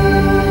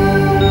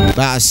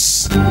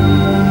baasi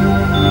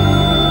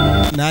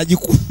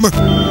n'agikuma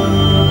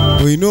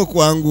olina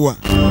okwanguwa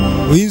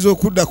oyinza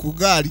okudda ku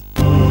gaali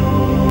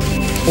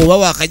oba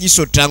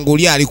wakagisotta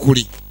ng'oli ali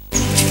kuli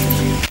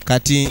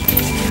kati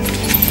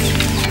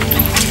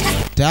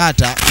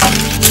taata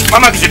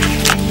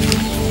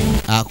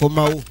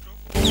akomawo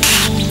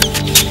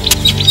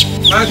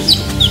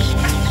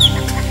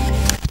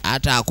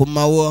taata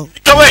akomawo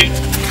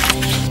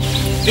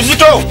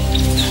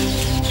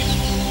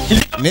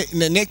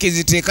ne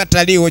kiziteeka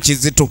taliiwo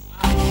kizito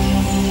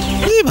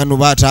bano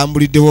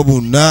batambuliddewo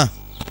bonna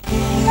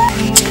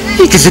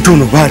kizito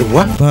ono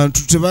baaliwa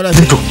bantu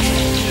tebalabe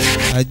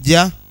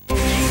ajja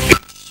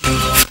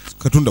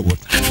katonda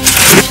bwatu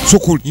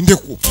sokoli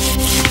ndeku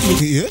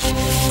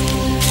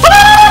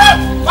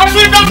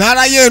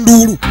nalayo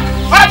enduulu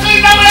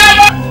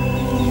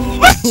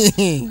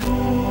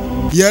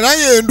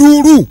yalayo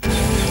enduulu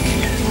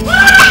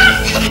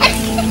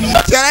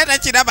kyalaeta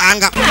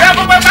kirabanga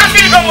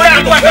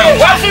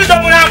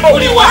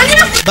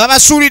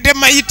babasuulidde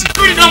mayiti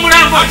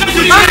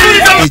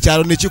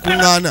ekyalo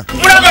nekikuŋŋaana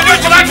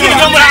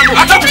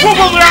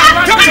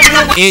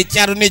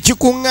ekyalo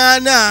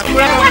nekikuŋŋaana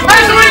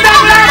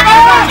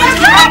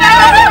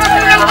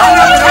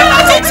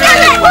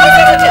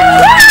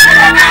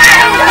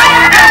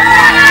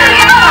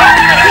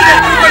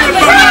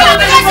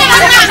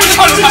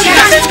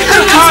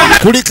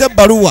kuliko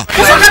ebbaluwa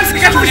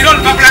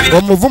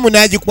omuvumu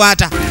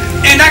n'agikwata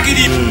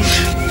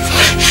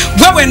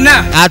gwe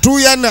bwenna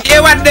atuuyana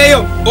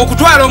yewaddeyo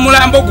okutwala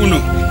omulambo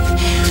guno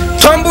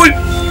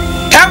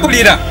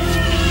tambulira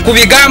ku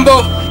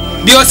bigambo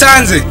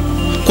by'osanze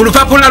ku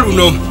lupapula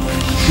luno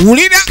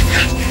wulira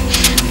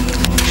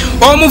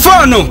omufu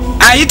ono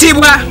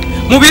ayitibwa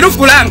Mubiru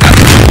Franka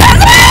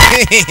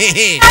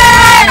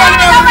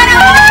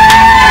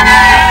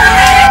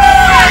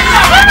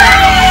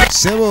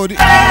Sebodi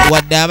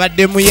wadde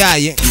abadde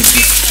muyaaye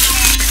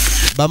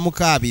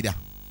bamukaabira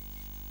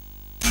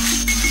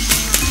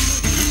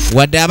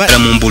wadde abadde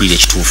mumbulire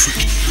ekituufu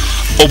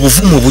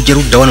obuvumu obujja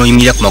ludda wano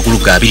oyimirira ku magulu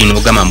ga abiri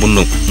n'ogamba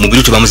mbuno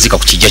Mubiru tebamuzika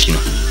ku kijja kino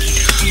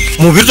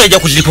Mubiru tajja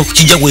kuzikwa ku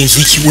kijja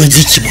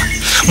wenzikibwa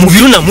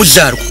Mubiru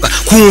namuzaalukuka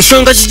ku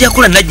nsonga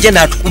zijjakola najja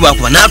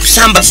n'atukubakuba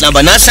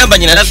n'atusambasamba n'asamba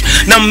nyina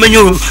n'amumenya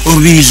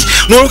olubizi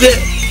n'olwoke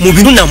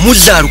Mubiru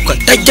namuzaaluka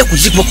tajja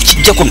kuzikwa ku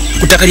kijja kuno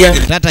ku ttaka lyange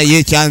taata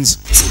yeekyanzi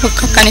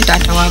kakkane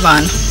taata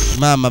w'abaana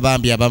maama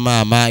bambi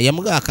abamaama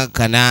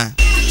yamugaakakkana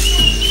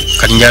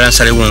kati njala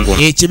nsalewo ngo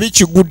ekibi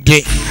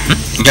kigudde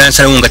njala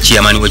nsalewo nga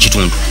kiyamaani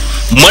w'ekitundu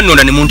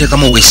mwannonda ne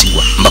munteekamu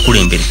obwesigwa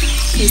mbakulembere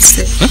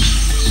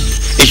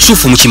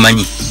ekituufu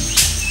mukimanyi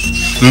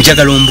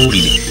njagala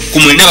ombuulire ku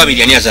mwena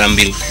babiri ani azaala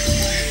Mubiru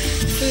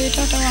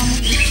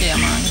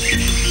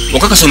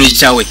okakasa ono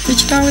ekitaawe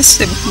ekitaawe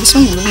ssebo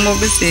busungu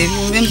bumwogeze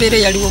ebyo embeera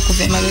yaliwo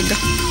okuva emabega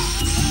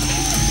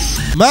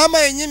maama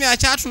yennyini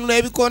akyatunula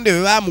ebikonde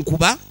bwe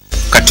baamukuba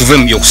kati tuve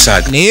mu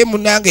byokusaaga naye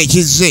munnange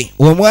ekizze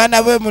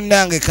omwana bwe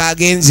munnange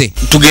kagenze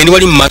tugende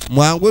wali mu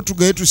mwangwe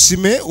tugende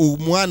tusime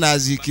omwana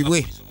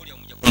aziikibwe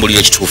mbulira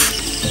ekituufu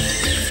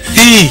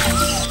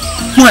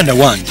mwana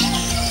wange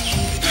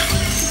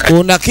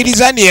ono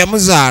akkiriza ni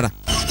yamuzaala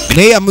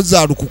naye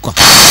yamuzaalukuka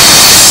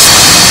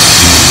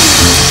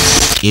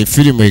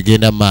efirimu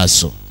egenda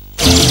maaso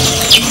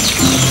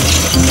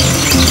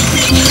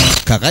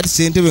kakati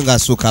ssentebe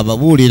ng'asooka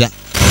ababuulira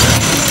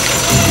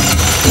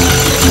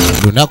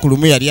lunaku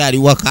lumu yali ali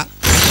waka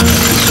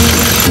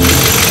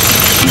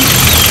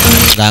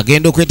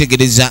ng'agenda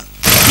okwetegereza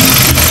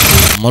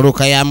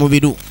moloka ya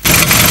mubiru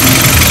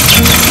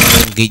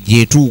ng'ejja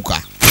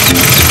etuuka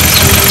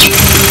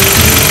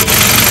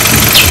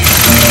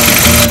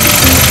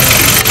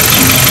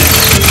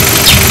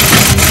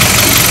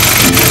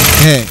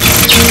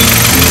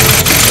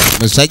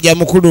musajja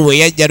mukulu bwe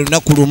yajja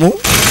lunaku lumu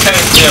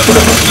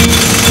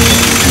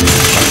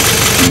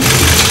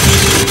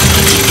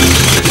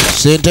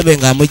ssentebe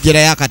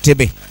ng'amuggyerayo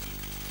akatebe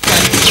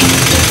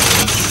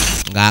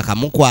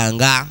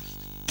ng'akamukwanga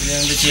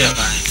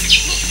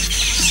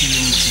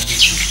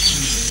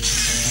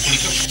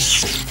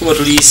kuba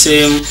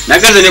tuliiseemu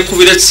nagenze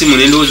nekkubira essimu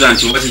nendowooza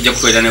nti oba tijja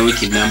kukwera ne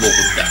wiiki namba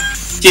okudda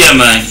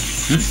kyamaanyi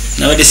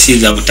nabadde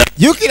siiza buta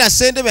jjukira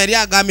ssentebe yali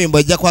agambye mbw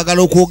ajja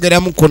kwagala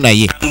okwogeramuko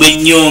naye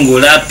ennyongo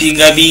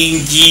olapinga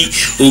bingi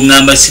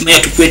oŋŋamba sima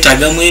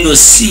yatukwetaagamu eno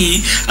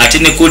si ate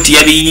ne kooti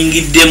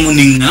yabiyingiddemu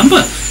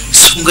neŋŋamba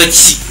songa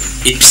ki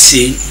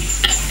episeni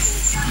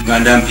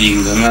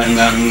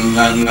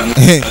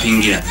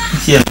ngandampiingira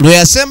lwe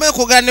yasembayo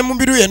okwogera ne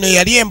mubiru yeno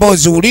yali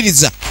emboozi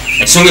wuliriza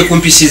ensonga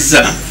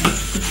ekumpisizza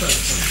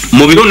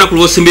mubiro olunaku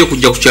lwosembayo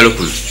okujja ku kyalo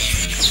kuno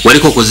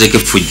waliko okozeeko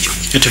effujjo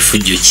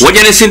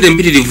wajja ne sente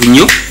mpitirivu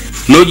nnyo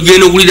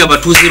n'ogenda ogulira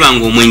abatuuze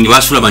bange omwenge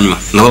basula banywa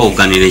nga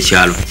bawoganira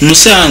ekyalo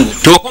musango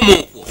tewakoma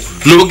okwo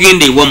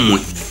n'ogenda ewammwe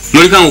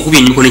n'olikanga okubya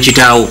ennyuko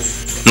nekitaawo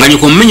nga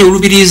nyuko omumenya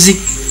olubirizi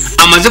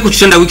amaze ku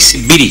kitanda wiikisi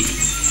 2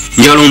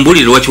 njala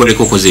ombulire lwaki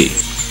waleka okoze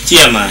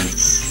kiyamaani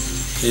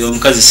eyo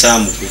omukazi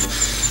saamukuba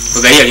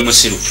wegali yali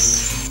musiru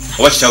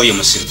oba kitaawo ye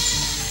musiru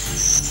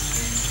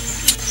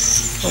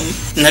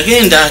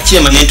nagenda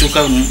kiyama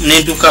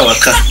nentuuka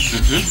waka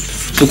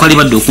tukwali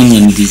badde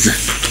okunyaniriza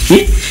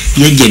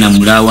yajja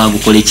namulaawo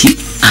agukoleki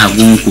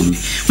agunkumi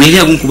mweri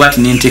agunkuba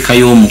ati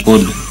nenteekayo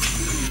omukono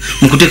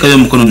mukuteekayo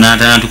omukono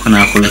n'atantuka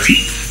n'akolaki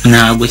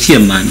naagwa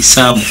kiyamaani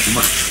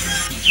saamukuba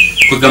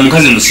kwega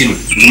mukazi musiru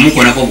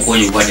ntimukonako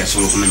obukonyi bwati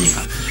asobola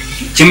okumenyeka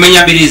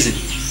kimumenya birize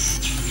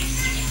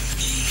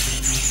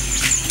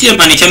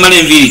kiyamaani kyamala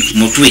enviiri ku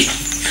mutwe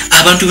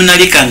abantu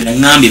benalekanga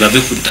ŋŋambye bave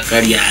ku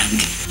ttaka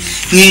lyange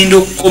ngenda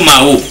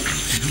okukomawo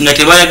nga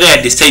tebalaga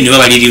yadde sayini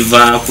oba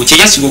balirivaako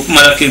kyekyasiga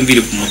okumalako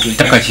enviiri ku mutwe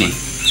ttaka ki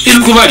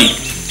erikubali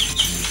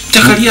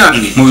ttaka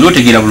lyange mubiri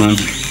otegeera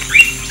bulungi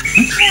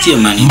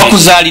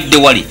bakuzaalidde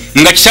wali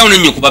nga kitaawo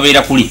nennyo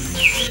kubabeera kuli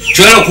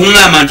kyoyala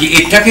okuŋŋamba nti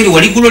ettaka eri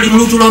waligula oli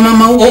mulutu lwa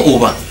maamawo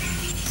oba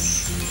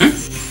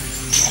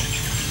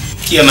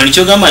kiyamani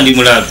kyogamba ndi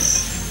mulalu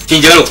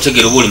kinjagala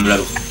okutegeera oba oli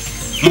mulalu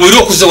mubiri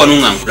okuze wano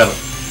nga nkulaba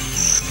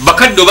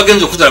bakadde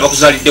obagenza okuzala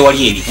bakuzaalidde wali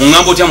eri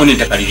oŋŋamba otyamu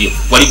n'ettaka liryo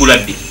waligula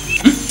dde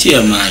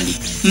kiyamaani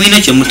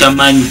mwina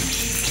kyemutamanyi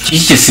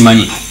kiki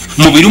kyesimanyi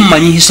mubiri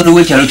mumanyi hisolo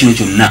w'ekyalo kino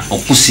kyonna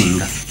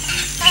okusinga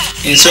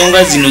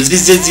ensonga zino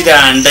zizze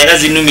ziranda era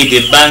zinumidde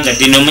ebbanga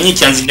ddene omanyi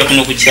kyanzidde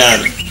kuno ku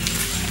kyalo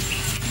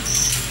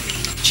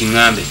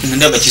kiŋŋambe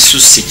ndaba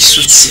kisusse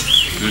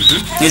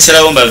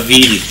ninsalawo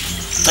mbaviiri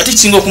ate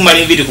kisinga okumala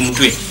enviiri ku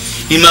mutwe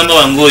ni maama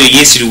wange oyo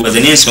yeesiriwaza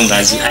n'ensonga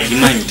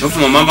agimanyi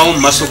tofuma maama wo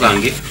mu maaso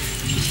gange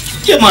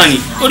jamani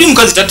oli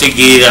mukazi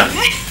tategeera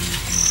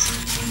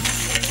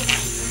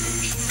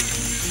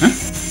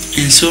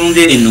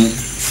ensonga eno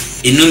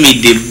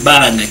enumidde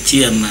ebbanga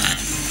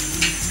kiyamaani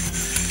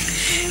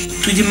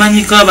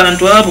tugimanyiko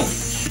abantu abo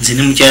nze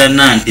ne mukyala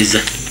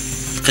nanteza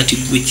kati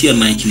gwe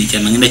kiyamaani kino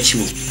ekyamangenda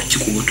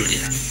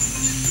kikubotolera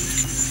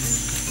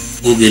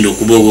ogenda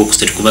okuba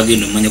ogwokusatu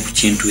kubagenda omanya ku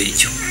kintu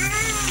ekyo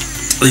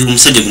oyo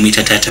omusajja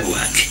gumuyita taata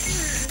wange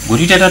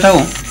gwoliyita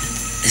taatawo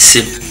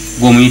esebo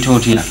gwomuyita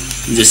otya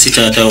nze si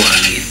taata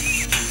wange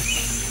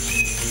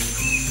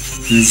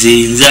nze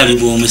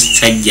nzaalibwa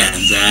omusajja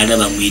nzaala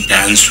bamuyita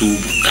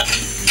nsuubuka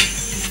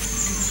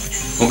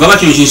ogaba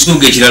kino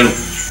kinsuuga ekiralo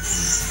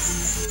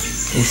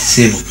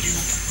essebo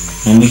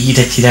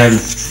omuyita kiralo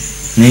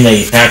naye nga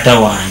ye taata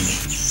wange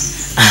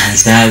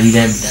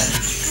anzaabira ddala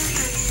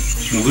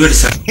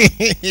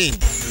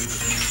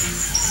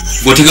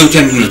gwotegera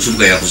otya ndi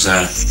nsuubuga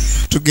yakuzaala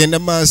tugenda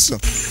maaso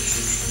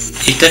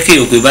ettaka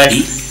eyo kwe bali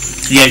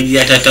lyali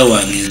lya taata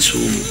wange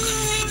nsuubuka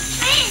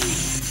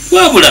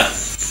wabula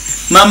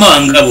maama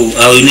wange abo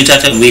awo ne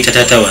taata bweyita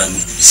taata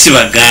wange si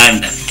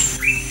baganda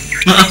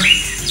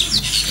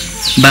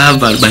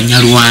baava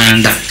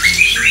banyarwanda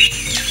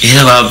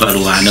era baava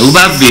Rwanda bwe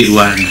baava e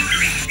Rwanda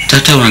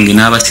taata wange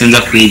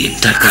n'abasenza ku eryo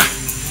ettaka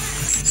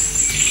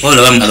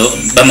wabula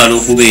bamala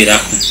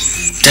okubeerako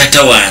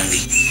tata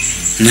wange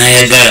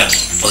nayagala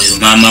oyo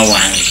maama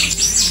wange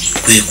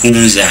kwe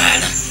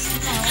kunzaala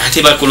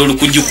ate bakola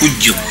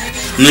olukujjukujju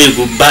noyo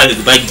gubbaale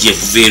gwe bajja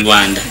kuva e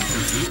Rwanda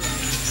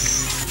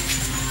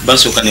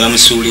basooka ne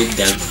bamusuula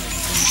eddala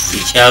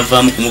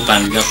ekyavaamu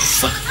kumupangira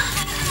kufa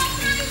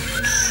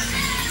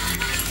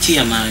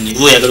kiyamaani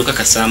bwe oyagala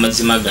okakasa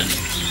amazima gano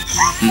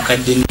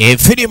mukadde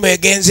efirimu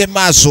egenze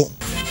maaso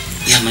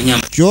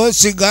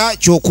kyosiga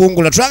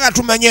kyokungula twaga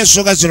tumanye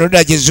ensonga zino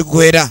ddala gye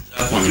zigwera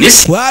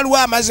waliwo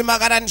amazima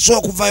agatanisa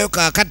okuvayo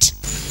kaakati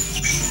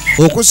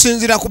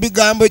okusinziira ku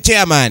bigambo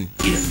kyeyamaani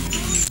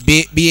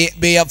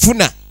be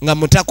yafuna nga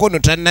mutakono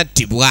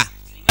tannattibwa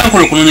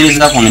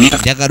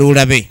njagala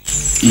olabe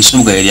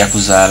nsubuga yali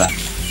akuzaala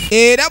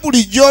era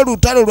bulijjo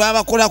olutalo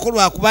lwabakolako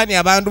lwakubani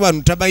abantu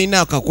bano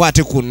tabalina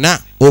akakwate kunna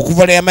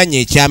okuva yamanya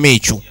ekyama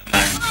ekyo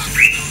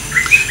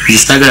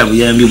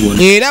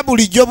era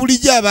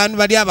bulijjo abantu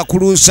bali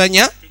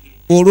abakuluusanya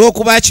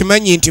olw'okuba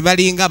akimanyi nti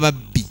balinga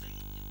babbi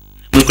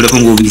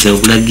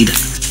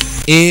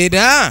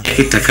era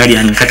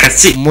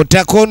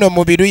mutakono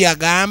mubiru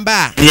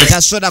yagamba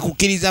tasobola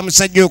kukkiriza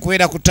musajja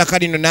okubeera ku ttaka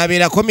lino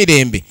n'abeerako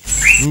mirembe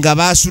nga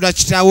baasula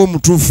kitaawe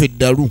omutuufu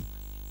eddalu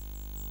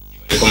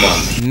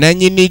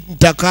nanyini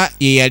ttaka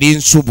ye yali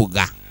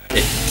Nsubuga.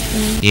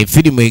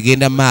 Efirimu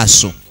egenda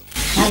maaso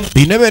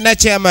bino byonna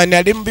kyamaani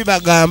ali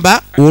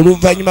mubibagamba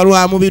oluvannyuma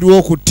lwa mubiri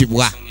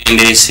okuttibwa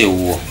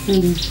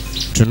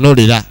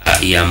tunulira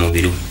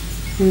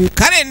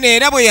kale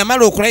neera bwe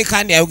yamala okulabika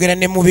kandi ayogera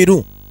ne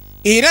mubiru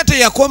era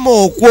teyakoma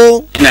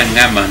okwo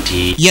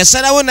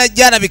yasalawo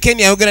najja alabike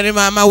ni ayogera ne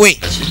maama we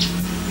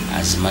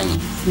azimanyi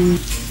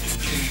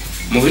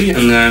mubiru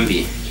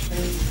yangambye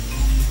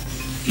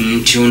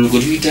nti ono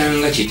gwe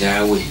tuyitanga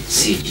kitaawe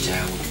si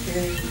kitaawe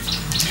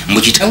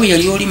mbu kitaawe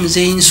yali oli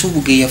muzeeyi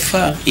Nsubuga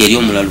yafa yali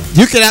omulalu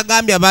jukira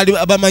agambye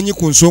abamanyi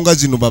ku nsonga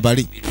zino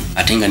babali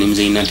ate nga ne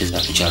muzeeyi nante za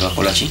kukyalo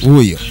akola ki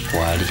oyo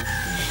kwali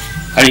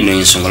kale ino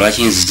ensonga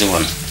lwaki nzize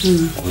wano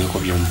obeeko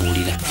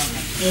byombuulira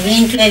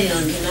ebintu ebyo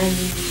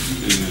ngemanyi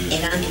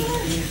era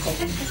ndibiko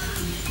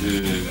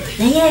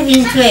naye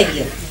ebintu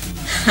ebyo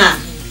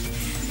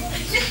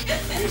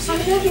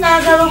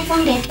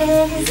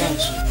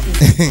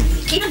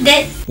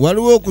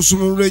waliwo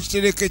okusumulula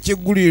ekitereke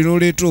ky'eggulire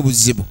n'oleeta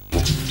obuzibu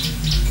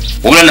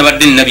wabula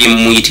nabadde nina bye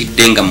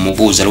mumuyitidde nga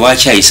mumubuuza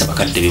lwaki ayisa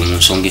bakadde be mu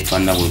nsonga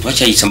efaanana bwe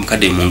lwaki ayisa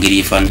mukadde be mu ngeri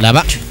efaanana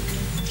laba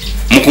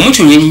mu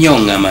kumutunya ennyo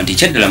ngamba nti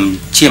kyaddala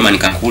kyemani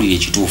kankuwulira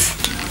ekituufu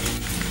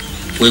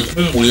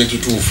wekumbuulira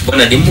ekituufu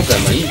banadde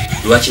mugamba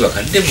lwaki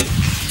bakadde bwe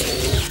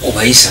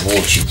obayisa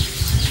bootyo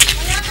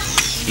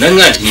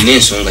nanga nti nina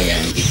ensonga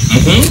yange mu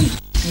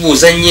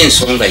kumubuuza nnyo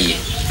ensonga ye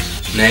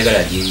nayagala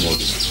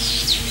agimbuulira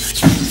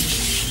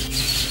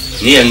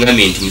naye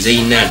yangambye nti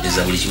muzeeyi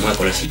nanteza buli kimu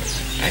akola ki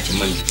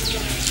akimanyi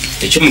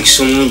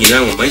ekyomukisa omulungi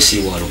nange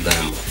omayisiri wa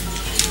lugamba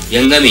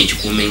yangambye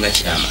nkikuume nga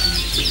kyama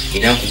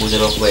era nkubuuza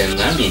lwakuba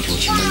yangambye nti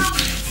okimanyi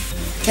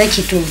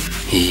tekituufu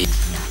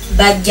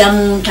bajja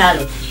mu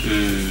ntalo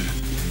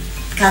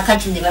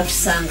kakati ne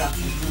batusanga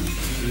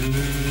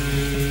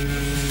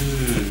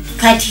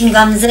kati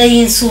nga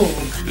muzeeyi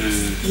Nsubuga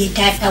ye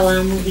taata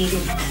wa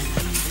mubiru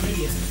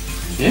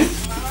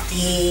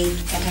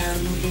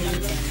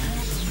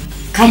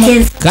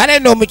kale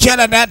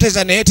n'omukyala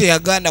n'ateza naye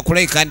teyagaana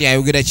kulabika kandi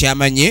ayogera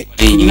kyamanye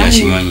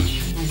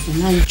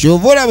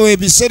kyova olaba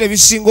ebiseera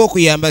ebisinga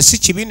okuyamba si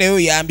kibi naye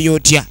oyambye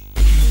otya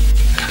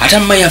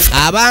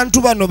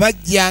abantu bano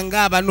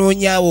bajjanga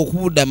abanoonyaawo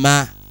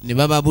okubudama ne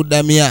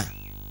bababudamya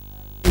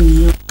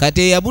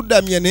kati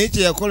eyabudamya naye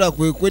kyeyakola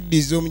kwe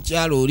kweddiza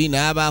omukyala oli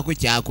n'abaako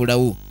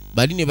kyakolawo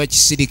bali ne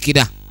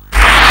bakisirikira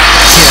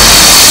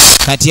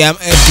kati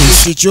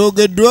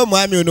kikyogeddwa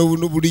omwami ono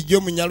buno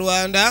bulijjo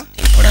munyalwanda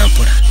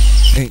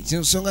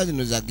ensonga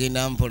zino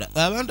zagenda mpola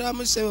abantu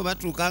amusebo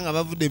batuuka nga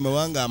bavudde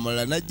mawanga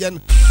amalala najja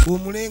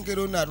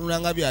omulengero n'atunula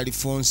nga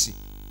byalifonsi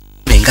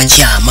nga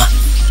kyama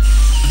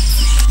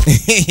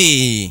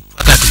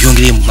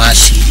akatuyongere mu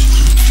maaso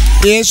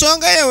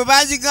ensonga ye bwe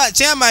bagiga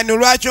kyamaani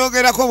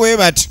olwakyogerako bwe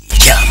bati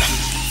kyama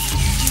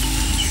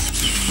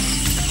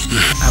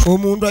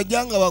omuntu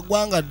ajjanga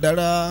waggwanga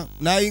ddala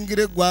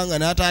n'ayingira eggwanga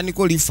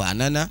n'atandika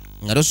olifaanana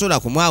nga tosobola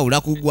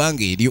kumwawula ku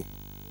ggwanga eryo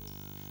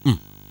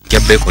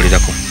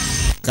kyabbeekolerako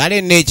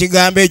kale nno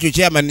ekigambo ekyo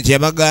kyamaani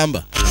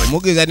kyebagamba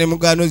mugeza ne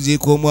mugaano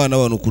ziika omwana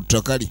wano ku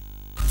ttaka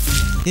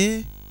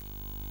lye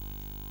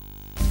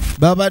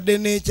babadde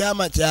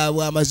n'ekyama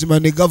kyabwe amazima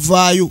ne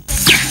gavaayo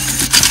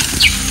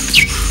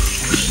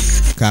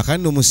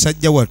kaakano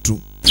omusajja wattu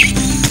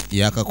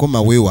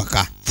yakakoma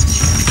weewaka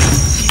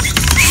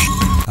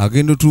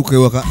agenda otuuka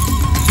ewaka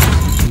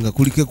nga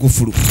kuliko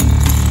ekufulu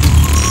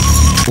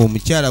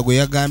omukyala gwe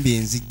yagambye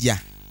enzijja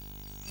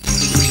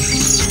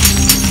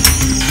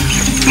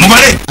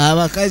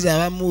abakazi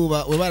abamu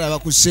we balaba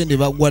ku ssente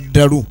bagwa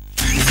ddalu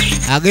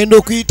agenda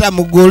okuyita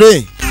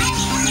mugole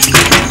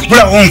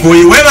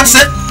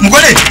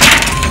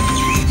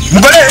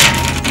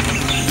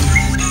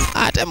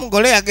ate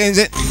mugole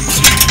yagenze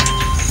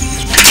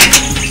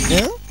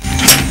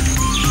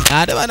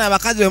ate bana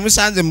abakazi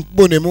bemusanze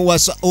mukubo ne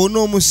muwasa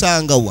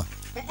onoomusanga wa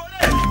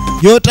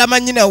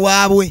yotamanyina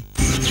waabwe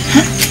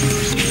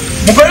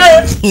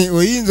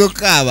oyinza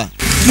okukaaba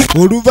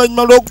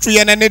oluvannyuma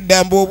lw'okutuyana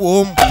n'eddamba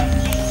obwomu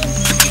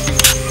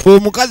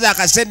omukazi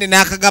akasente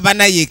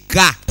n'akagabana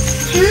yekka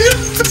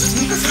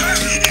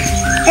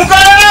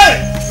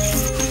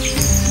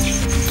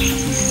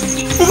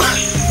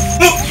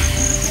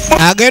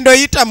agenda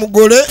oyita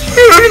mugole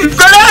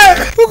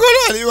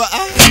aliwa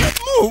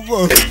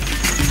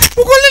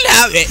mugole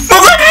nawe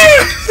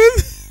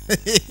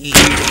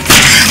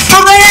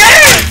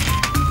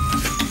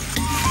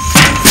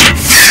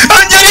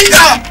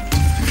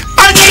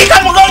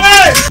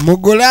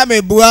mugole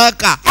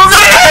amebwaka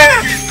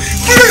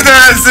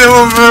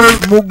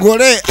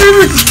mugole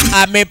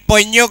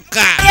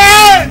ameponyoka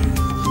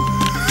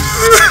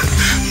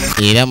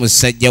era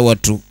musajja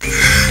watu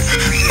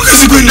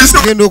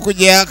genda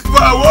okujaka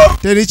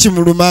teri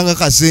kimulumanga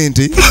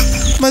kasente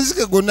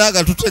mazike gonna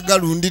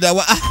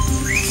agatutegalundirawa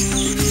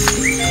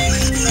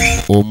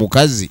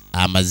omukazi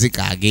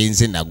amazika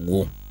agenze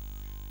nagwo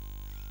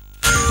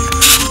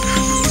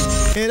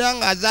era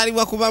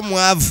ng'azaalibwa kuba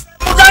mwavu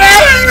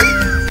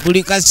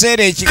buli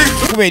kaseera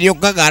ekikuba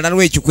eryokugagaana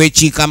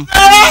lw'ekikwekiikamu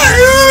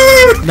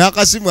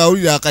n'akasimu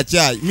awulira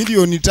akacyayi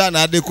miliyoni 5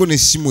 addeko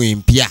n'essimu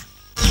empya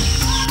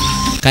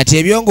kati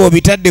ebyo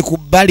ng'obitadde ku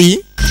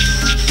bbali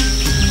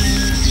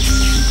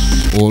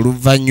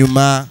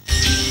oluvannyuma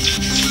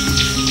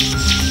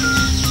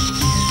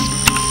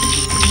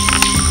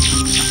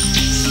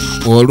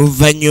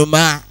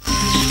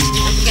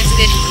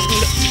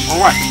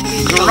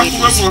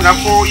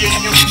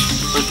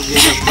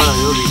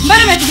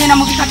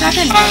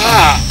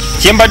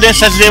kyembadde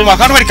nsazireemu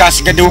akantu bali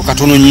kasigaddewo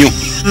katono nnyo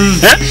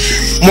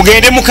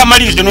mugende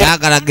mukamalirizo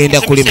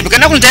genda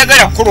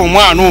kunitayagala kukola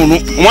omwana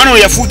ono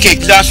yafuuka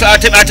ekiraso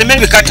ateme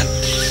ebikata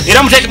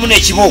era muteekemu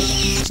n'ekibooko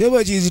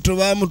sebo kizito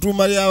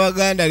bamutuuma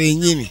ly'abaganda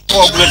lyennyini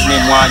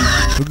emwanyi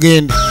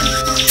tugenda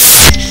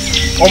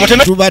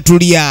tuba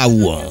tuli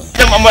awo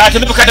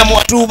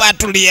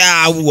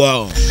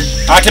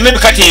ateme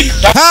ebikata ebyo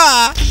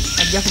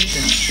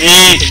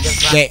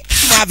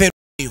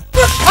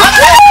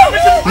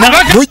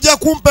mujja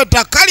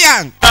kumpeta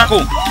kalyange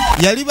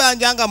yali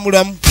banjanga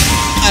mulamu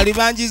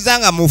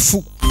alibanjizanga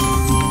mufu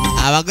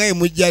abagaye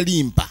mujja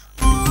limpa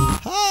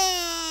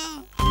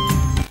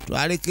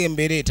twaleka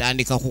embeera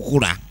etandika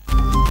kukula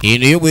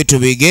eno yo bwe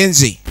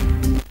tubigenze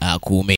akuume